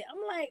understood it.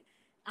 I'm like,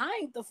 I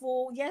ain't the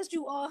fool. Yes,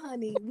 you are,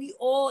 honey. We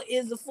all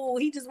is a fool.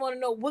 He just want to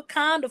know what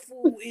kind of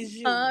fool is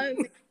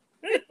you.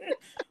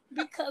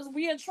 Because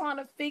we are trying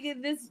to figure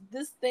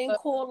this thing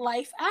called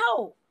life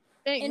out.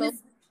 And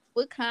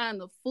what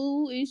kind of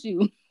fool is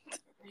you?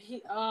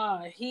 He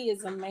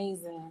is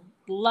amazing.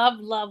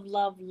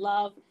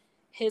 Love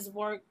his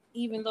work,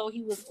 even though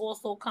he was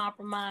also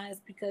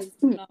compromised because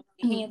his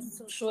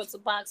hands are too short to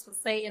box for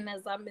Satan,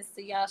 as our Mr.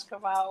 Yash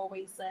Karai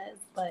always says.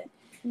 But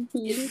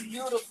it's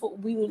beautiful.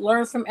 We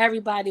learn from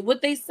everybody.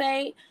 What they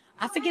say,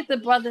 I forget the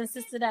brother and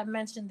sister that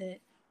mentioned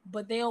it,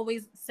 but they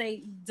always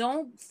say,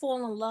 don't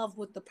fall in love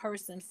with the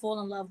person, fall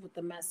in love with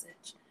the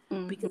message.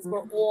 Because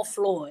we're all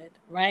flawed,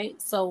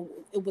 right? So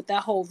with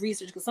that whole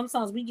research, because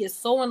sometimes we get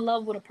so in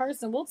love with a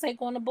person, we'll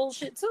take on the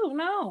bullshit too.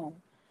 No.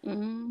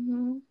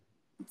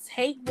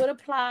 Take what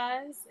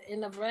applies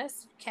and the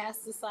rest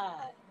cast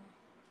aside.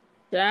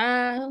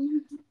 Child.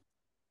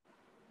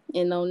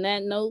 And on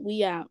that note,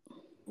 we out.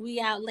 We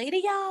out later,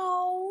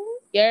 y'all.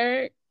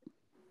 Gert.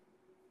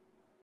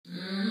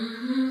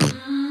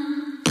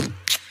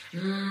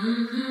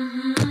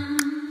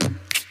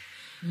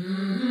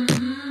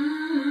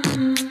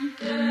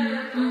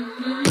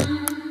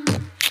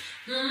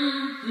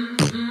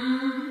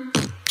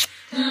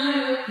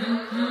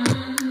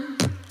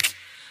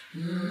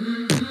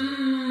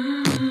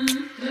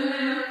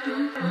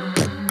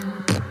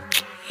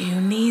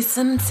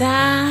 Some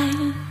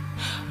time,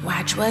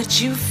 watch what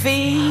you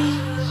feed.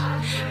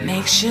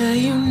 Make sure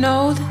you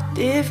know the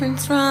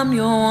difference from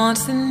your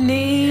wants and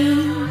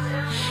needs.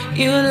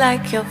 You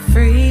like you're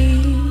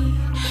free,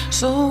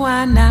 so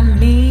why not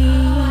me?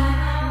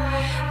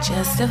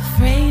 Just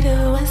afraid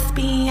of what's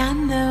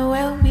beyond the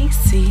world we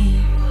see.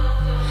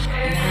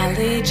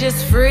 Knowledge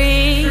is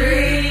free,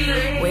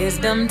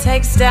 wisdom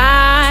takes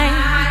time.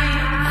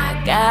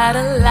 I got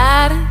a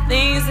lot of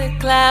things that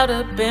cloud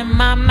up in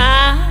my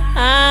mind.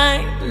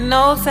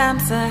 No time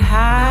to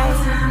hide.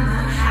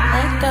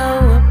 Let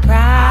go of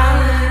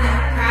pride.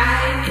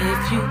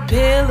 If you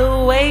peel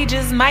away,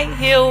 just might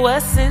heal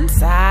what's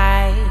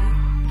inside.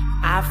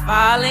 I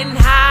falling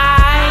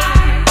high,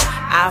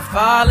 I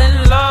falling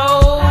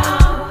low.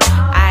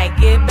 I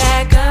get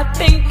back up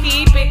and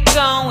keep it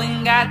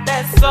going. Got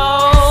that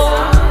soul.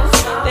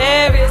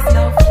 There is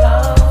no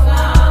flow,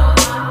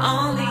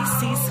 only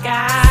see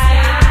sky.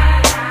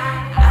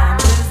 I'm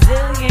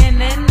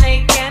Brazilian and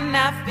they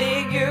cannot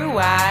figure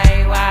why.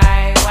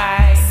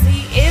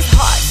 See, it's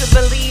hard to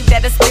believe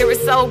that a spirit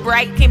so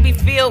bright can be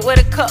filled with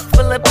a cup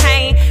full of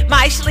pain.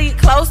 Might sleep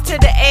close to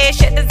the edge,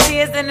 shed the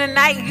tears in the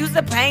night. Use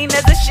the pain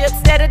as a ship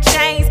set of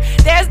chains.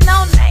 There's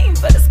no name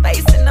for the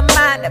space in the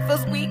mind that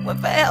feels weak when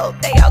for help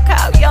they all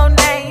call your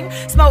name.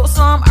 Smoke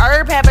some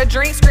herb, have a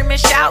drink, scream and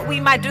shout. We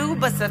might do,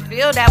 but to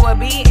feel that would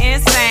be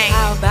insane.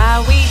 How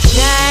about we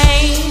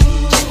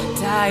change?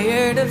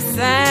 Tired of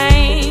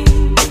saying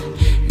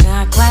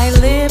not quite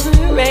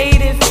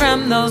liberated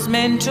from those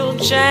mental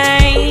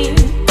chains.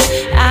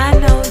 I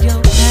know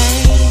your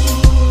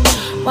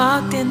pain,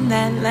 walked in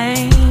that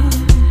lane.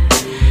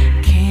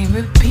 Can't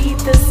repeat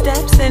the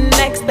steps and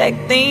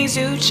expect things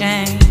to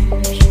change.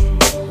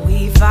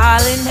 We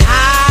falling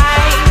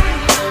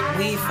high,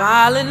 we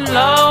falling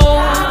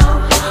low.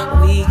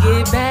 We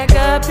get back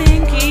up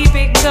and keep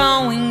it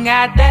going.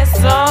 Got that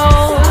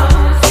soul.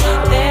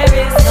 There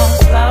is no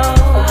flow,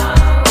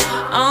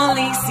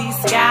 only see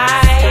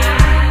sky.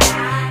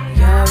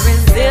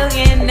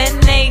 Resilient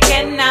and they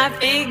cannot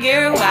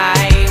figure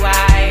why.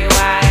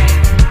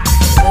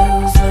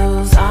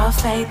 Lose all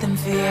faith and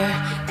fear.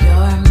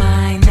 Your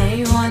mind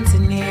they want to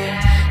near.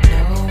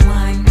 No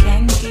one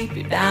can keep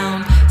you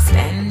down.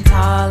 Stand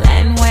tall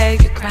and wear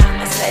your crown.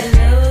 I said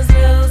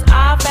lose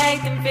all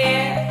faith and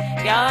fear.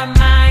 Your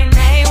mind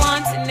they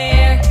want to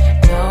near.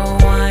 No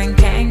one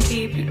can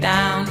keep you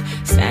down.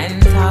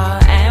 Stand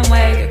tall and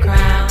wear your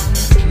crown.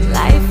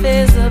 Life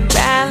is a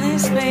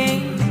balance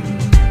beam.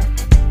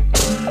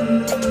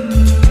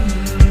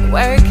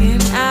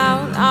 Working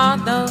out all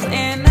those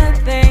inner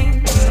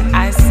things.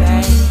 I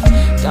say,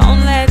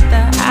 don't let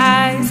the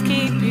eyes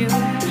keep you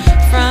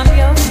from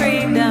your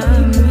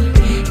freedom.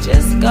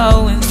 Just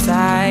go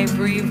inside,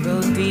 breathe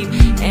real deep,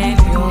 and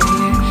you'll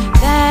hear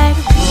that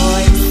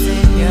voice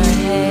in your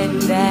head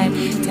that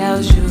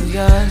tells you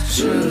your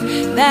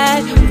truth.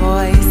 That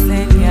voice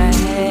in your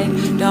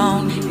head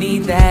don't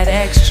need that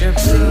extra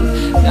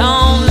proof.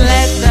 Don't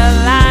let the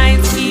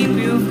lines keep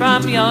you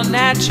from your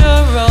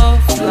natural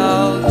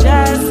flow.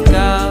 Just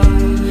go.